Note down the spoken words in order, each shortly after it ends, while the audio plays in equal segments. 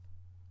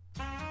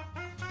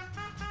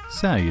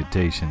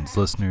Salutations,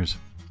 listeners.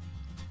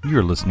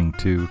 You're listening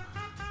to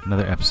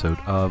another episode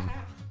of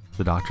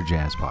the Dr.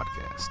 Jazz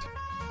Podcast.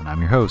 And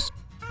I'm your host,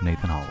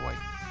 Nathan Holloway,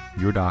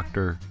 your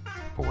doctor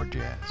for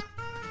jazz.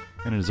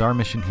 And it is our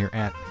mission here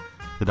at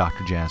the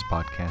Dr. Jazz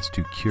Podcast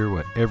to cure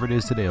whatever it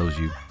is that ails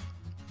you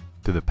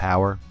through the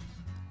power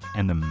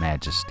and the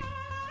majesty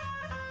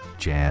of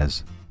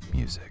jazz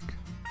music.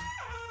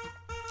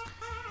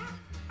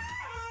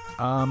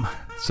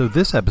 So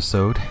this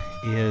episode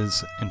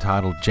is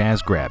entitled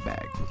Jazz Grab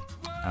Bag.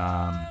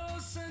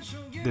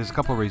 There's a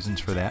couple of reasons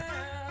for that,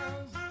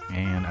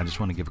 and I just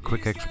want to give a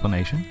quick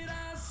explanation.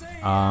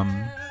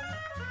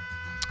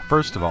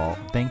 First of all,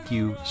 thank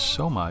you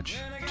so much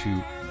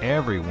to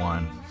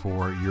everyone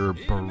for your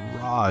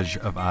barrage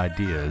of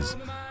ideas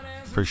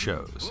for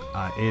shows.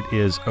 It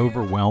is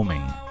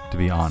overwhelming, to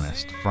be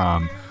honest,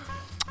 from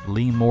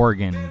Lee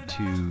Morgan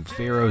to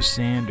Pharoah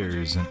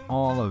Sanders and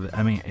all of it.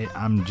 I mean,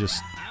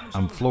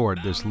 I'm floored.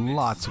 There's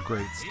lots of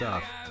great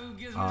stuff.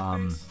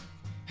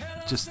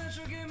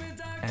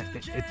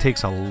 It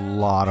takes a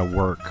lot of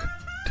work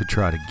to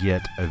try to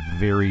get a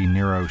very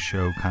narrow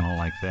show kind of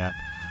like that.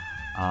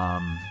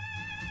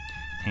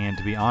 And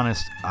to be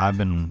honest, I've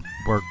been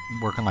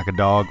working like a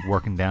dog,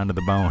 working down to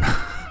the bone.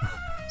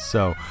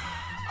 So,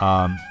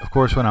 of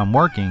course, when I'm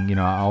working,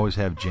 I always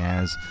have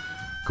jazz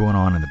going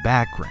on in the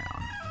background.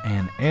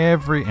 And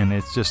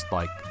it's just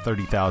like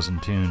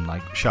 30,000 tune,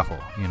 like shuffle,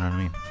 you know what I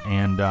mean?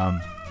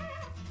 And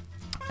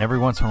every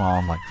once in a while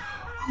I'm like,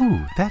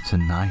 ooh, that's a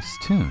nice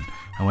tune.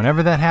 And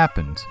whenever that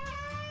happens,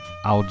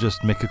 I'll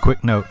just make a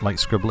quick note, like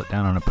scribble it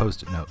down on a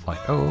post-it note, like,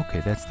 oh,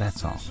 okay, that's that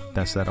song.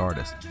 That's that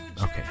artist.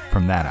 Okay,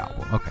 from that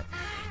album. Okay.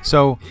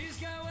 So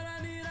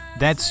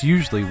that's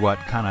usually what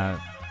kind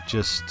of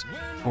just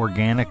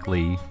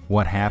organically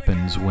what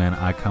happens when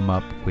I come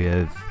up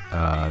with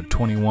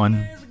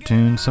 21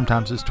 tunes.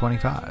 Sometimes it's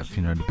 25,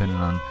 depending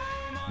on,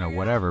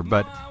 whatever.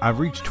 But I've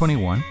reached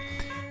 21.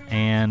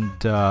 And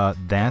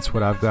that's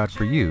what I've got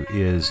for you,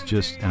 is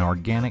just an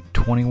organic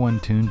 21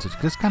 tunes. It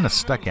just kind of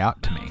stuck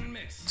out to me.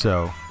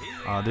 So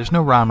there's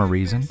no rhyme or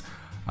reason,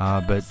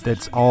 but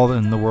that's all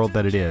in the world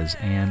that it is.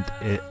 And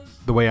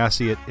the way I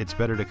see it, it's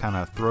better to kind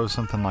of throw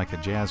something like a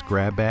jazz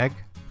grab bag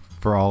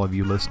for all of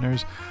you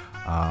listeners,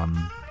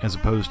 as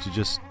opposed to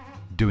just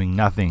doing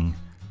nothing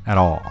at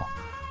all.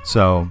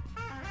 So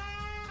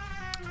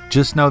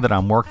just know that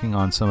I'm working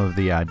on some of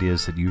the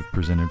ideas that you've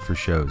presented for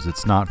shows.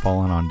 It's not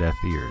falling on deaf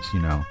ears,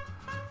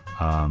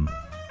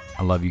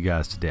 I love you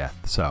guys to death.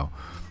 So,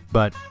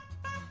 but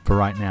for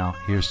right now,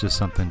 here's just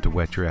something to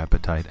whet your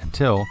appetite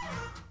until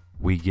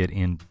we get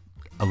in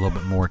a little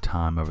bit more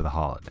time over the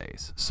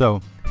holidays.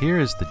 So here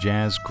is the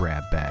Jazz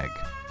Grab Bag.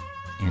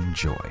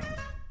 Enjoy.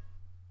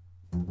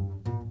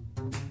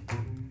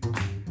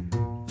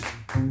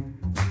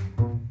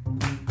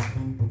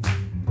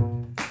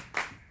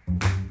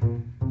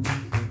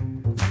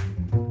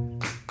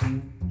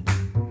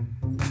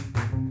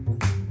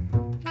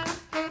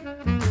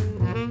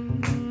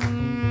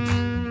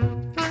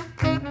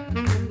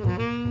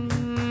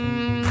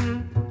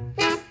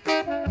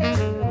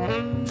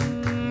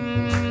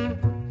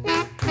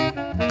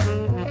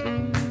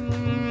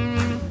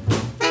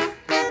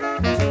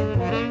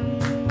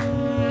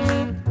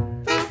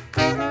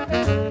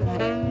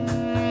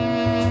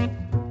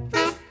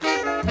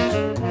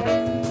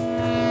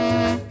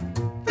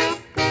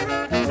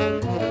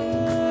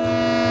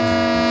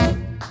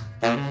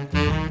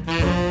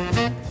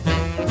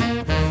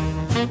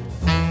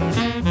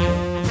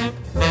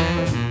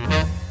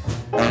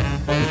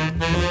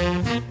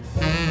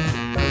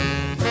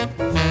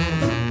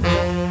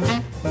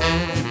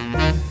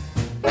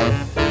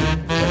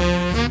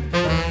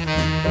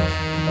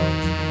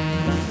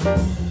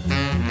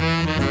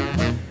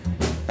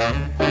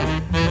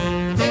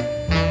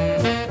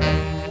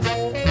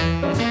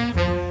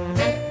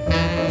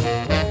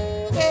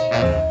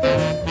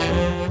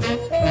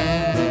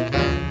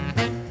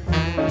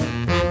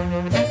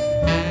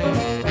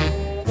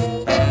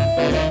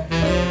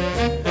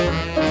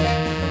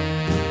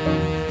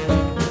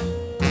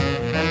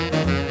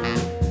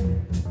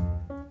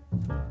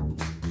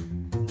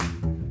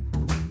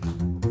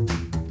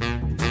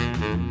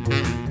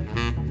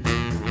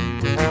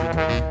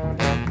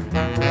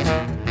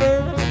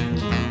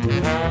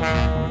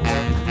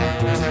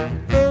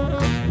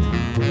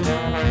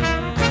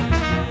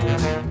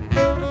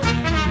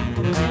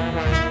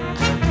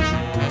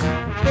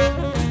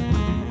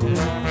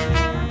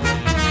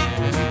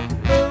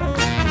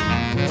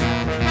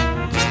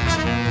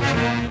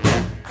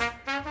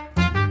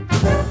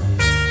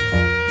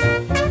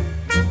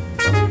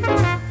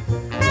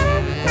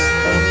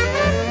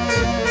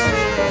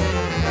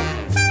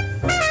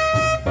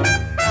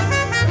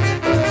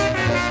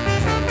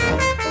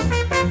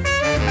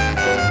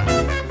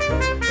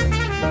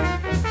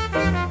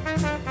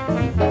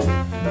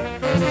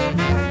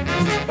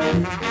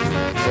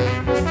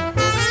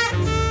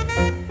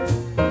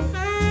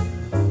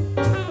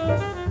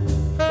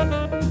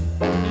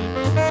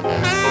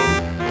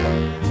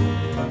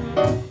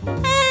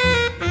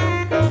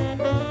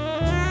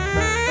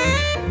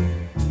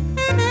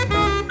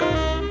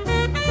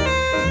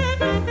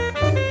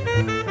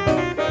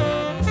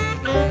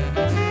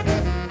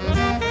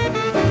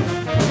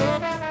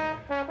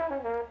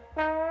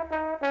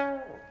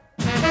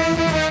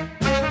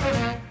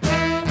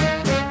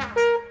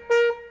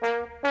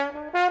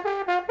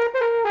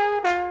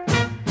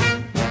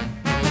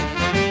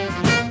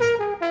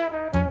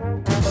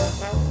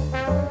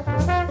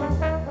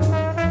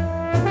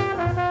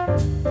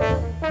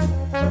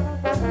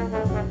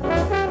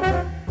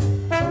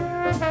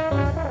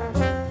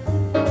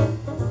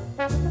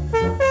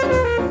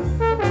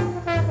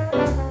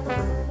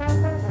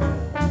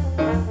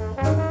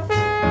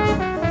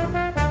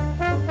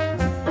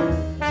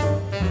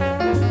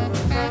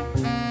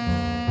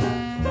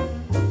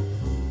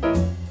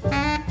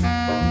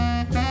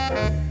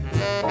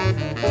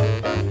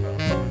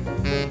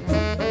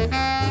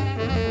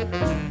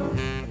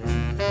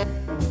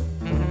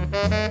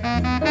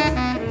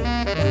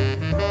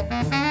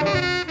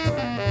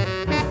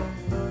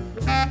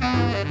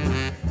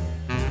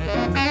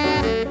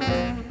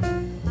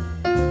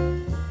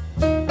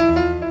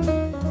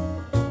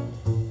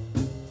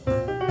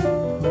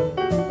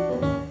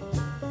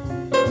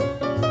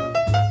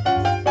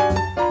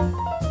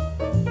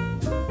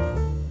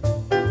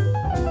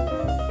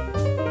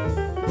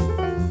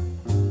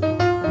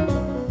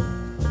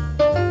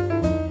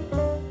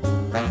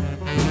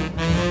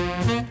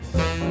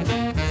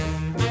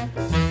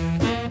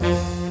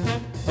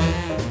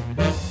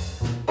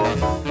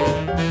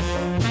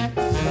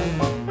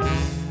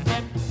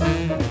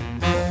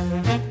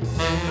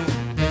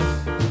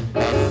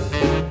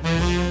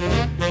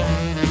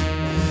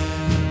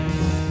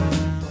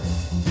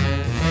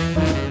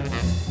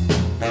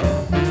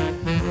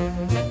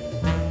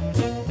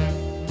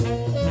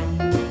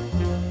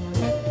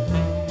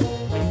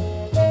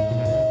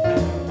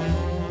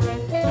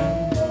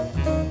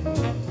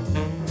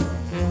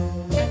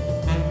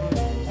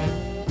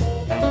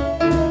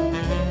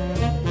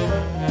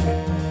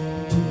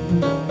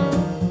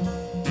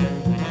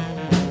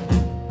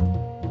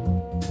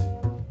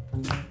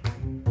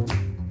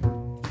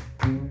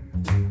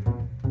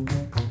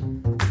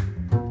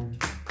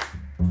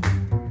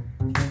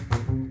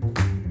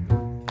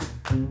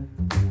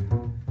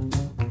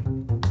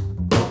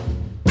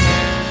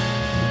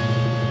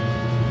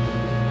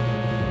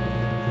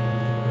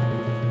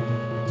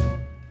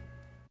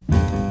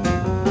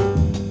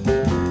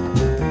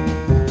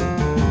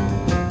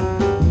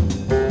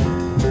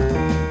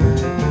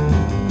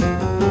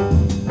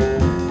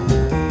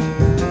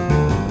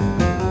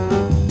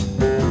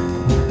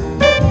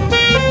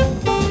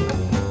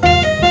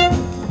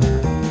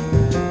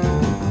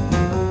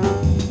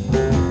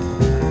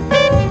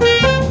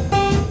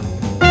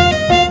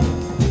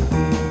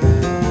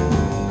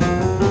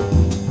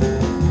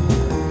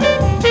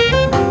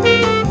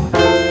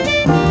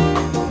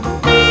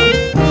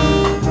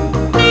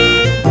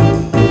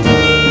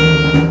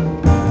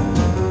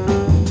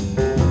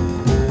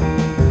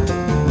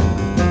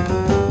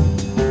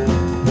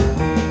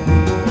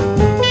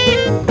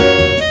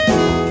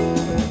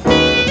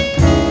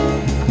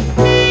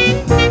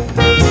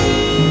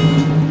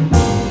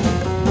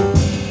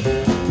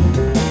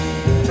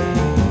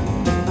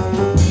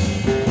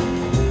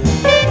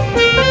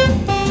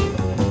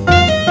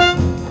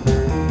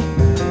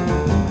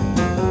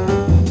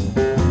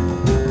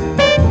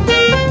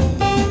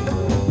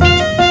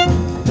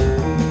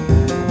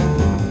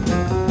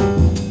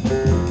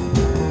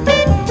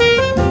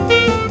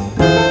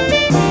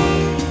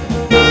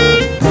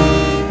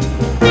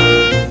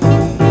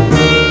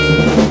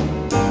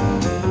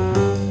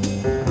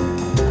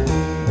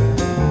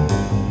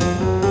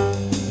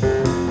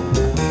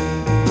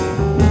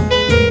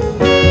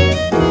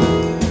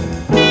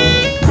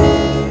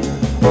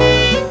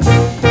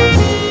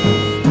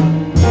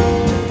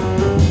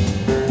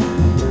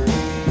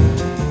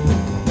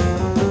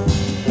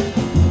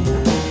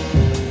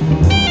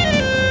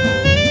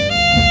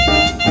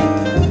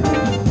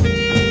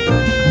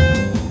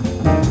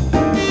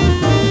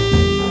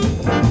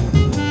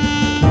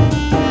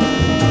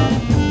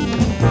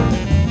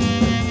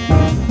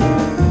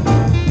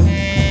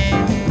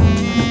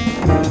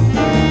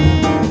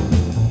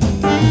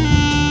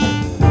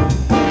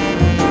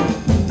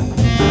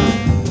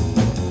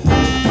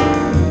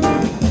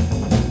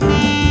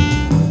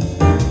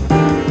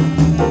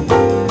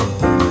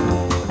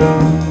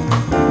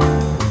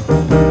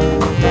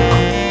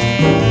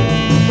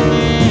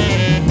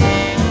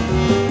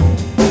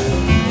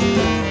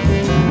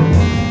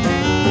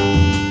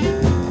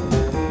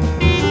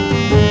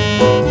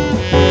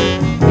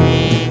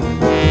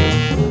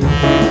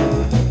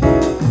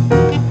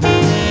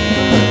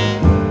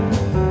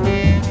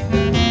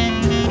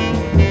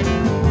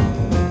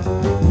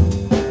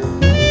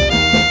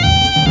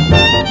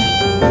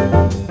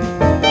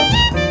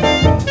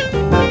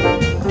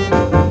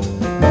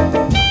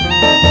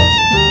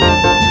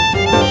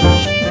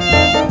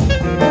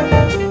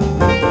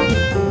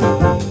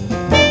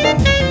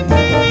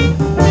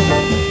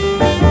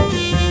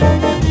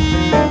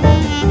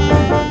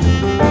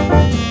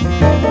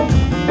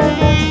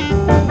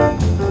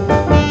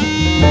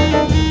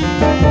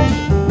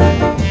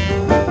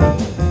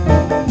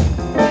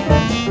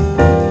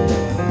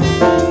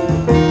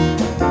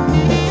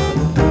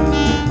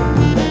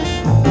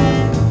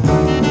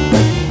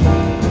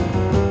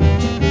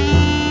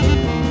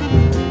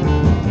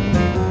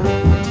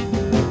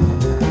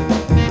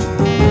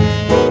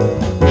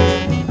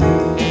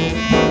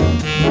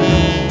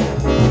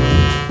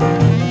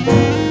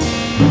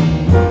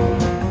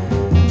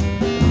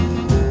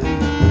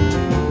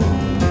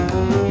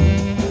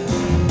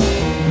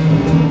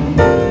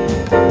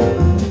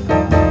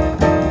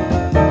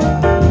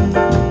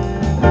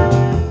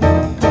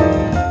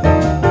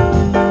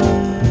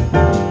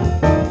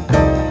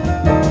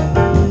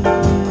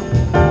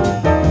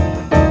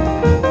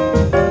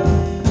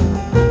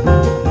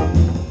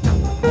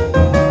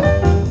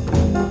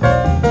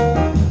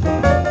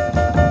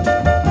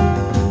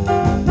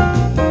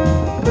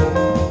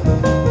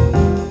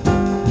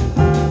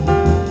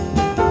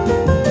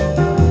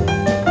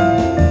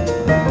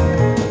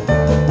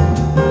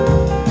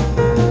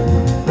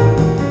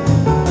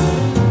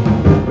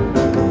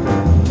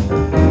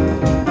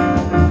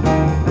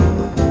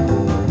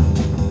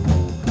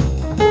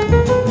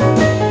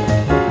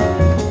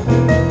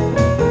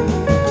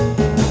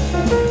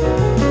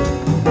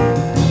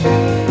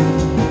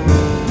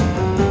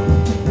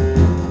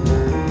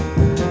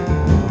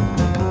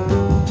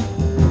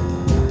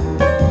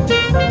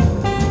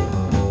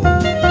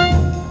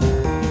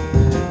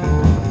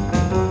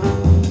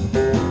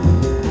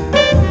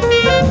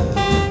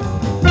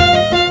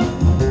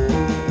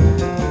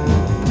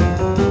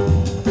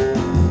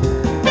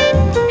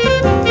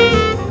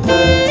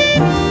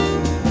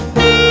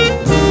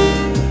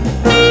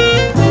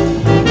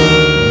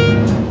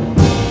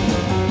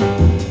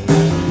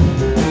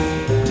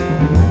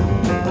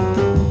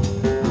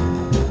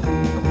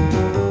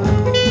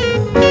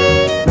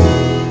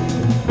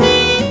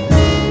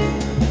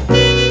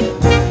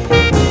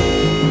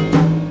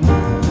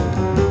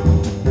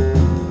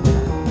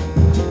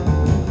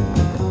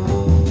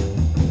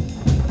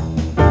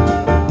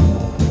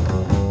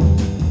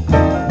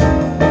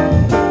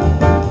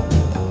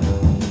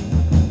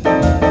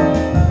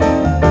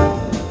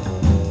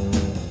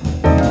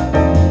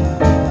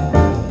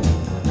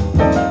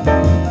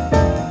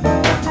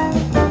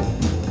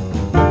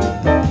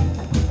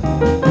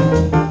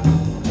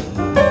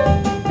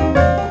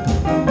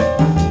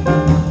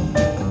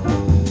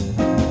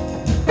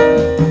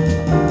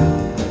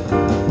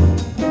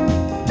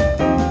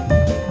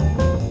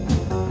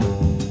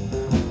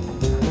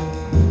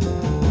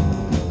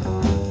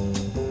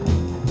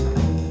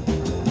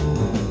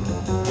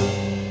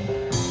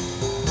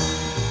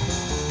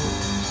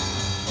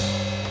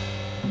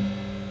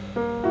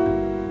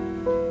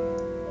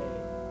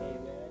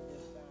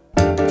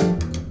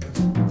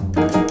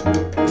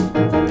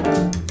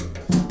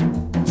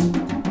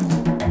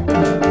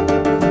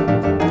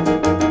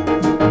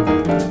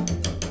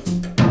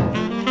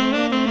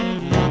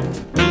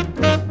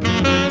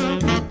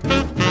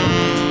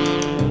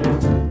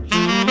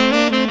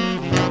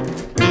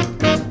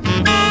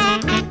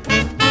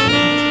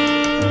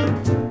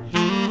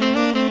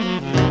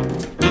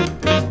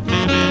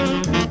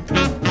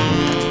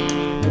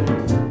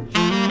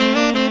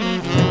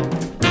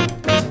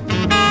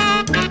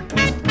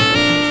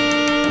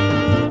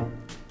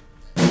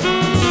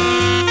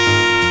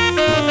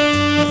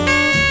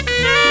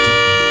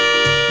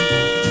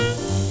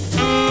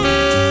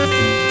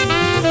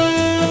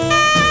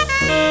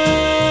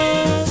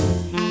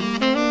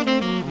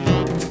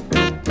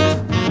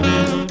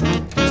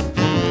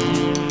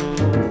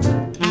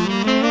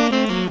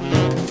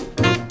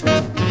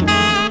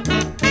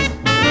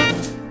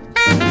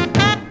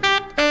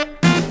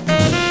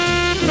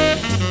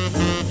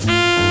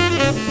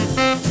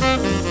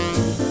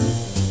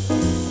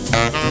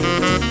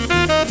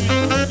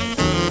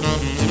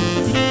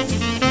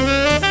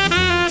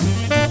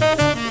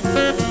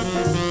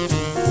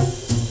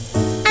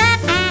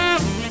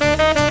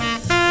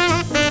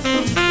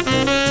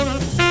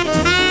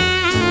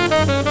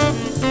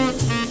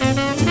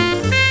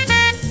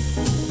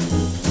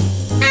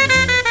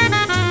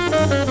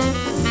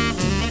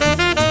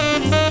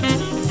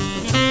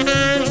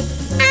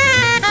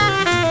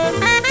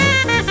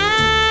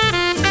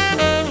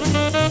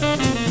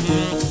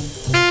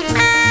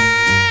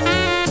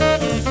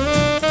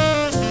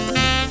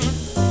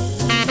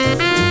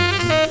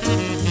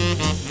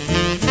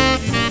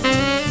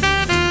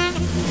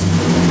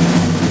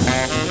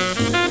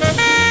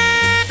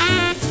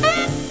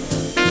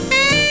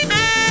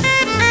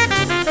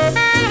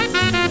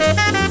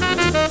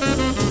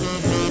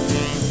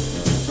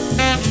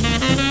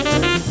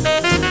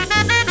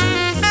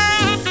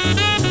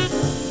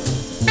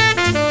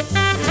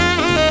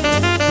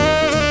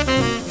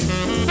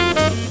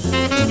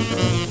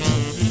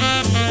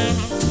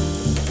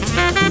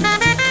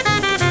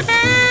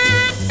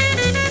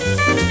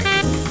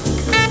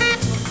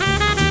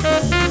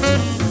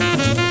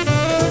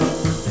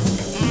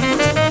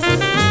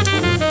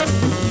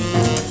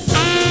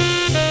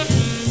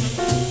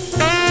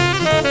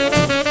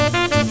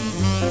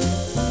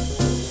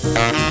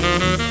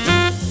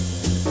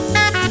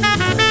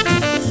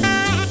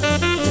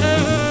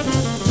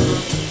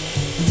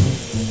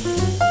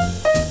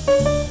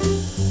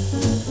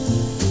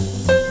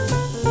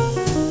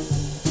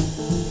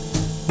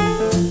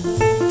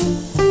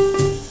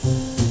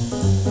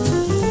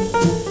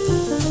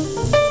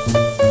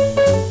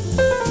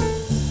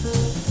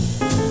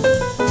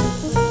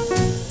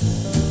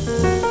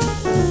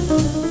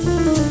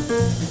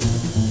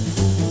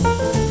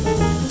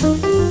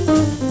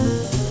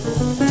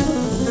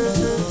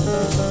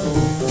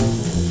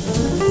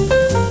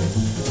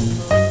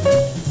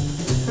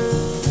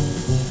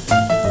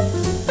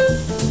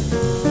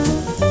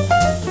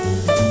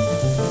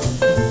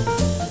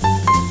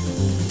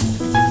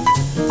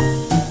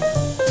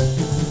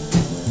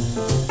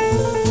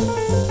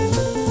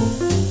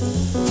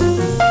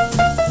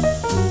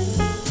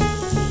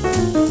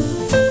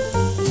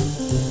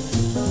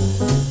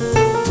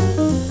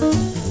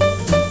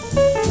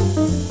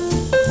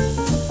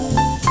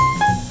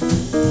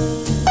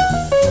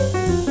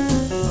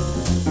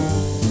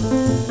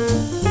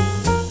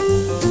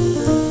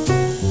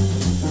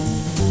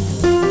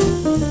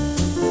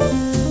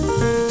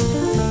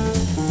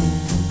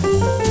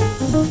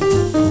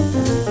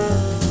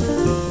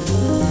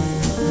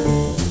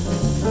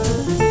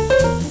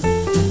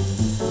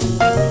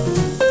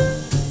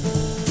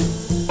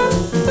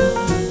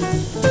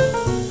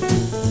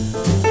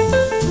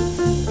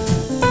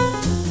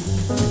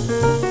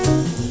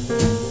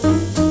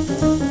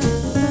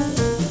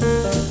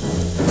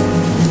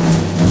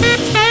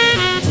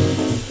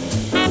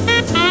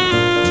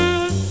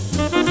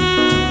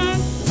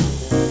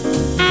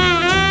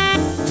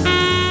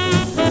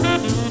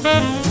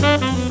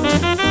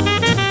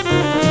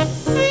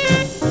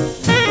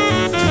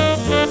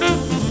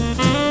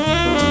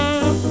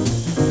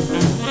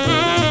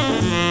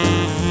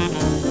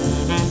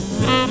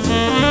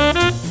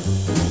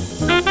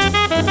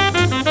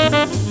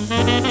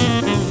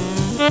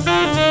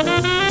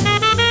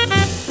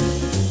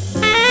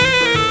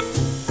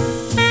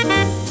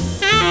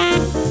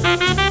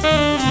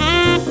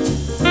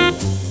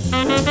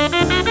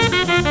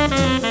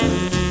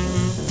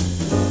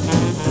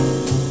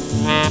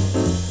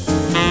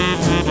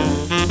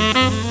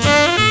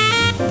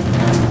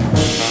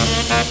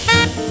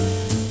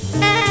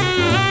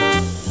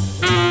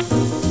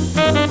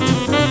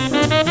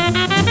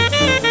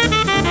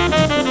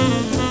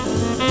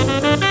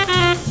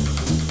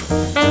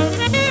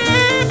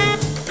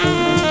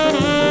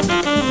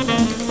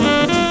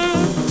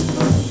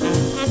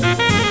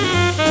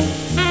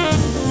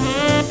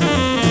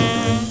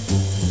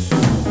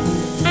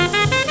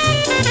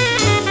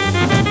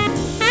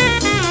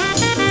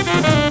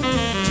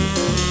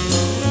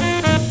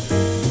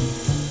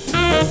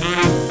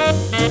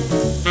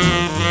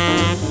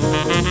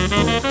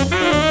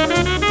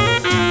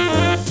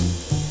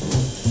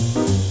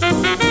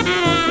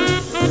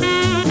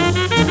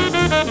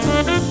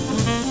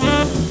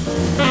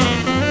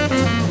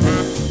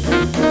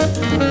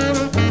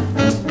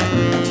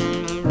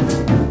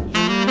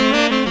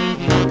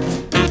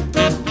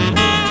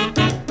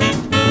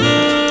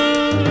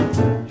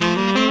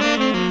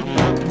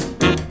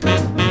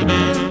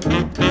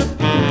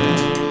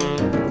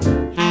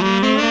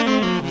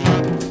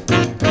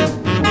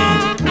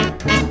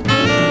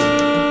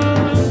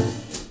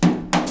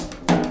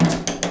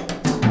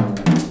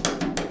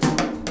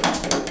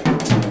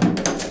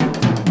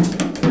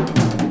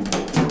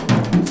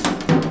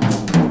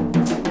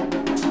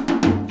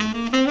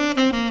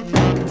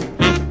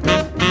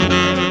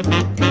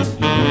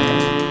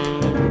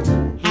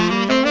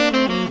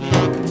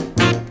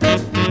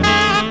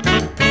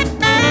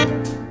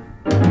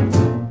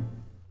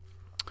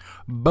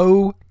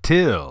 Bo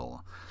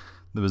Till.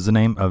 That was the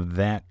name of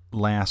that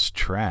last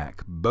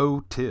track.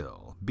 Bo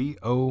Till.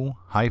 B-O-T-I-L-L.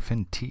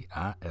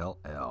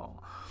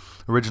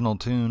 Original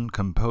tune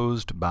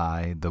composed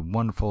by the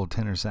wonderful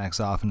tenor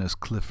saxophonist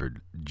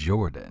Clifford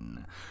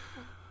Jordan.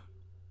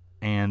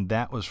 And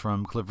that was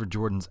from Clifford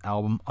Jordan's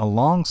album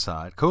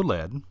alongside,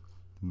 co-led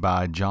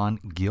by John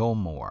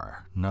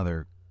Gilmore,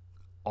 another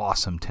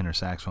awesome tenor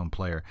saxophone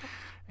player.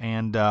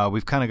 And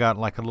we've kind of got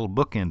like a little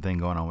bookend thing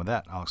going on with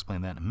that. I'll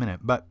explain that in a minute.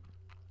 But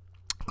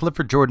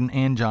Clifford Jordan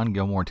and John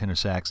Gilmore tenor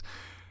sax,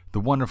 the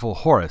wonderful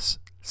Horace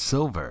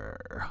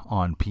Silver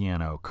on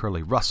piano,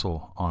 Curly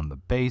Russell on the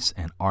bass,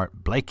 and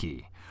Art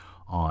Blakey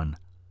on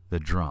the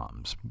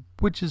drums,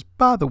 which is,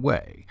 by the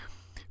way,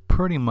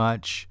 pretty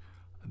much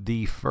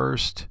the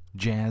first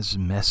Jazz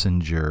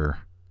Messenger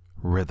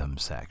rhythm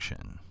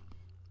section,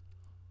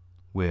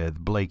 with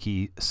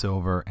Blakey,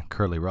 Silver, and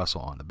Curly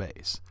Russell on the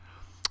bass.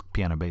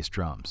 Piano, bass,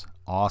 drums.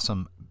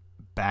 Awesome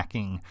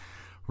backing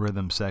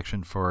rhythm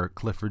section for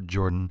Clifford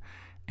Jordan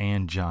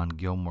and John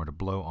Gilmore to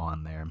blow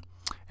on there.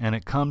 And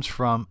it comes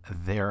from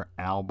their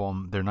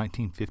album, their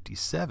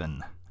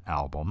 1957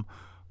 album,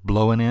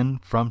 Blowin' In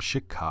from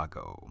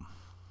Chicago.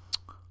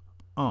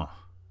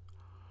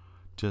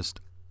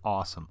 Just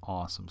awesome,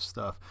 awesome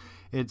stuff.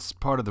 It's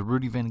part of the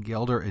Rudy Van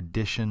Gelder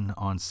edition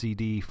on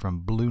CD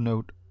from Blue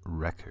Note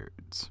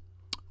Records,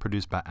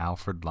 produced by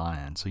Alfred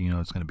Lyon, so you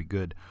know it's going to be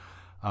good.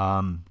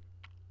 But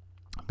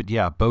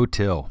yeah, Bo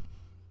Till,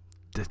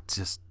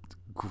 just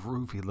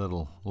groovy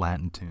little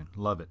Latin tune.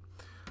 Love it.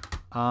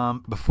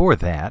 Before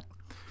that,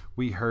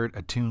 we heard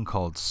a tune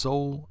called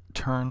Soul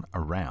Turn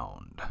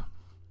Around,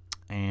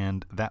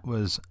 and that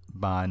was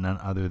by none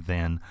other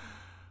than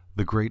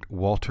the great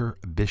Walter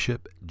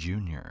Bishop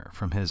Jr.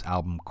 from his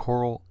album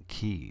Coral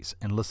Keys.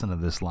 And listen to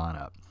this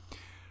lineup.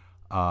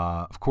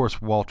 Of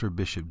course, Walter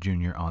Bishop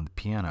Jr. on the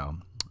piano,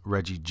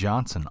 Reggie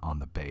Johnson on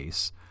the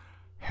bass,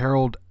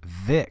 Harold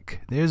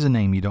Vick. There's a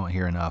name you don't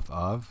hear enough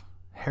of.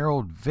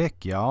 Harold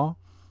Vick, y'all.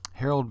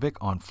 Harold Vick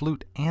on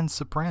flute and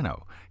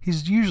soprano.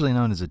 He's usually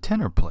known as a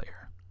tenor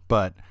player,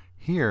 but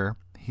here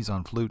he's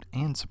on flute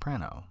and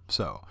soprano.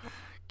 So,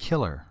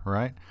 killer,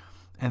 right?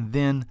 And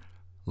then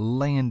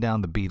laying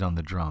down the beat on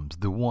the drums,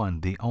 the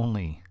one, the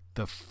only,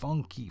 the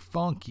funky,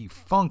 funky,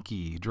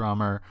 funky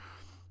drummer,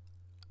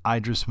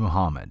 Idris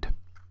Muhammad.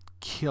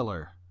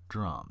 Killer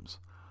drums.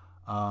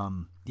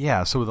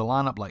 So with a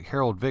lineup like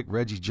Harold Vick,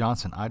 Reggie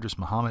Johnson, Idris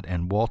Muhammad,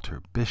 and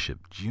Walter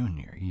Bishop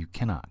Jr., you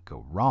cannot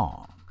go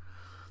wrong.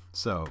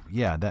 So,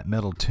 yeah, that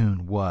metal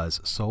tune was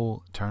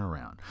Soul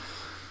Turnaround.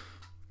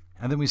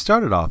 And then we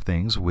started off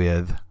things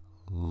with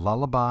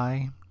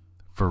Lullaby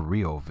for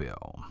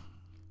Realville,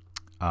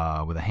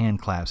 with the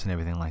hand claps and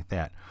everything like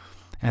that.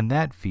 And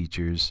that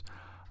features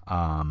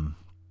Art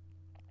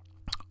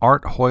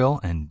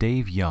Hoyle and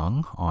Dave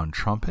Young on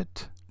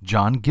trumpet,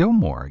 John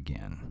Gilmore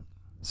again.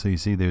 So you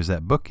see there's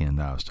that bookend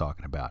that I was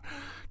talking about.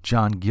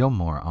 John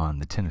Gilmore on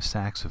the tenor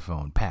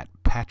saxophone, Pat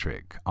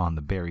Patrick on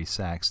the Barry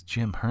sax,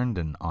 Jim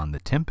Herndon on the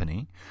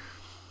timpani,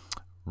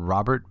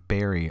 Robert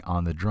Barry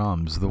on the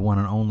drums, the one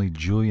and only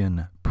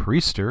Julian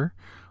Priester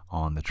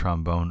on the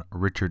trombone,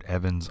 Richard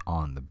Evans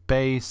on the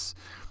bass,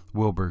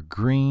 Wilbur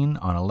Green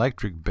on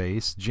electric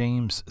bass,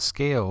 James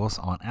Scales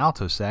on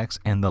alto sax,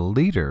 and the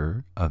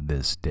leader of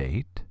this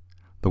date,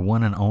 the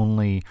one and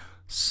only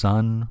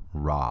Sun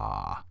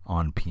Ra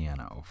on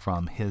piano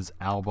from his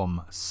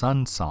album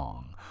Sun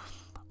Song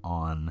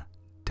on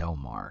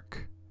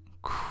Delmark.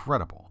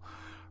 Incredible.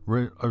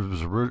 It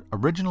was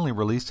originally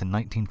released in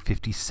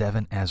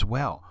 1957 as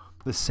well,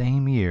 the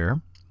same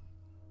year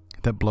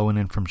that Blowin'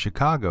 In from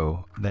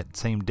Chicago, that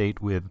same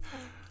date with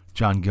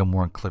John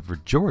Gilmore and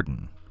Clifford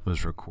Jordan,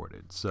 was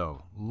recorded.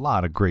 So a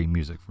lot of great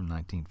music from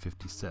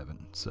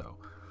 1957. So,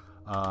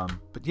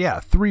 but yeah,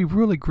 three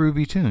really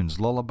groovy tunes: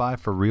 Lullaby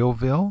for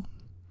Realville,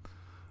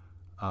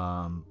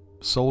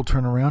 Soul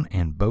Turnaround,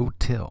 and Bo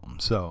Till.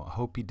 So I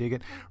hope you dig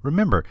it.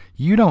 Remember,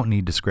 you don't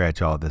need to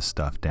scratch all this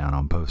stuff down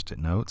on Post-it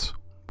notes.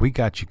 We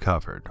got you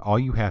covered. All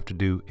you have to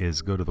do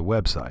is go to the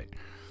website,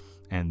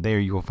 and there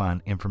you will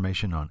find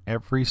information on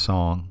every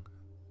song,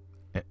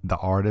 the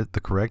artist, the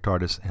correct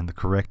artist, and the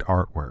correct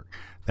artwork.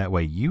 That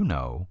way you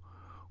know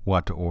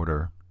what to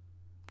order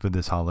for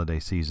this holiday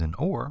season,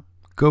 or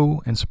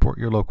go and support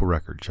your local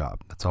record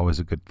shop. That's always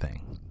a good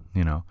thing,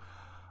 you know.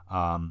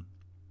 And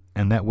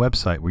that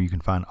website where you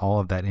can find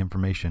all of that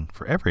information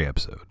for every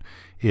episode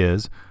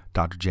is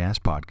Dr. Jazz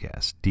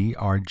Podcast,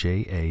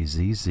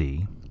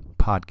 DRJAZZ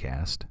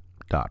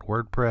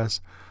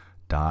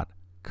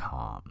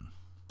podcast.wordpress.com.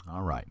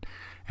 All right.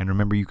 And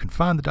remember, you can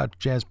find the Dr.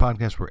 Jazz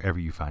Podcast wherever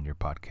you find your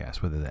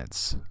podcast, whether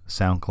that's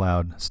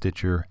SoundCloud,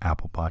 Stitcher,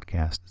 Apple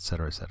Podcast,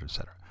 etc., etc.,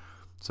 etc.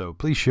 So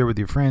please share with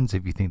your friends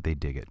if you think they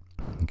dig it.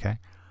 Okay?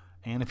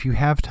 And if you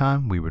have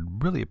time, we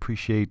would really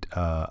appreciate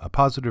a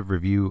positive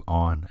review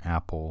on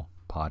Apple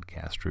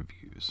Podcast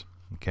Reviews.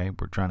 Okay?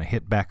 We're trying to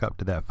hit back up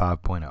to that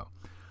 5.0.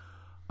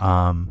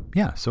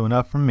 Yeah, so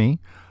enough from me.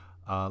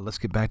 Let's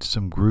get back to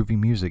some groovy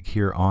music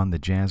here on the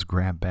Jazz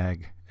Grab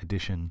Bag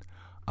edition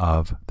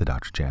of the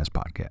Dr. Jazz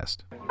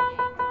Podcast.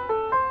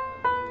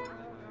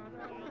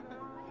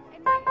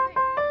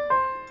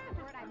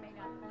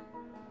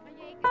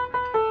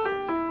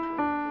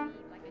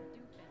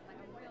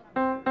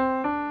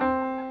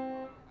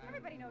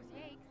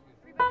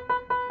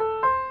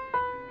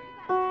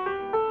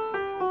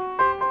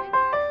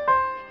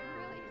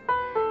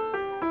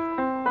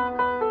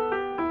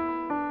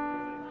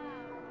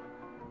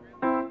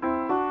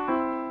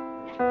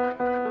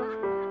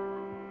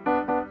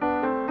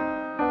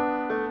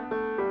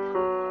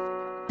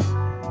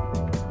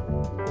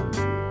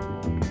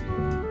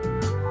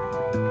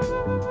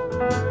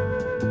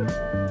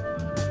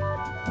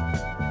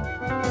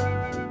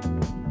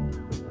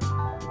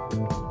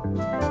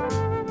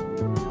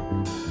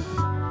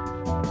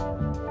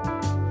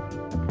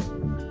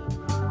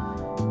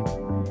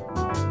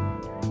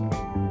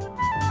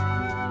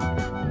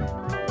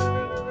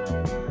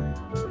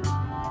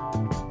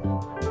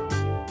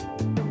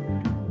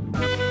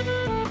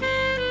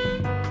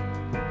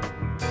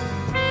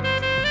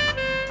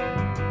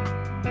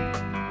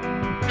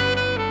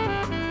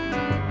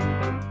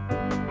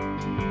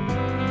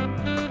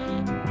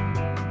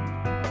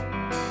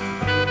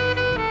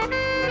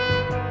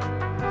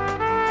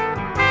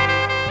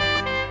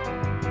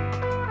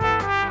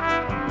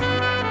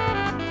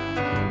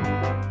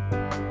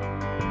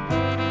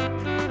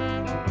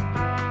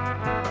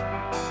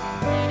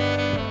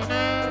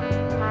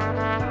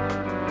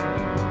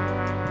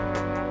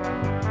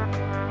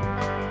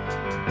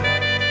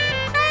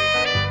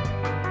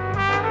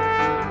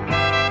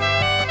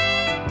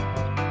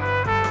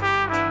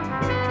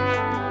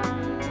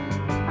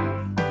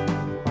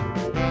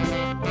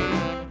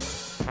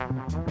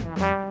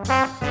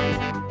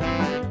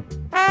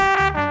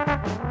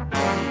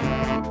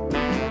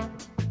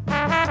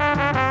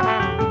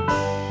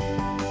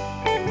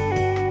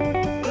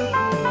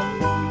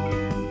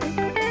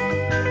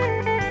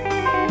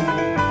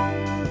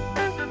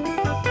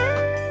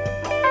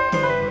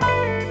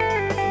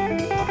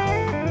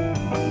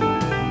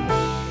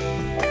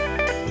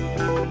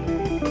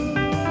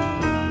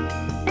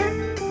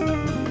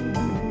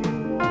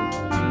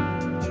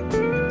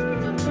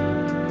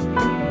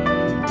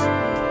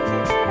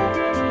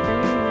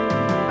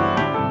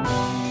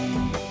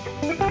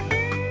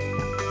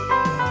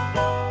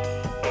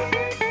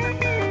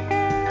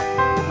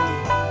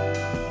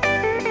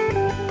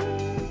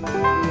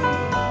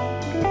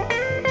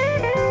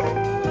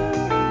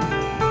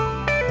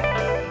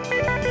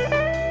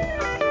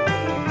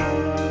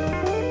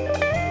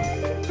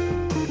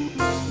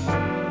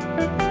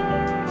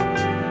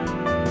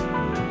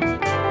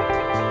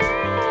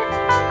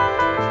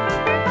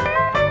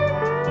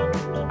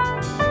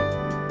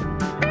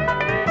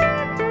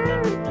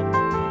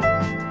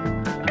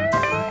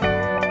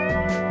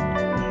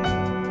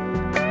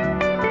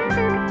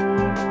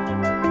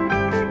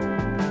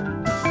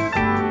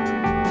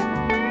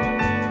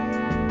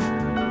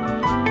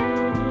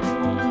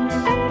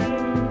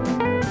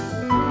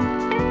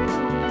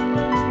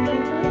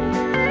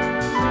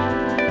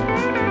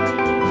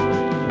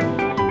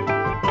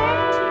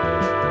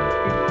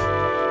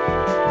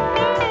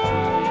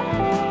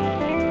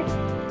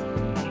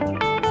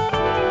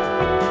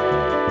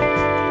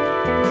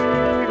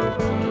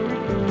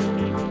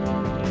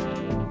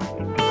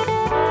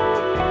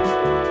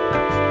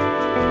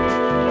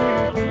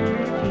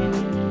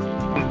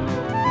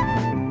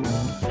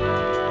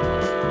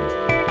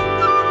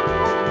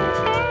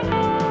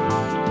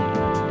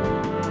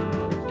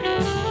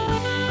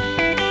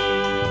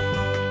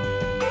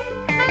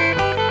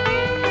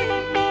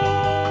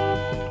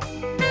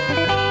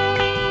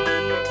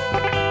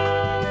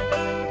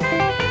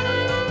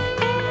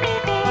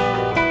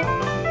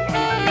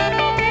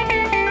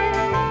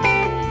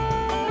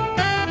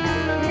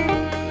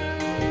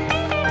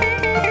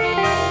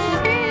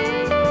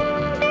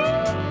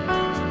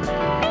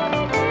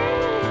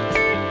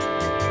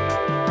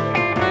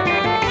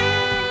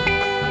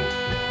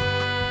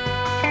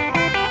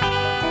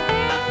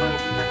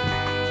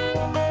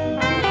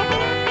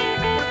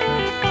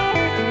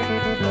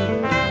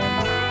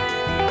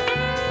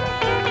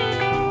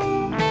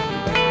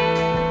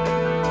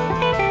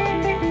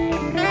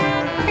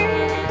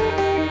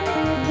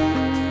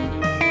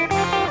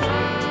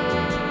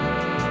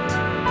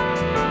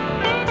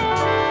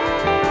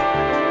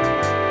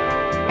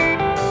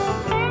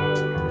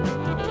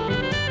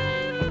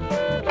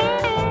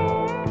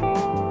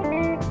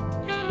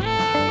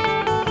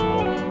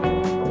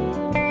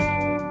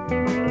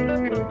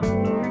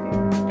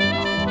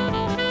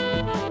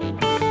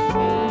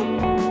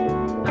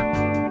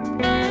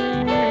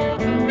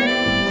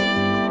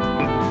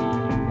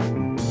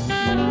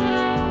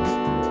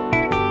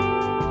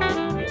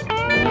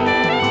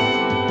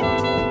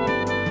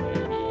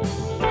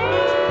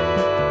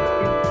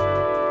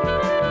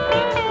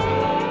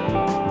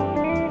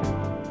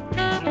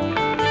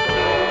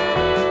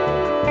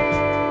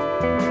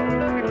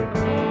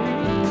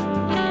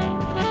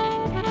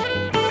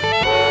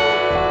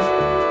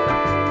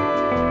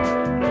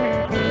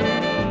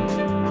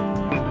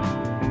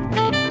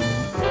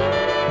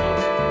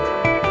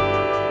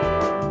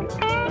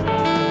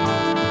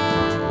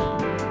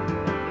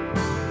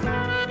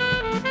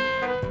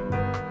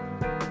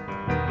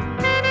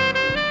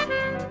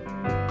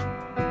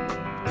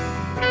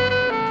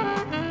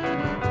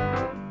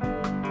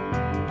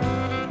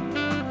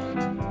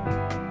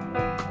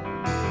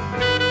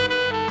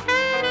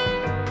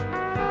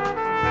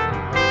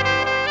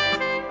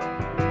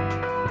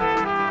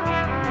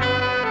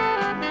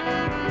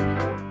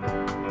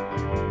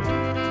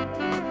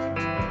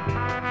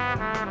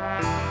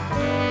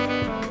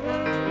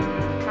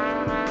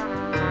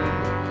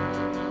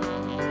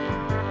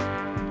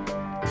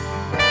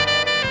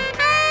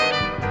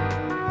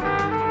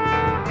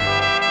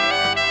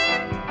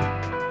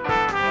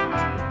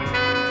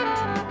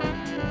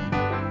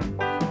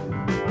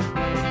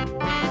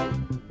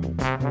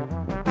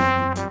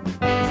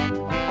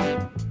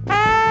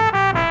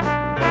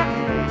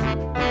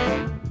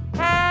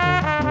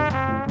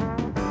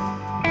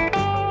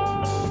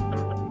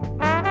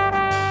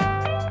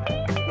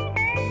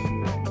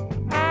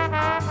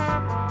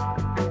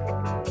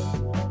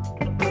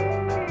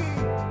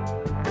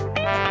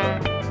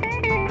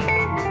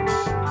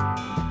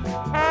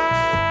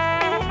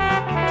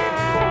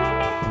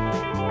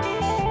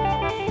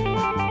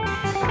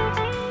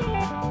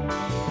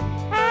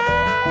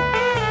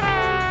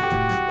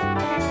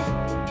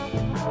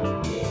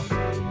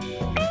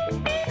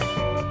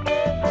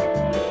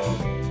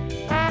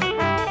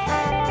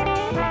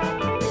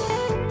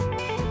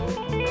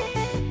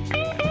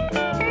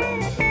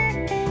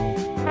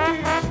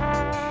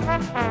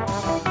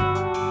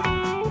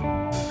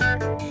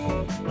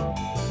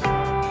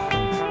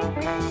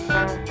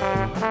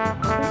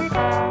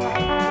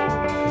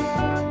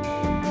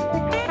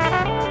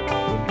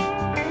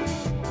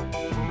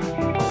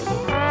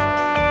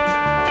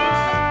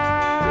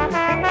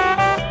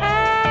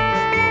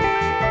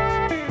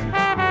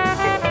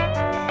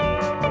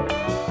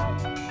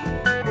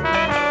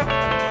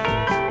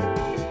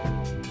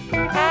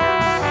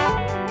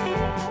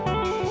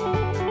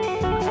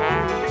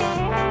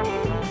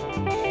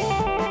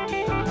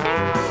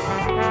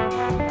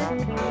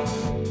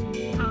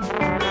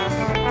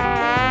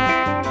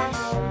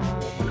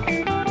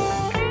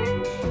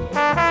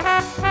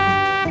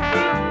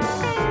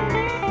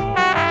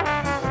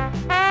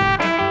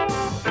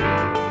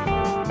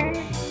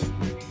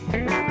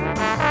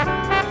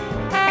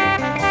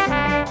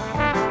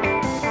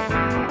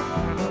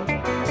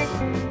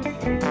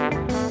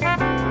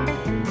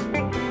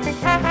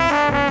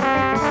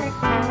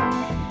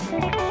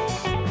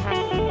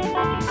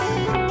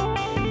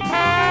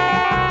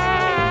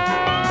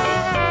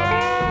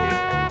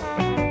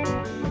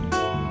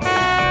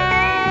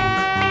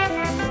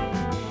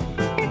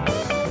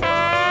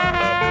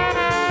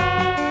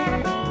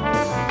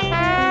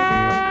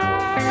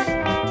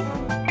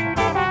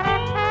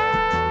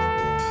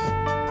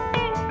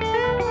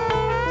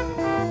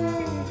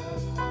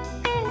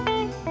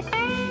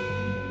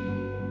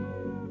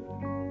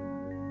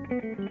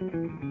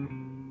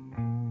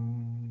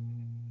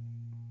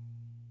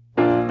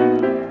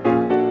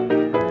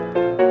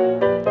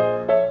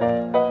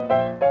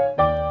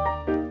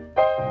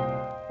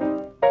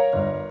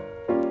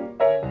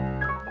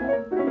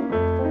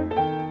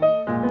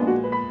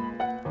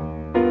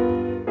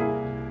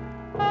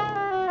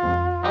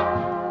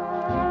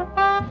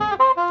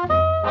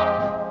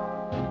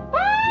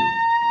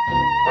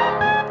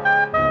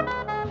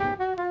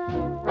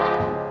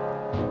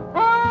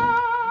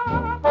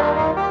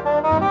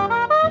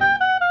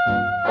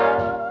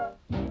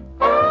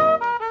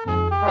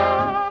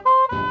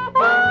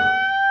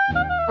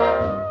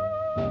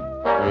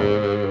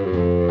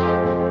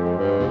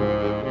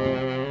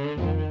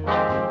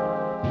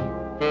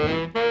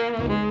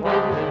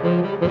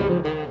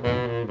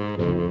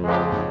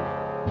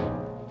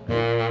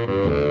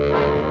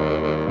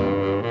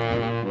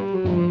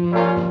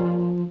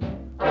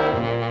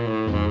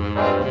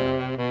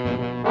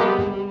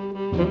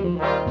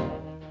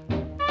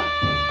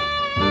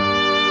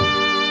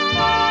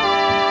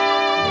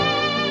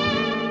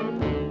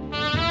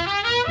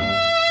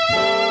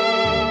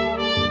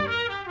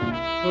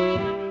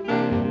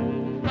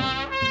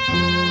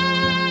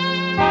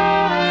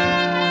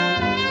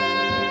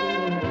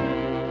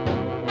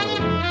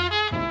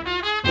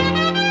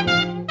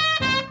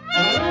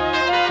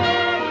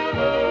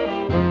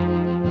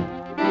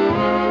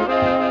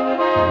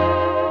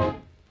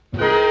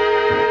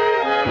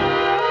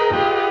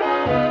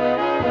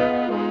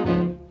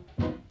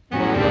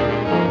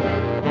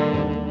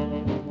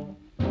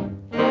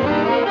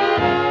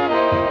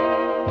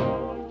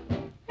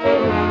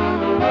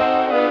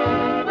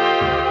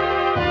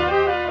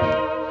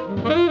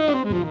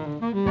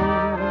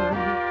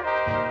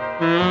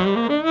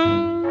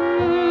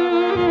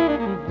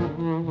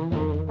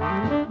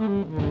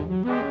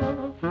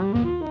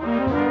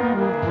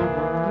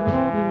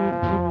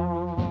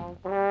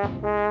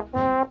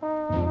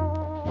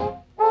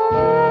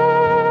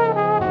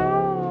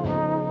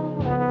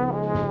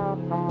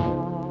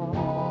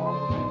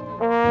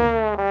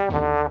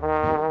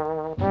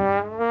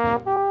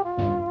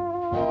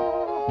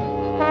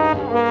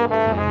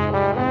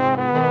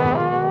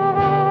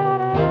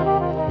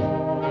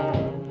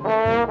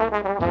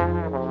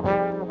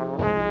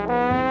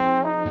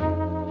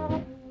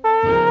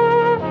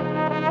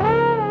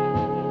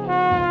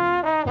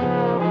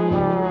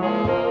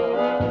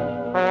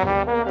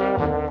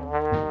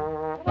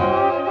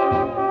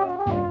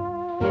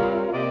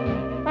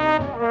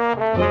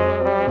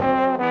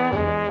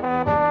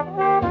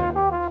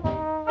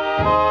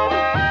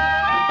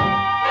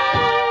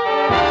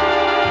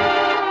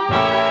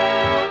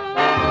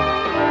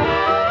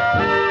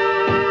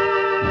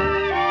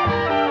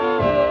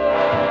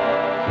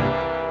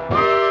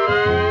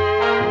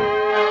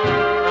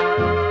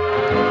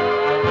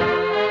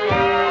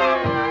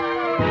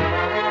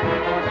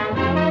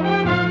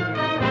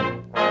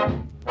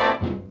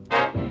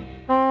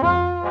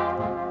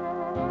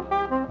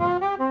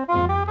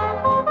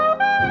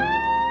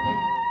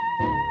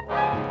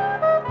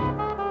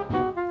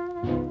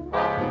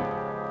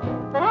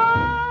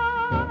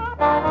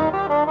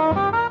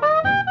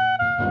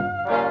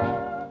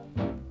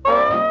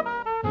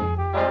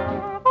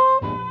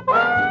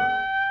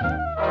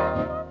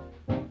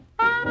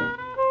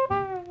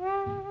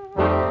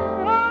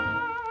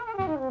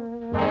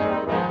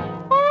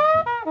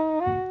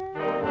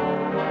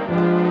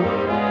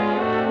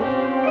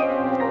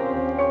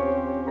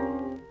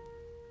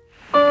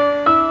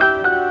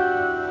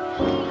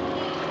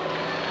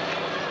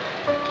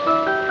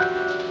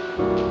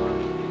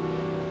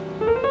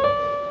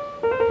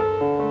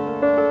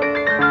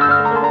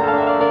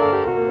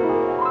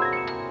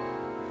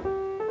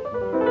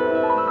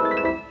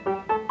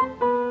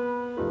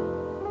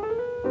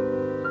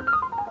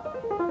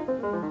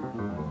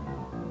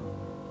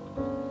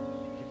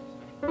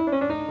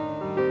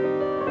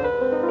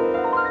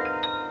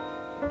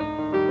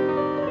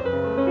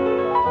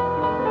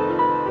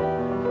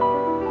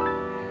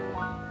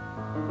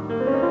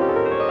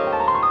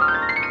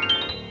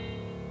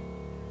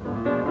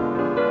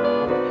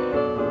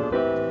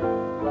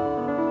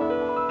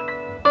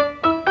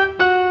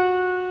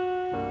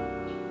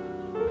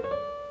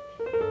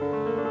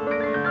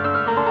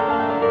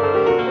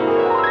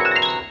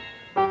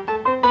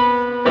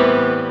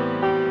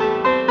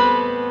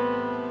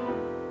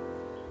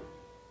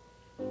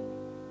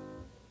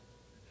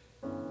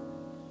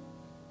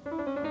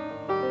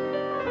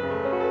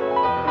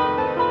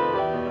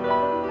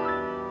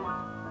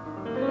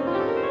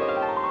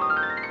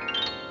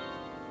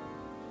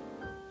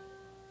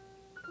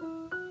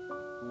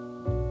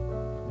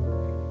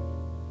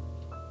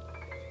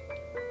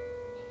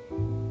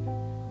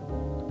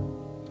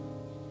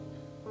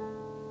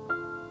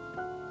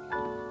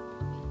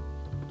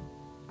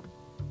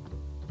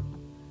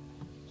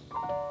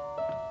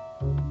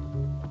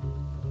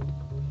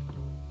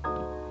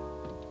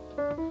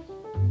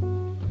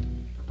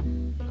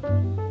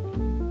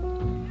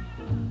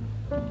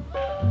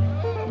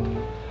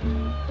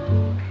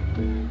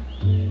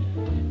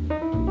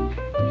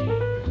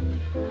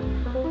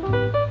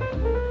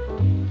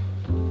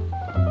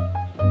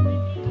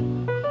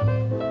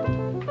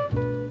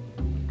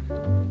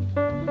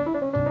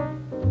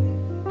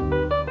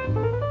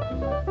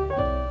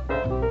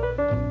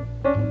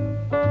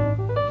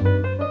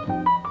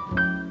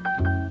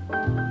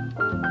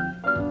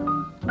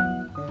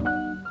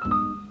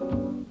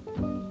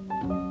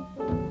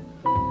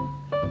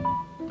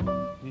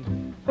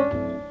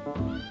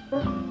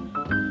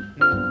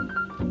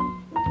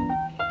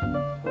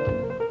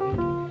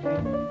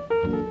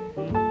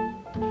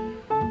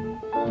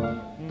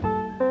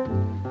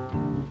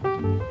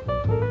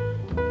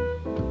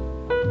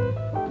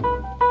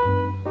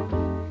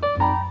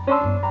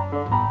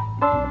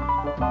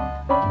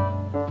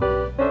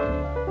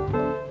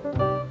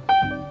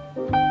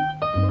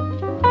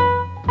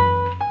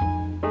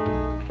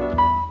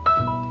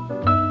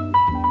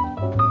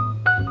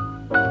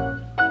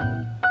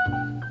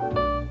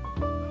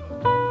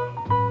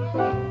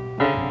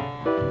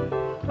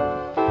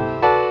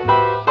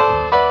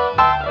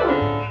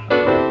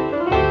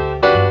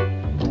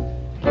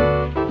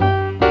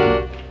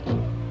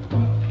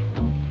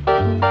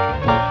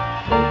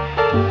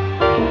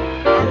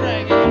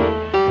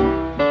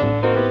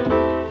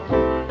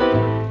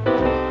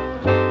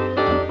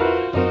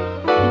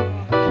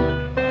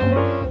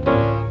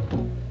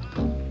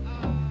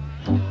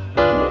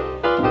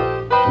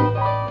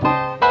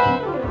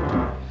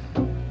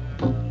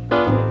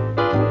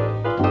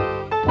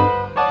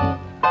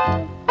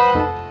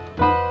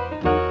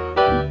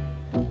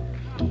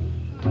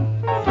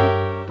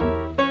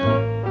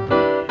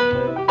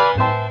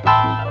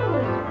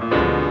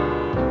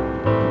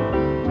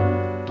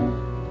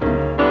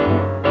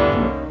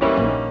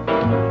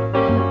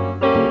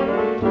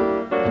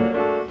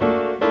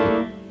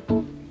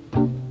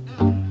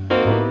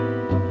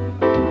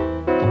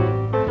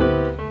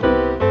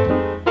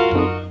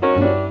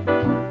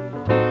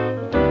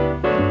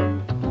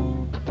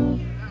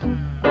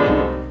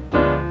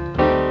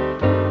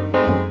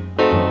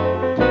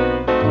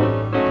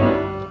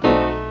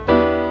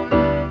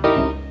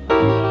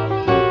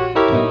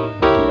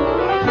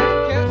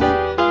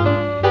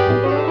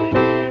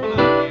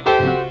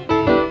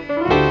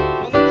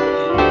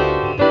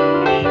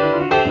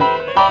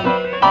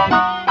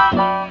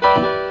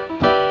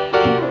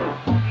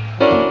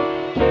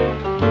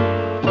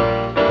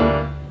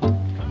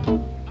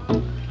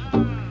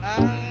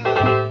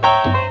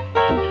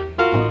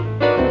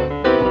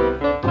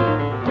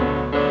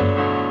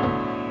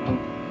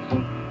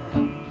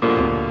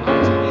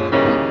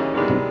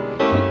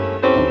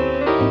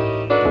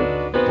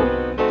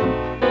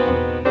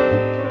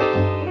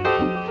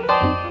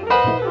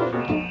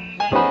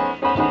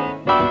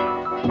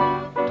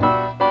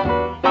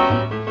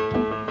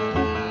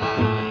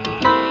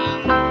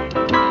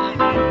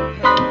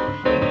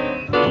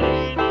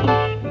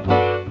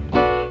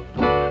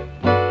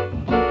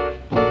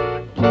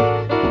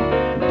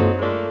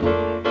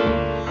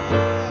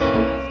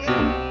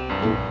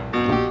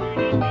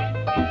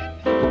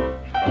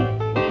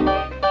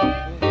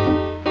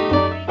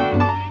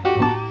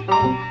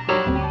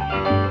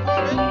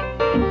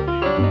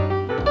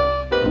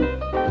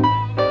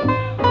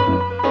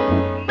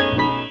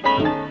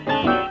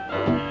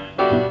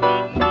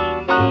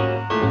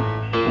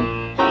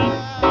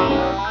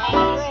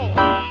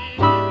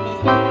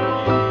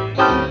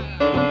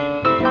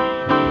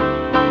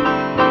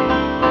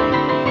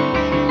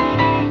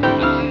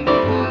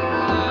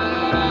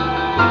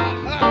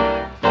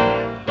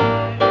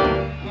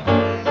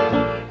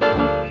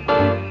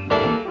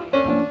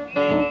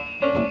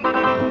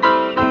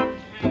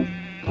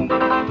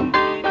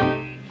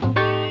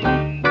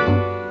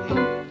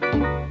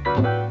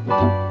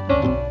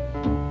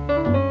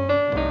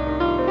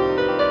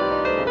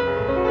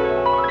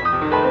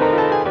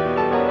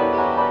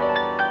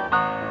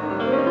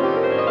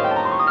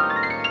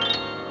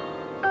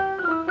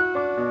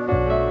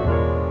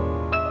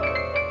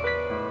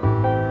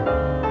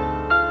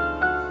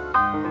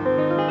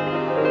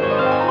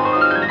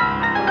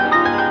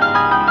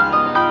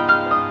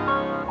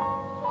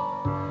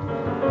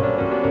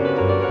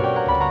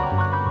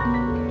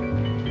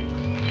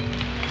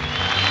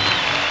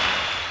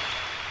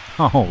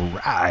 All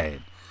right.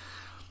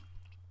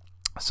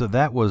 So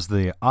that was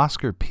the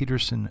Oscar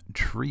Peterson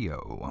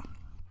Trio.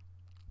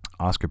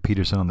 Oscar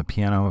Peterson on the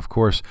piano, of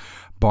course,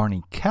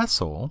 Barney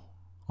Kessel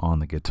on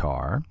the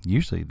guitar.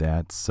 Usually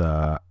that's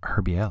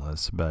Herbie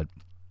Ellis, but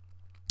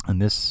in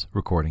this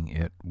recording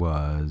it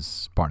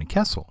was Barney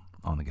Kessel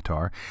on the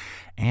guitar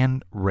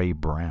and Ray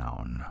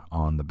Brown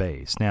on the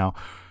bass. Now,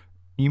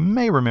 you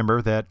may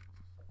remember that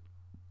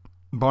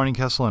Barney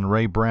Kessel and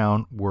Ray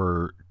Brown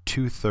were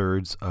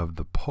 2/3 of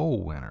the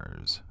Poll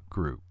Winners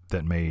group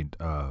that made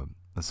a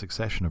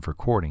succession of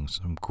recordings,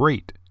 some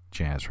great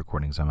jazz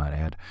recordings, I might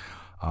add,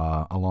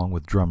 along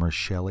with drummer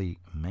Shelly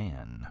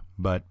Manne.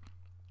 But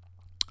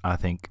I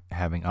think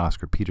having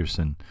Oscar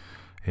Peterson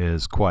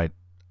is quite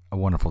a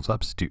wonderful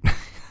substitute.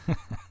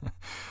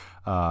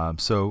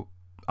 So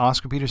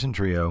Oscar Peterson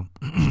Trio,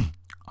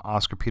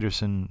 Oscar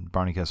Peterson,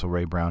 Barney Kessel,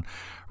 Ray Brown,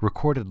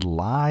 recorded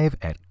live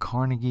at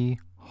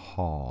Carnegie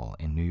Hall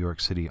in New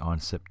York City on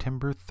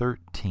September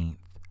 13th,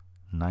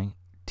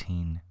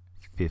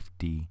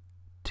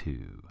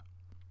 1952.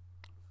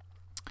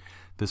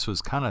 This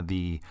was kind of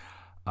the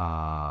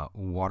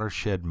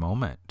watershed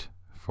moment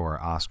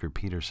for Oscar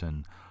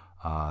Peterson,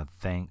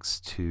 thanks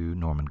to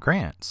Norman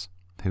Granz,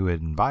 who had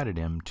invited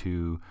him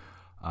to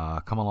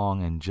come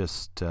along and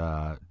just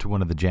to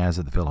one of the Jazz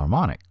at the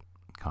Philharmonic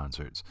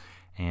concerts,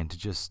 and to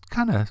just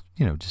kind of,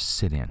 just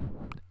sit in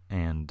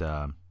and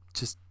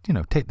just,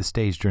 take the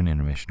stage during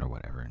intermission or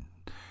whatever.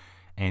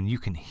 And you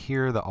can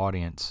hear the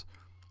audience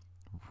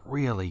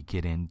really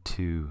get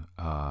into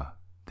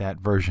that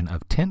version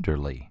of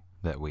Tenderly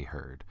that we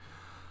heard.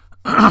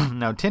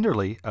 Now,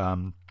 Tenderly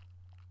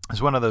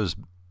is one of those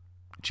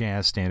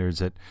jazz standards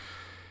that,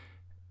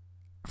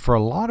 for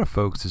a lot of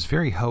folks, is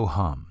very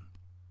ho-hum.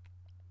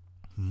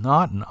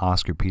 Not in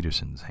Oscar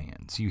Peterson's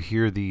hands. You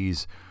hear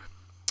these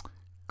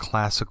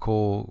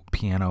classical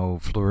piano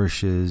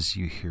flourishes.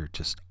 You hear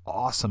just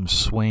awesome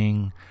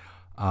swing.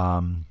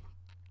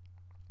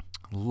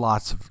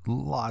 Lots of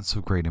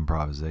great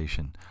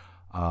improvisation.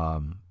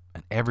 And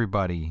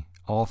everybody,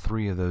 all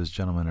three of those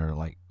gentlemen are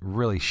like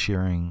really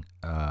sharing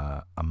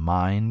a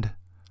mind,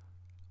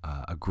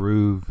 a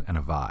groove, and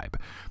a vibe.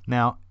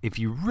 Now, if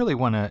you really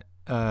want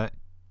to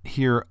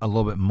hear a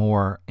little bit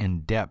more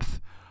in-depth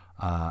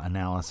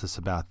analysis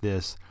about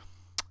this,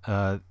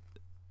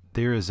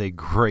 there is a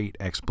great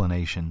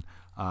explanation,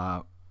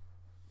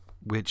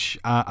 which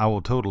I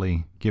will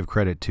totally give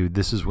credit to.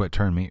 This is what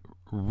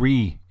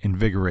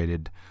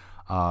reinvigorated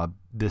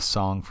this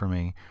song for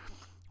me,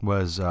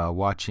 was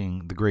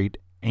watching the great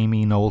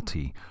Amy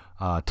Nolte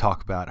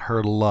talk about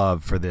her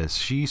love for this.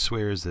 She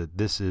swears that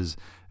this is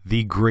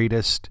the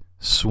greatest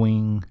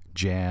swing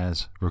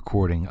jazz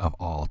recording of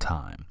all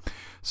time.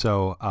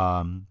 So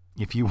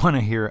if you want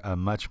to hear a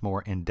much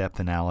more in-depth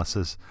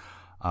analysis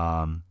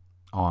on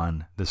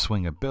the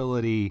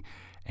swingability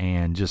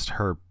and just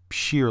her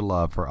sheer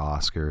love for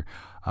Oscar,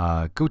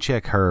 go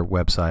check her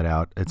website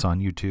out. It's on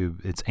YouTube.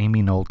 It's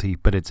Amy Nolte,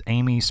 but it's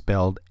Amy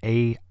spelled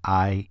A-I-M-E-E.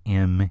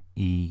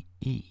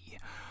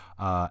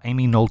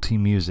 Amy Nolte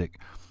Music.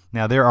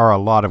 Now, there are a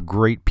lot of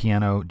great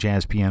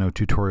jazz piano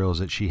tutorials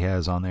that she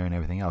has on there and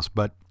everything else,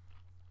 but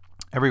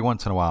every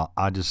once in a while,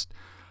 I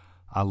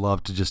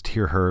love to just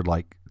hear her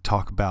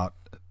talk about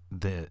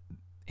the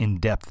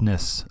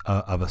in-depthness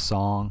of a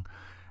song,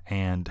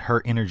 and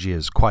her energy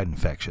is quite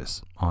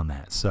infectious on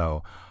that.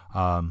 So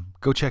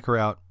go check her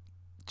out.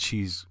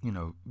 She's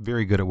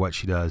very good at what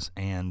she does,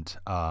 and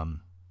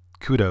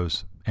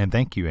kudos and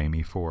thank you,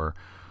 Amy, for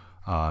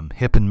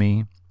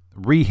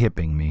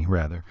re-hipping me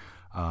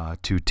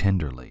to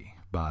Tenderly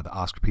by the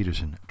Oscar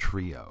Peterson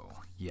Trio.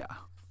 Yeah,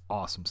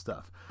 awesome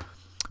stuff.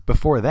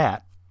 Before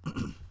that,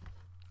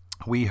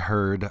 we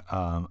heard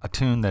a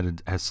tune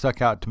that has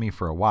stuck out to me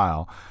for a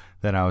while,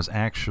 that I was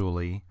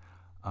actually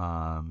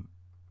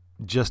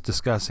just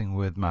discussing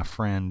with my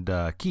friend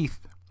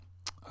Keith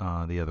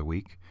the other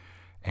week,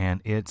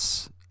 and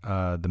it's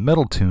the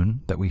middle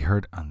tune that we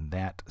heard on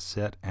that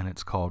set, and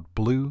it's called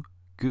Blue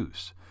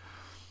Goose.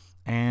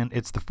 And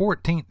it's the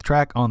 14th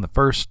track on the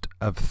first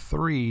of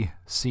 3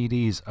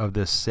 CDs of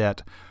this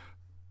set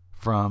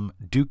from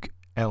Duke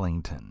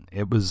Ellington.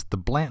 It was the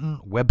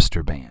Blanton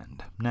Webster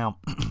Band. Now,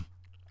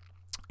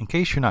 in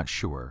case you're not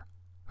sure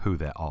who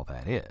all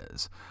that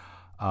is,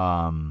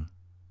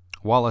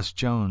 Wallace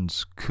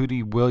Jones,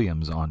 Cootie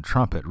Williams on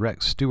trumpet,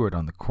 Rex Stewart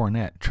on the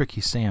cornet, Tricky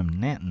Sam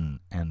Nanton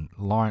and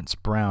Lawrence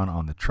Brown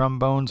on the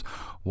trombones,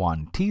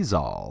 Juan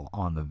Tizol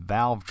on the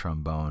valve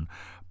trombone,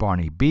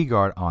 Barney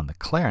Bigard on the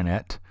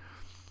clarinet,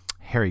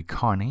 Harry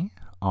Carney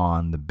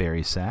on the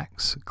bari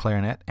sax,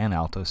 clarinet, and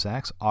alto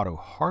sax, Otto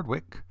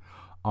Hardwick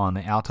on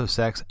the alto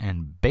sax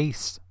and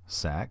bass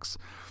sax,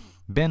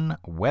 Ben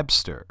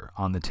Webster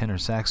on the tenor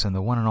sax, and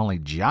the one and only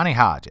Johnny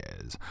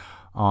Hodges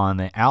on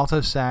the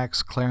alto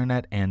sax,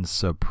 clarinet, and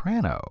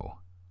soprano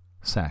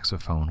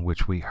saxophone,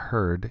 which we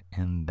heard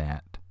in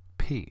that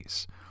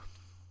piece.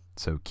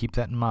 So keep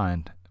that in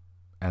mind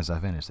as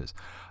I finish this.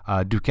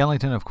 Duke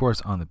Ellington, of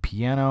course, on the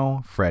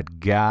piano, Fred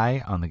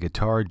Guy on the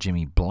guitar,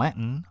 Jimmy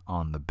Blanton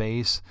on the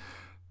bass,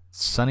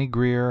 Sonny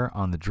Greer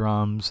on the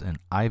drums, and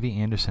Ivy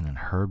Anderson and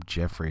Herb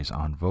Jeffries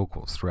on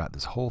vocals throughout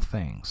this whole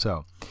thing.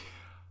 So,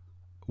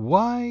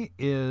 why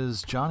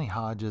is Johnny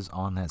Hodges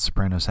on that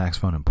soprano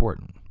saxophone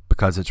important?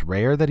 Because it's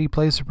rare that he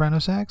plays soprano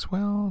sax?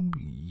 Well,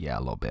 yeah, a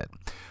little bit.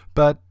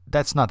 But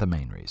that's not the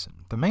main reason.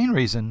 The main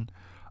reason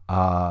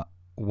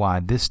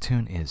why this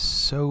tune is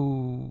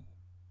so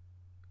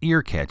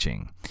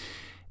ear-catching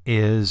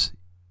is,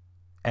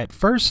 at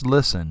first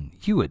listen,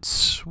 you would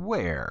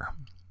swear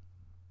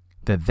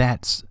that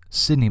that's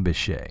Sidney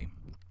Bechet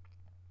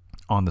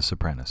on the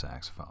soprano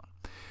saxophone.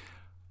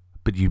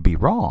 But you'd be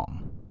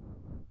wrong.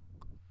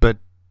 But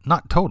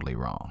not totally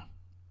wrong.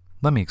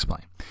 Let me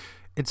explain.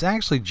 It's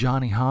actually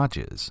Johnny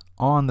Hodges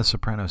on the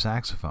soprano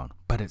saxophone,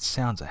 but it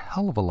sounds a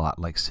hell of a lot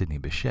like Sidney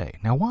Bechet.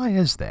 Now, why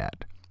is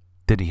that?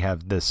 Did he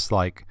have this,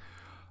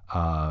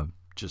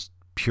 just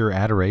pure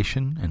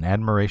adoration and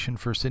admiration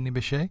for Sidney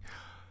Bechet?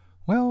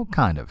 Well,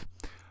 kind of.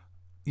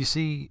 You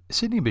see,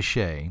 Sidney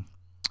Bechet,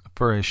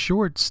 for a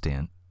short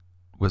stint,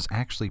 was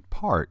actually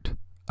part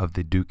of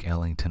the Duke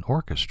Ellington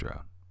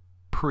Orchestra,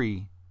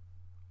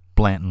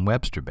 pre-Blanton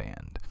Webster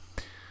Band.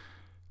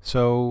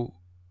 So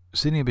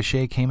Sidney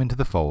Bechet came into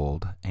the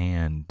fold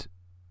and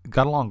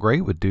got along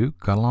great with Duke,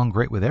 got along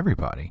great with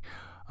everybody,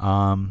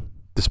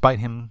 despite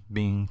him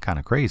being kind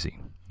of crazy,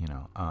 in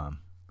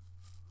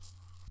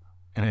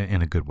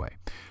a good way.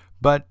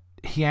 But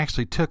he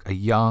actually took a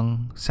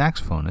young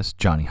saxophonist,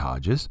 Johnny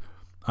Hodges,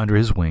 under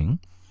his wing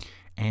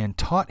and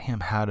taught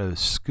him how to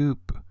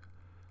scoop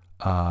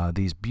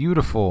these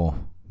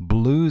beautiful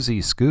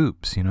bluesy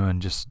scoops,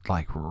 and just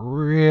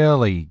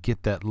really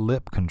get that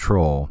lip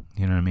control,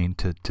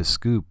 to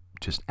scoop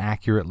just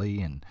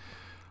accurately and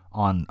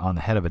on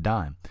the head of a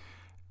dime.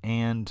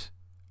 And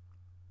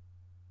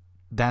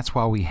that's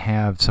why we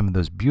have some of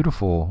those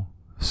beautiful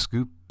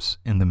scoops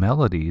in the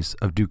melodies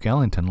of Duke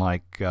Ellington,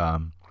 like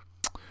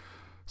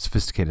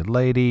Sophisticated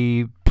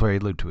Lady,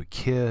 Prelude to a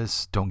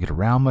Kiss, Don't Get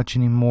Around Much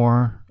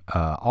Anymore.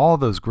 All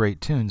those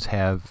great tunes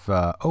have,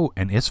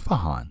 and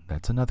Isfahan,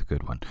 that's another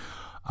good one,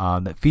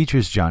 that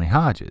features Johnny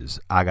Hodges.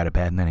 I Got a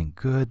Bad and That Ain't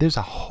Good. There's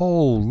a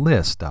whole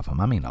list of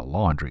them. I mean, a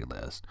laundry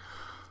list.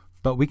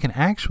 But we can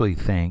actually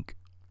thank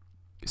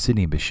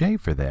Sidney Bechet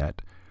for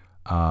that,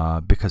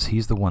 because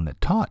he's the one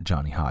that taught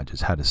Johnny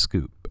Hodges how to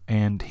scoop.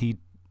 And he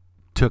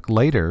took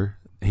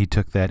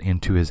that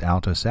into his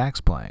alto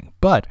sax playing.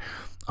 But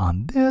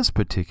on this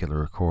particular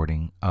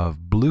recording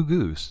of Blue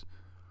Goose,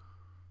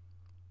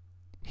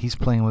 he's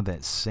playing with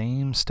that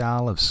same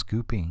style of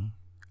scooping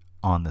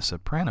on the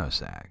soprano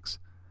sax,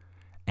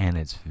 and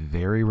it's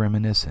very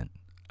reminiscent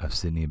of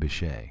Sidney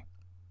Bechet.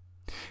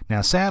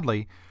 Now,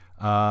 sadly,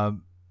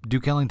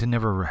 Duke Ellington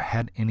never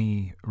had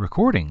any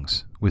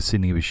recordings with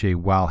Sidney Bechet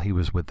while he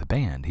was with the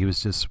band. He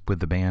was just with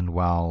the band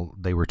while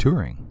they were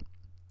touring.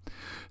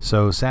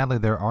 So, sadly,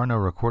 there are no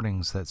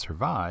recordings that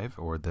survive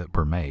or that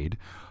were made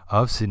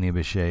of Sidney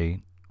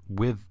Bechet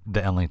with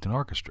the Ellington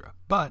Orchestra.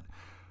 But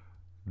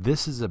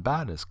this is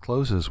about as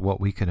close as what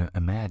we could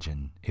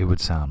imagine it would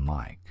sound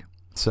like.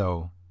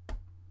 So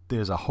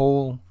there's a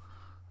whole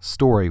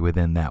story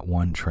within that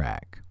one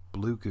track,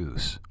 Blue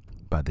Goose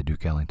by the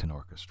Duke Ellington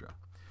Orchestra.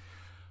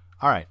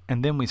 All right,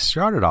 and then we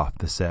started off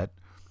the set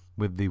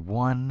with the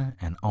one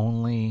and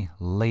only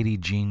lady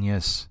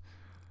genius,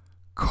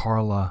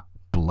 Carla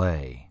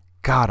Bley.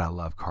 God, I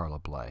love Carla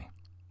Bley.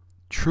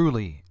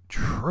 Truly,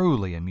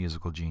 truly a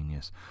musical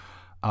genius.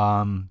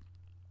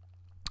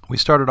 We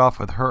started off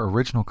with her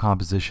original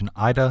composition,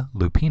 Ida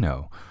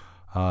Lupino,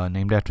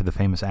 named after the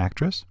famous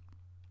actress,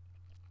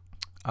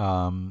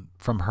 from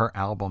her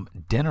album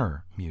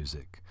Dinner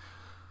Music,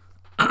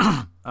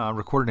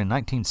 recorded in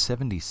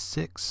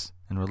 1976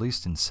 and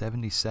released in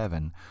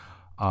 1977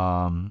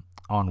 on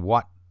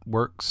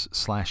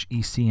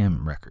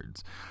Wattworks/ECM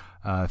Records.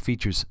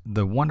 Features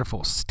the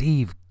wonderful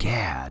Steve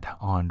Gadd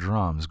on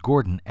drums,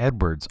 Gordon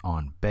Edwards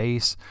on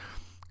bass,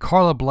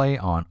 Carla Bley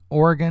on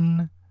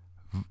organ,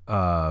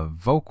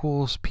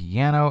 vocals,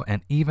 piano,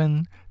 and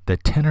even the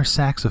tenor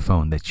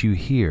saxophone that you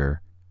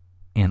hear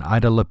in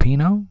Ida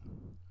Lupino.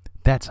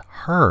 That's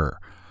her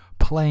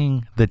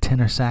playing the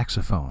tenor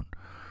saxophone.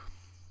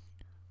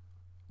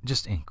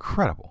 Just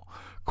incredible.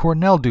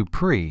 Cornell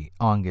Dupree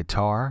on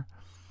guitar,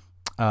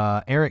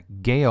 Eric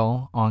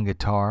Gale on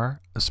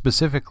guitar,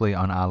 specifically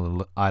on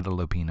Ida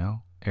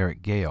Lupino.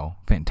 Eric Gale,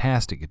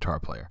 fantastic guitar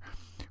player.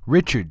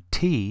 Richard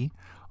T.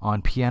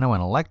 on piano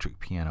and electric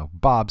piano.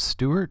 Bob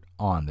Stewart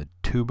on the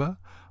tuba.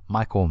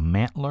 Michael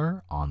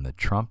Mantler on the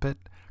trumpet.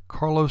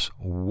 Carlos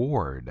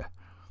Ward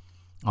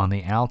on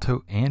the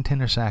alto and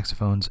tenor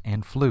saxophones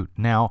and flute.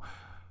 Now,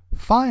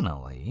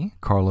 finally,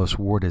 Carlos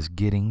Ward is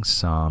getting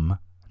some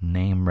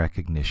name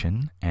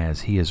recognition,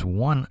 as he is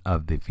one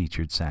of the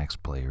featured sax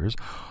players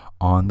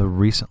on the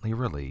recently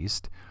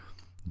released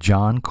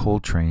John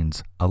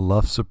Coltrane's A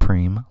Love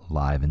Supreme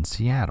live in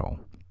Seattle.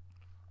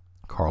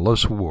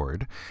 Carlos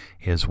Ward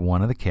is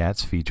one of the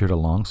cats featured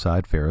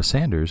alongside Pharoah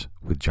Sanders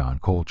with John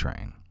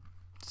Coltrane.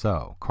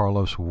 So,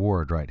 Carlos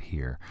Ward right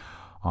here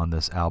on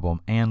this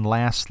album. And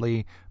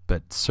lastly,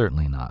 but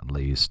certainly not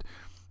least,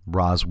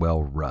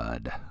 Roswell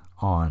Rudd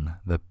on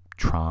the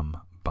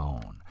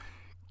trombone.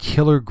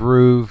 Killer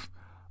groove.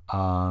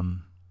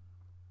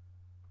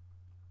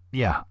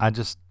 Yeah,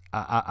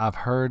 I've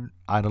heard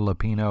Ida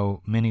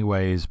Lupino many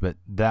ways, but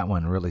that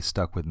one really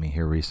stuck with me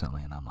here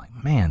recently, and I'm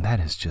like, man, that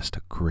is just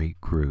a great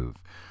groove.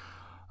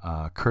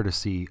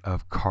 Courtesy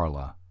of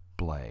Carla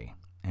Bley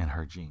and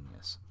her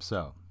genius.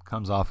 So,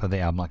 comes off of the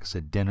album, like I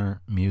said,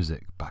 Dinner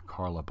Music by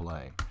Carla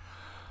Bley.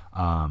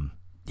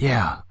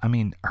 Yeah, I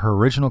mean, her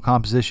original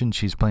composition,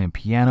 she's playing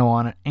piano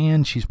on it,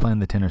 and she's playing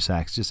the tenor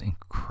sax. Just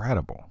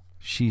incredible.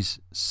 She's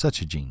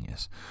such a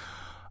genius.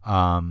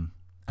 And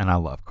I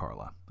love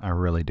Carla. I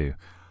really do.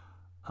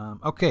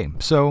 Okay,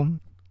 so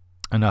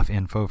enough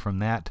info from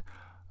that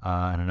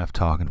and enough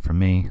talking from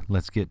me.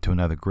 Let's get to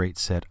another great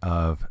set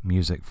of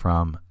music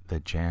from the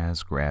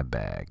Jazz Grab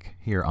Bag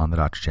here on the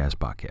Dr. Jazz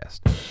Podcast.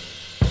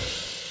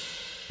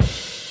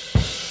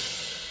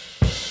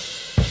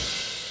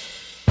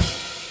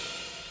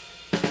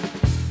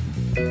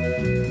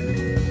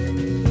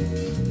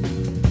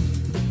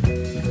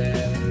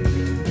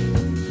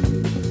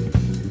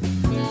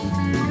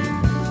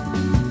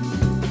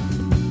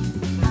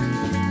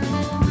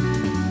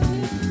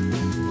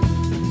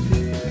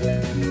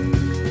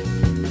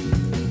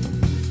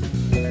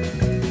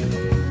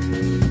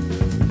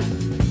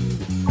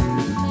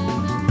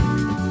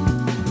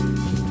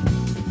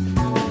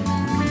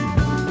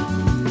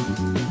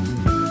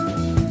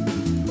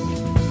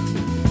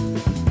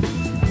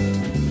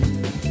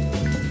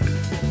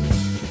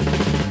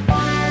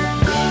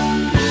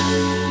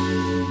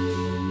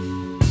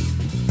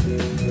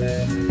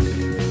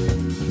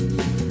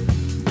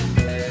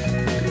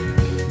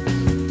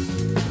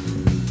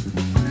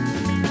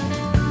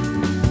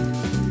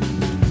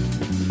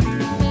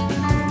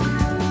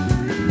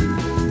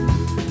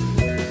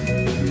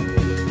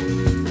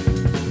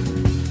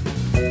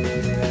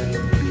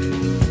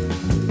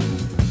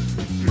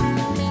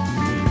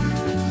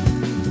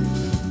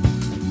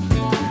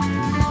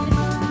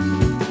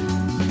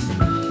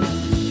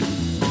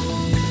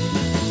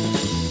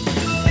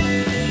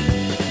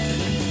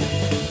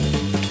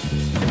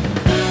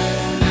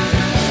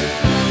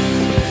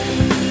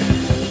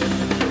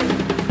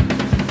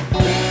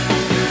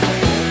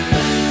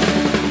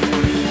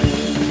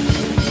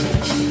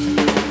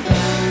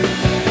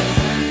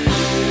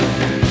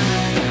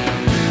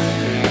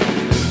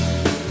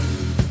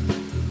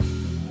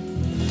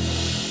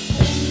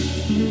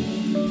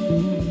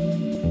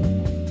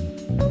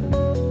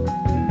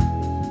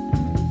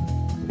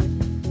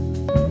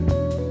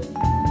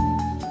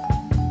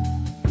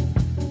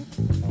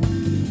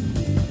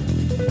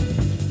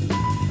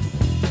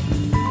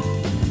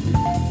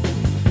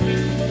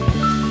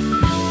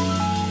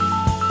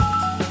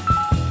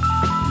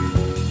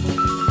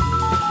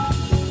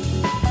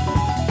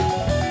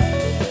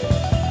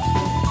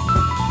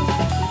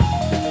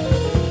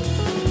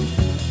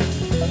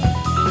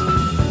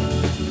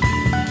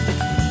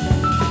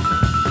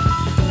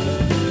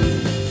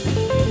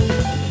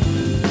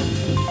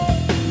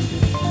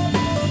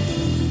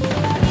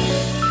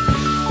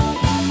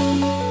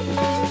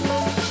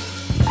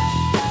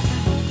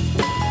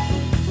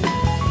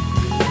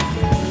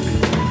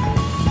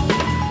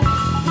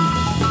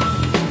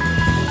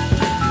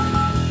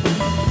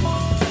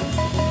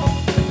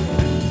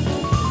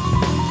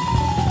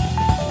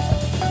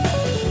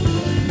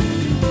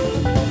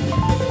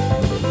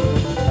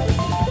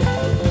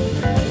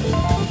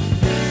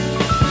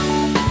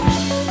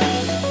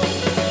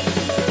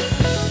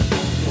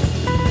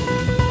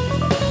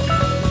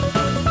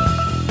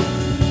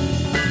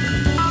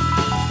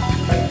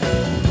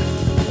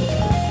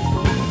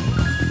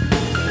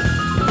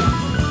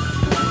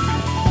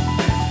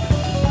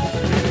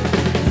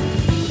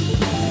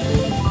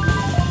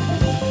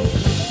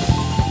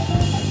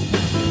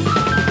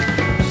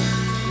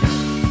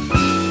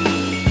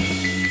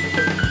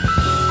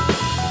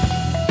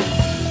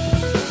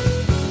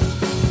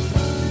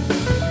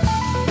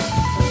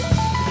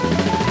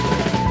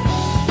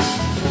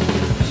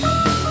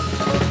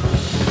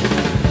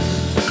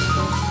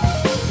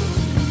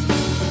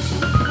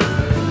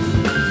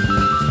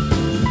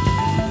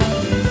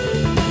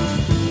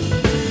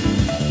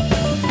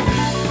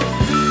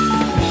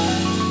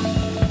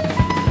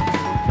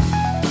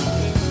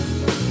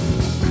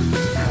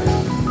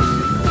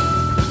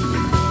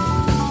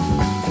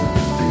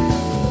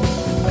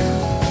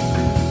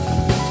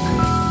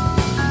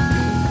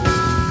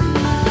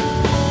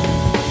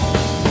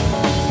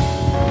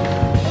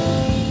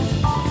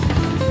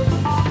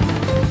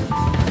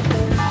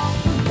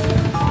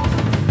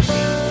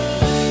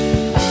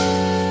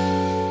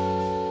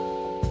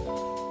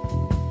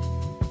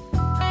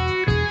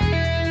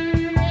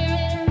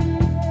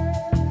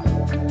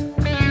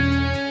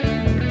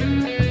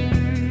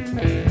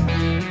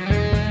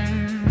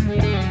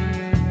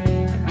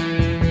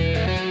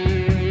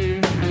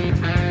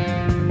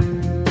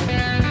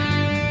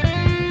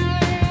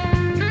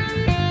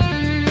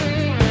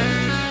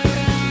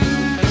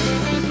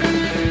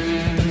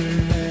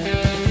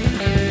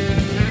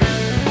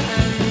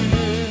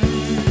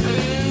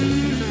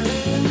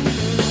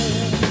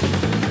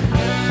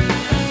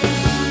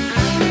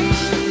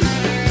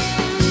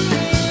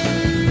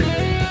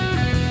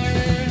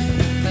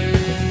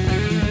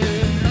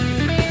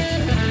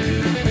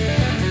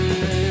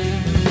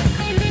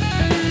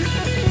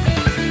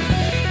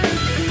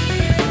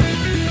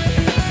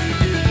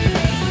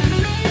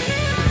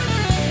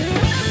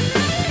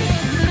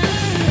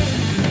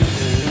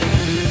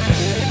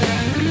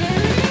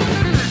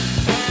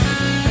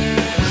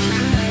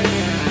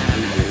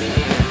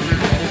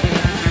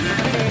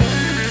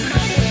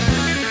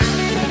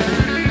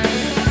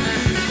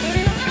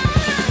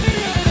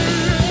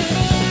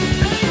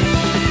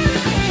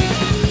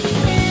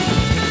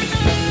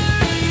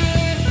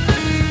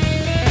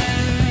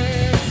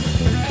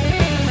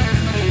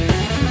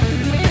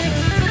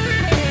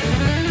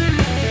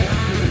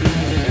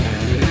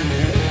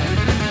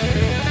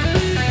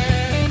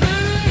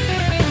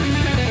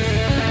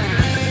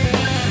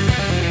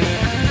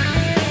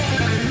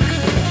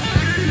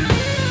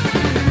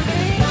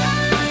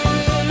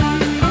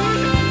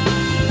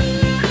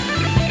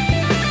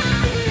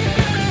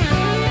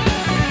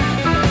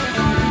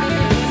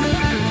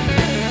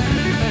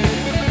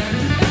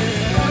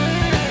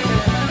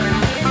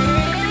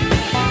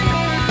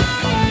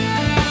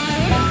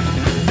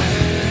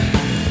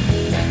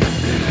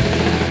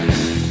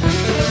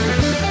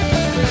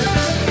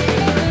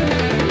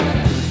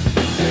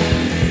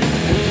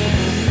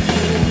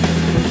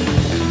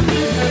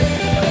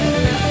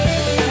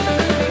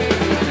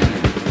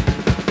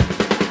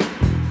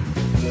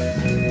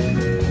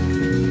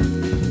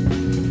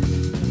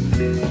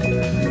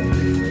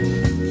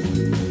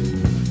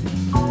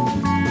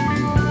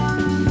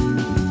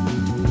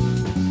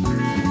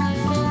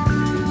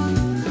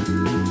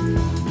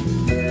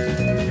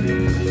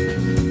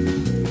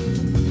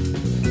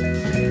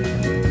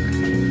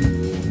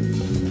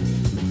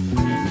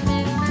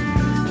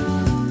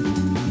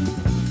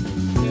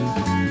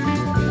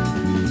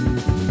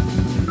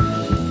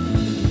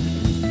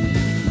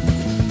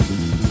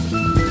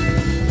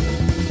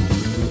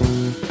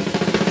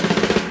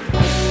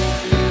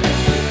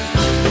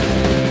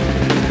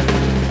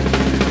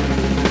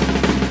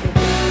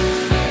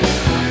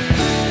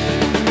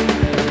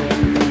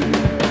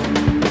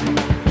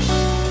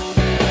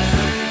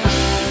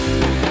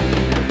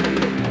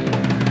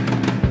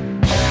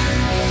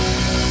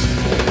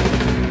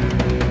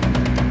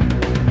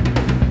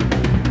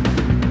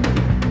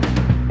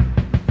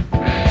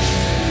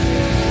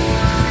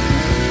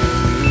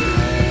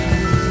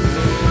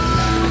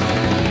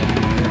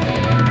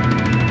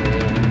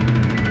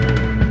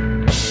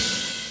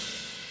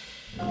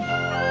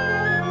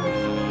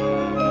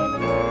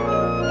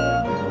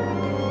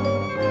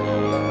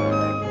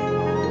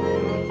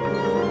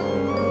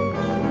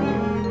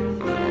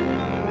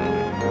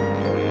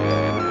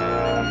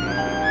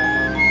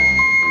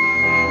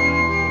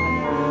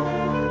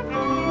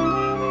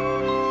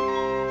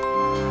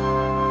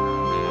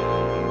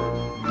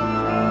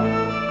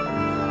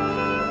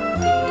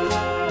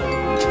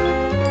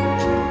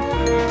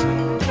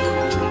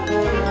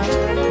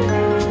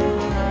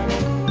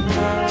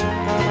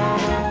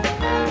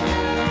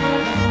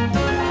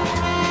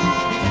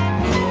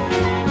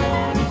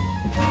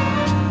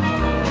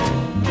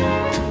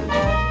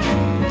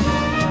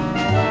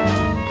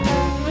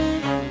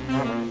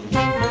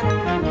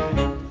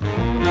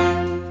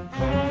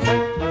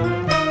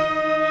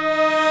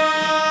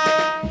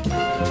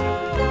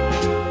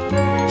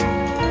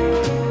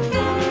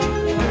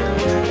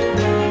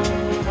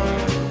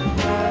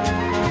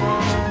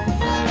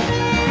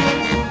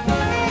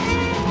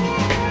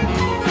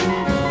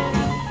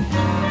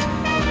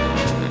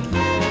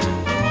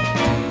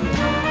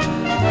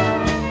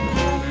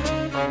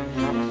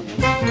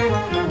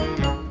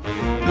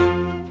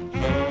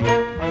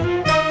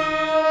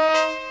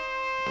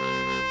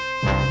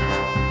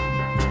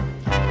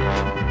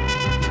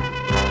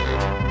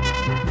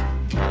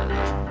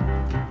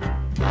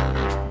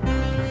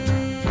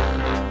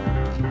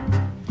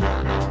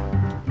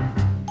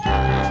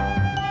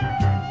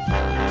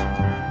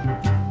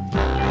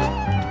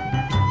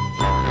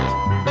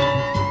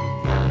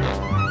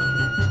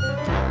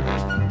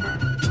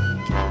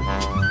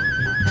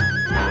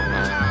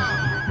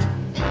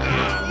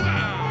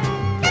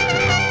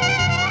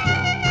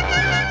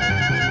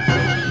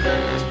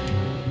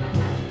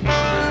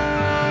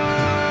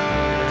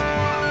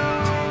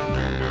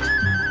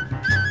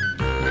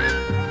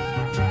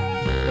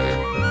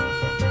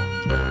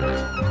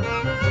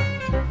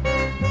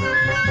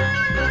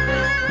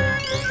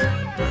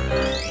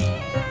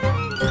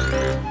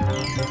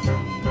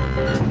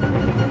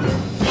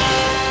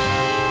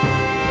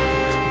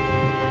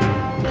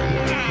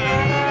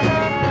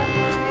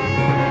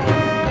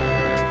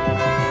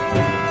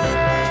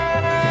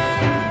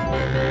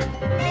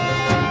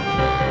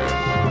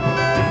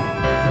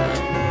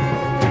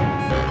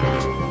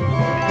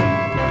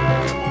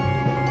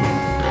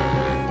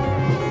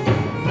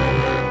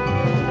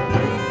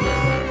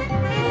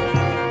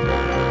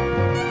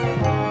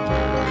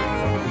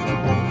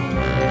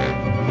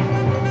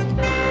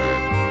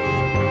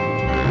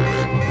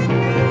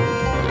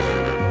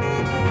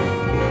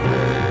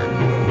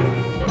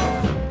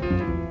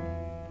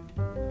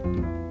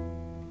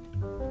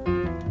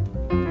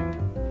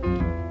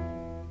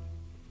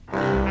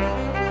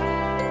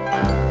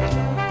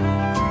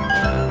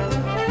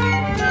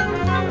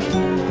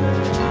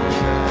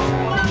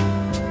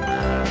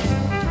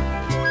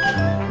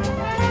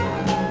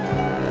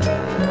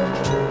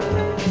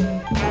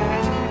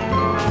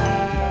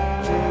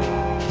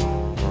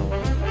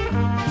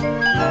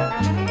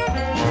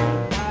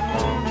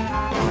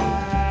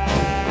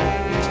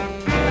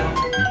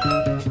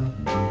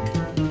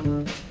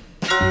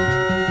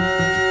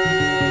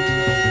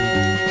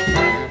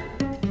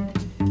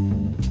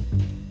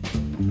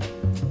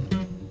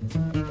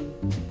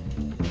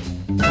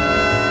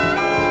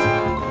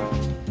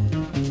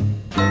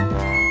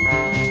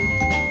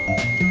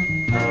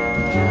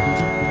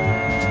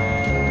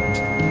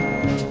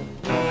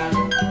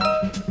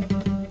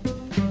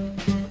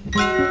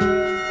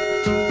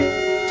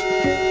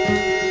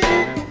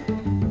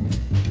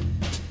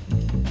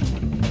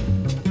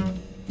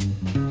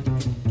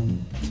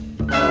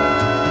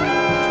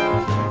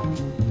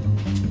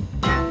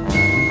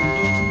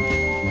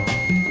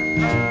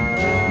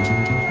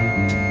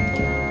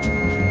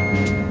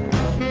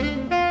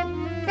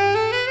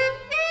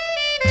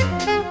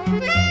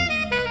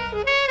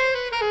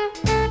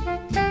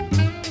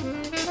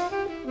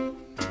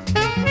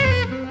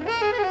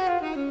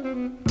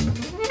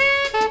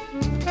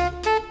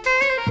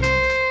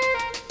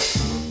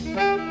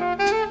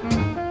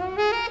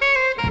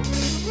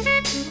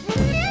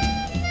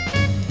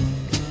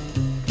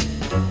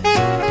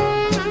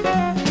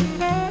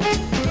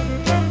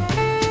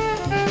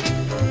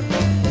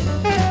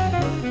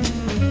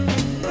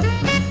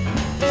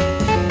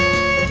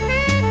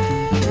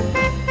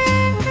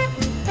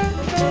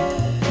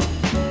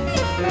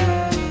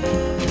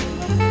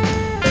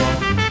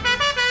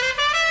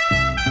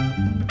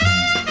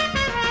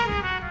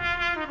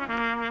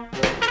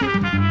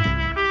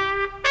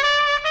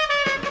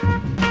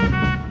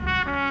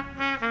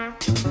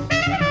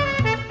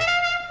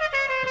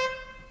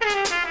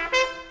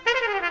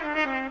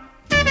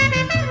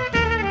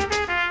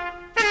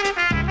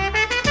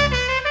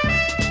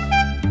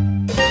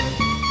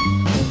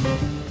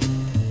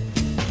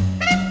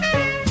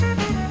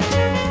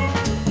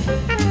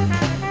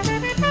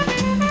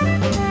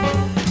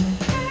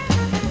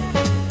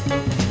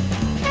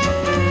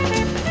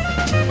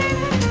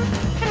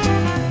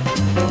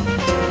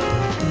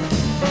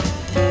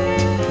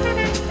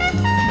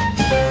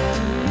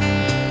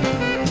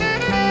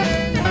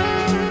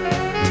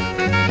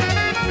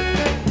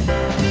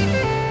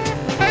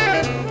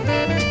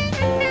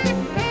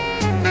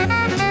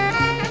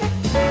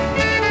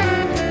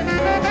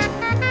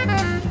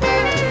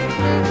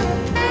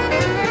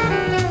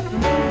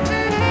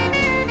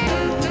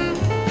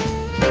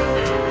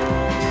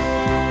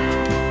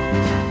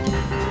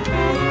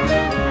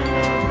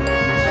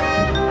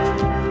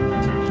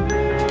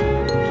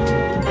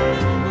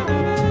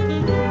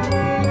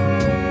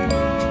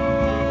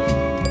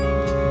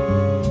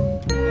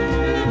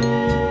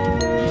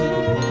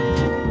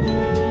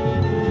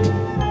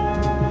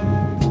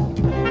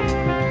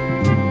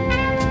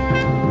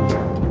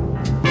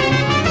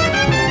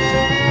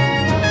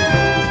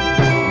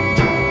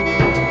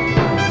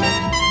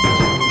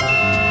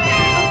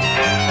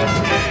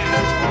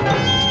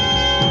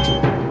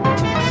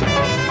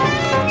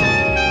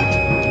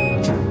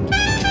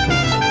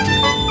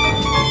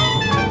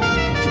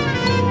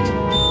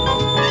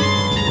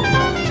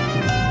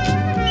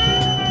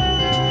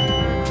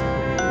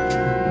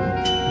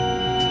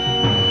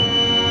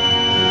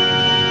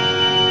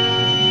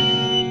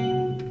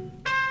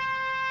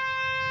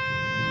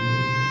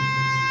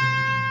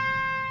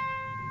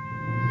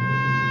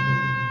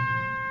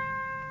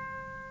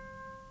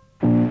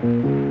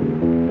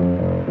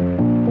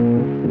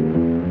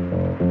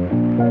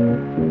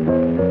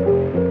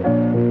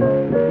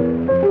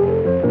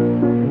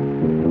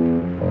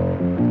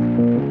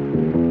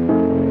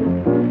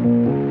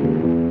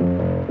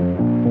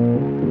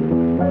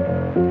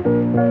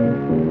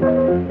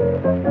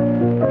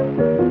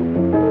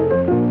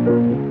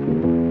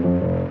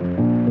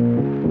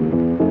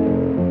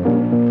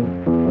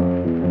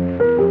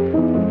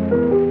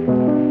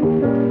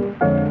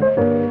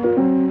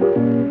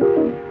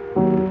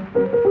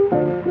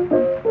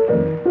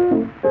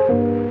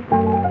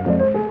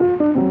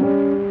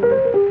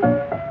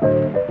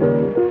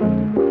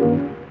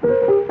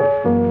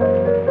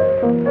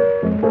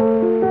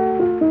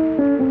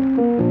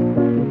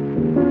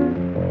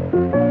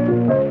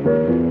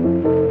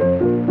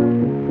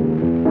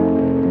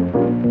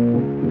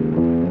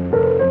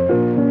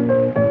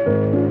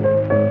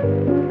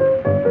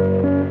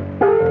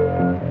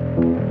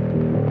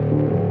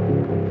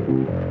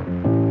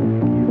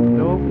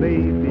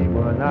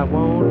 I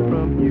want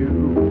from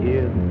you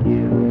is a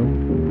kiss,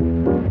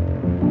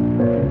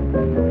 a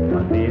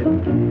little kiss.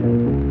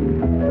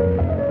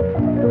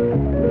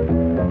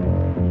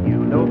 You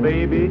know,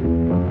 baby,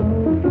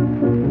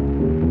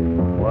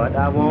 what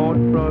I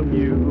want from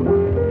you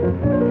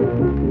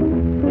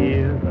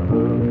is a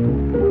hug,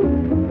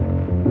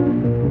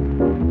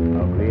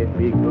 a great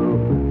big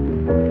hug.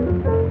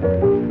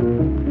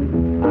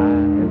 I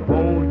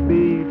won't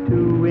be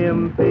too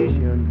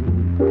impatient.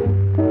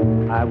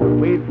 I will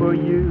wait for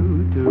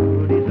you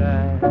to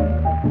decide,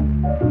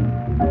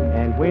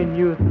 and when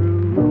you're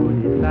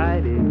through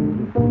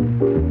deciding,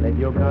 let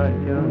your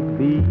conscience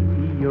be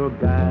your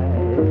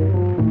guide.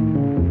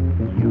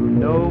 You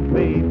know,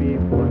 baby,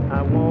 what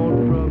I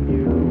want from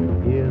you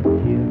is a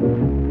kiss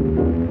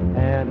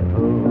and a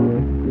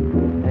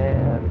hug,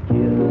 and a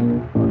kiss,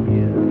 a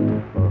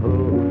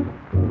hug,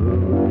 a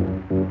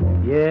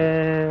hug.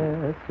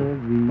 Yes,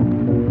 sirree.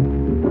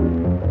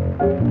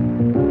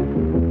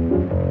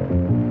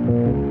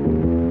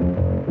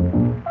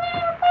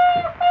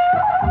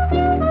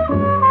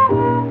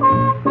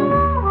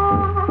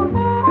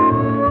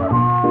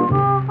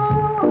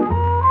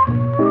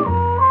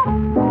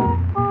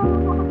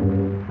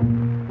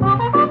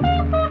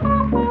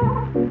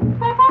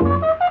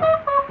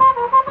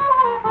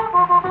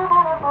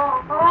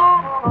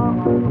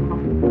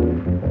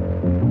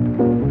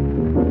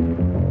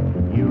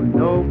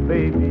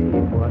 Baby,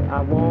 what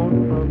I want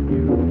from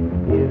you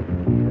is a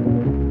kiss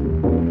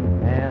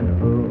and a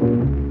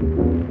hug,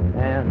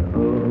 and a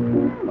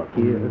hug, a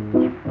kiss,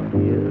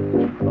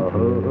 a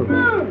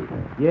hug.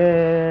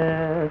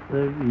 Yes,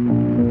 sirree.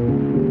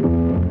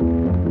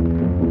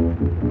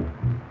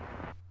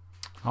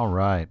 All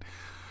right.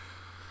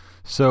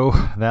 So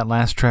that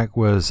last track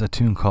was a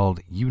tune called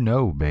You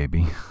Know,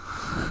 Baby.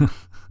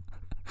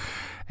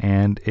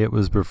 And it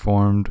was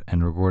performed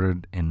and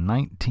recorded in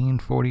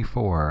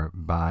 1944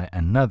 by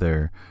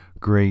another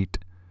great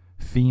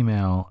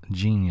female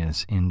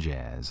genius in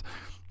jazz.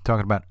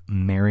 Talking about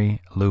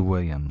Mary Lou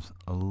Williams.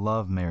 I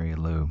love Mary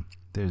Lou.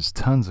 There's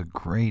tons of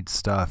great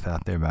stuff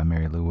out there by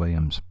Mary Lou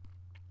Williams.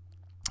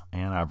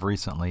 And I've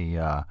recently,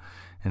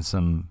 in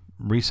some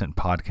recent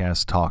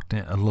podcasts, talked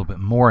a little bit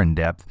more in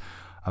depth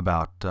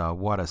about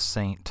what a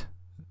saint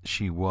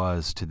she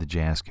was to the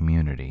jazz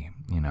community,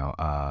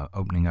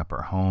 opening up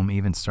her home,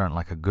 even starting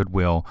like a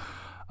Goodwill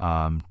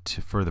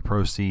for the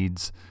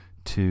proceeds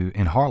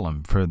in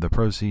Harlem, for the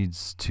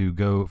proceeds to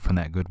go from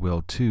that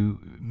Goodwill to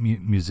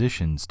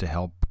musicians to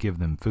help give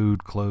them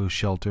food, clothes,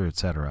 shelter,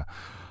 etc.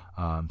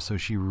 So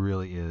she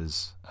really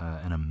is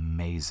an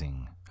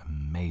amazing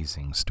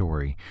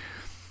story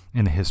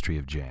in the history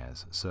of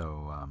jazz.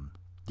 So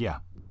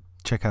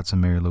check out some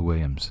Mary Lou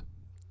Williams.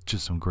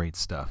 Just some great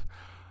stuff.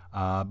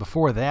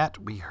 Before that,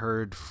 we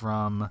heard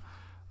from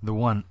the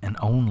one and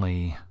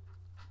only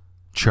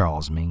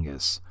Charles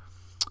Mingus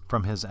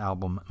from his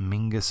album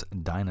Mingus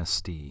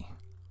Dynasty.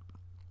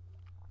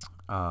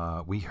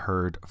 We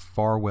heard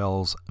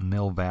Farwell's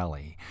Mill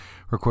Valley,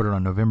 recorded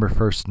on November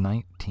 1st,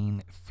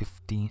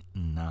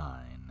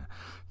 1959,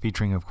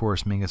 featuring, of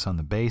course, Mingus on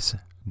the bass,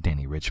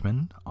 Danny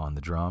Richmond on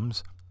the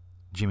drums,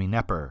 Jimmy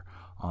Knepper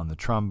on the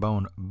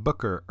trombone,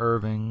 Booker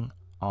Irving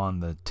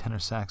on the tenor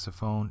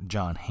saxophone,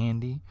 John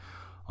Handy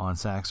on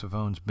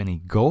saxophones,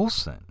 Benny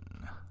Golson,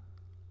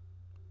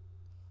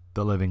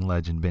 the living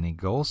legend Benny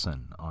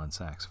Golson on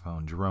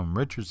saxophone, Jerome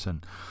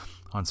Richardson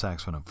on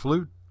saxophone and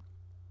flute,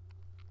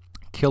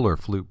 killer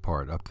flute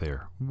part up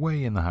there,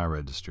 way in the high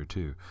register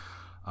too,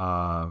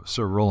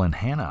 Sir Roland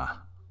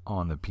Hanna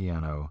on the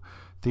piano,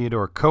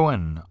 Theodore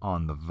Cohen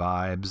on the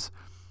vibes,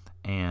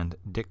 and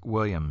Dick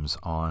Williams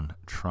on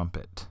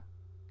trumpet.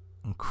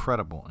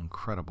 Incredible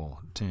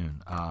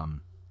tune.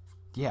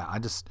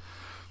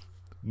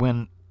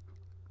 When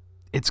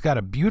it's got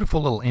a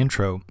beautiful little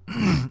intro,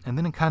 and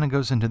then it kind of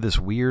goes into this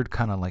weird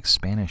kind of like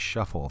Spanish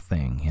shuffle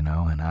thing, and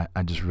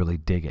I just really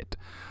dig it.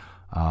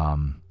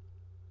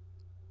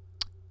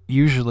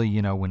 Usually,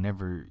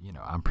 whenever,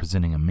 I'm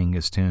presenting a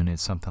Mingus tune,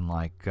 it's something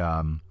like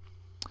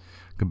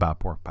Goodbye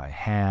Pork Pie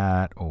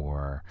Hat,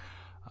 or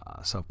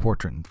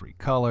Self-Portrait in Three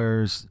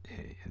Colors,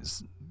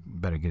 is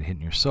Better Get Hit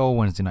in Your Soul,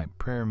 Wednesday Night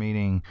Prayer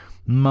Meeting,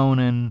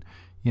 Moanin',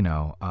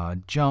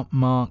 Jump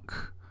Monk,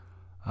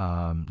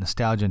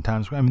 Nostalgia in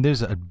Times Square. I mean,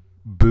 there's a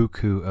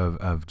buku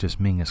of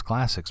just Mingus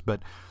classics,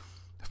 but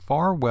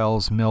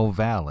Farwell's Mill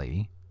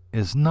Valley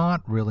is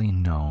not really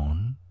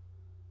known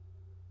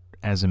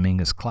as a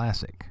Mingus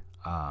classic.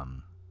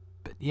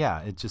 But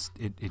yeah, it just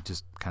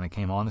kind of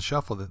came on the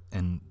shuffle,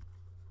 and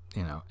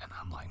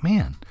I'm like,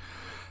 man,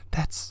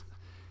 it's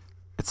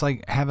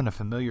like having a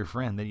familiar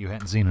friend that you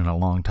hadn't seen in a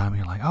long time.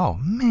 You're like, oh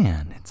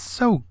man, it's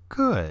so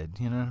good.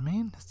 You know what I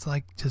mean? It's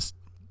like just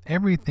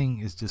everything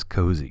is just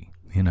cozy,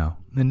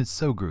 and it's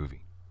so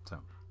groovy. So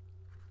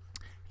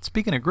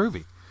speaking of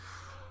groovy,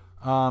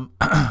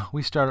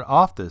 we started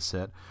off this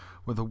set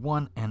with the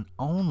one and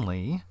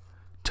only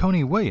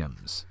Tony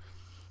Williams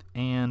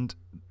and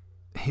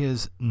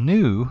his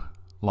new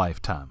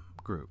Lifetime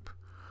group,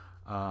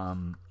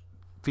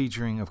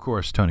 featuring, of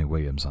course, Tony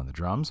Williams on the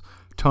drums,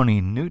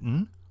 Tony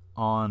Newton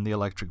on the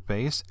electric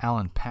bass,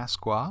 Alan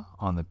Pasqua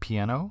on the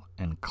piano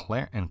and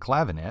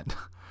clavinet,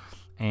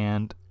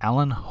 and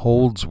Alan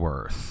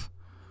Holdsworth,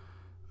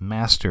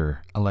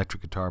 master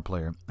electric guitar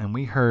player. And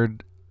we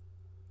heard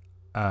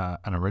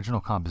an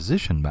original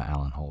composition by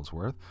Alan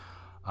Holdsworth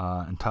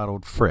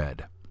entitled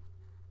Fred.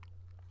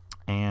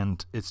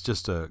 And it's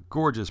just a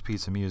gorgeous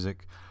piece of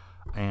music,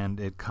 and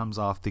it comes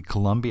off the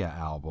Columbia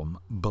album,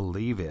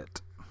 Believe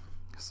It.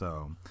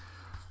 So,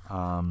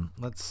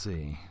 let's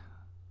see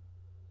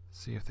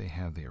if they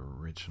have the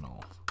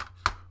original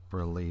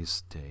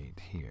release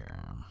date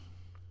here.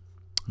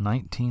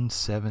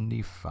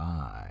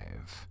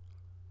 1975.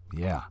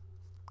 Yeah,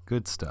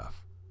 good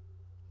stuff.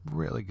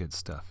 Really good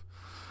stuff.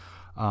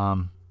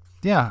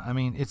 Yeah, I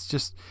mean,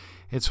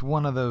 it's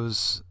one of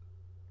those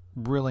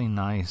really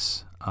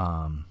nice,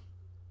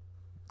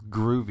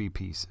 groovy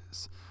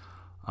pieces.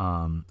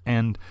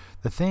 And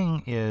the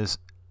thing is,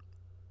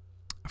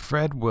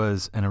 Fred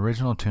was an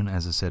original tune,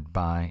 as I said,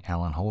 by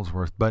Alan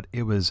Holdsworth, but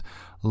it was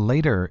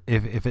later,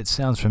 if it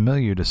sounds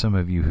familiar to some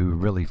of you who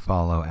really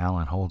follow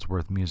Alan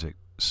Holdsworth music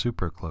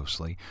super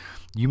closely,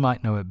 you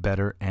might know it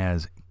better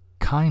as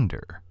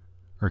Kinder,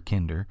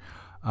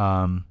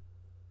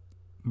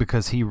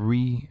 because he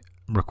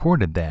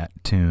re-recorded that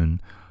tune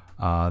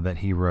that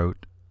he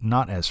wrote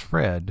not as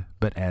Fred,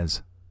 but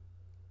as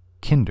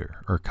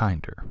Kinder.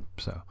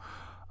 So,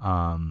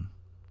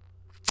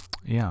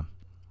 yeah.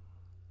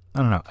 I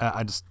don't know.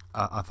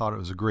 I thought it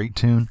was a great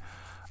tune.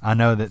 I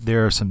know that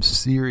there are some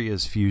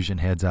serious fusion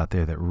heads out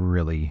there that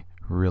really,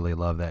 really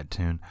love that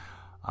tune.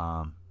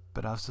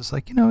 But I was just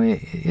like,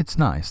 it's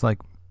nice. Like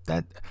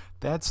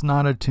that's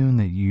not a tune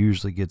that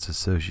usually gets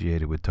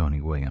associated with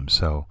Tony Williams.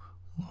 So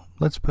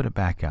let's put it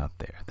back out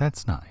there.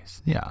 That's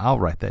nice. Yeah, I'll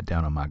write that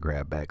down on my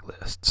grab bag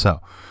list.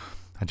 So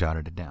I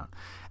jotted it down.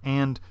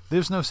 And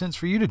there's no sense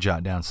for you to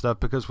jot down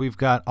stuff because we've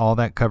got all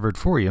that covered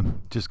for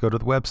you. Just go to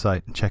the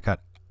website and check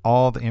out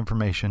all the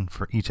information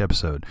for each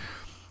episode.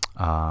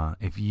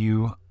 If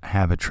you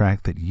have a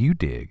track that you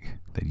dig,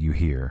 that you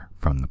hear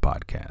from the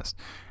podcast,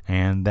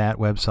 and that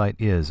website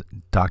is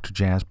Dr.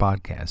 Jazz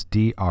Podcast,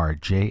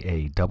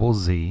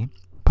 DRJAZZ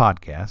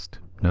podcast,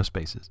 no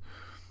spaces,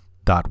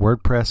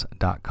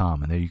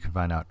 .wordpress.com, and there you can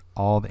find out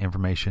all the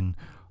information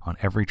on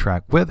every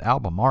track with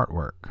album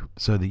artwork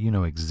so that you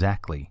know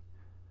exactly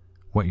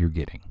what you're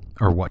getting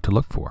or what to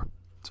look for.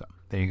 So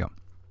there you go.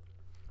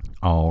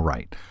 All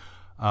right.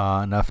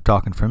 Enough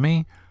talking from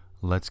me.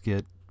 Let's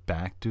get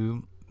back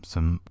to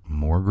some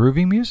more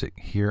groovy music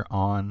here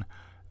on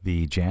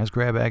the Jazz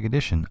Grab Bag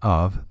edition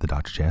of the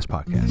Dr. Jazz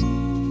Podcast.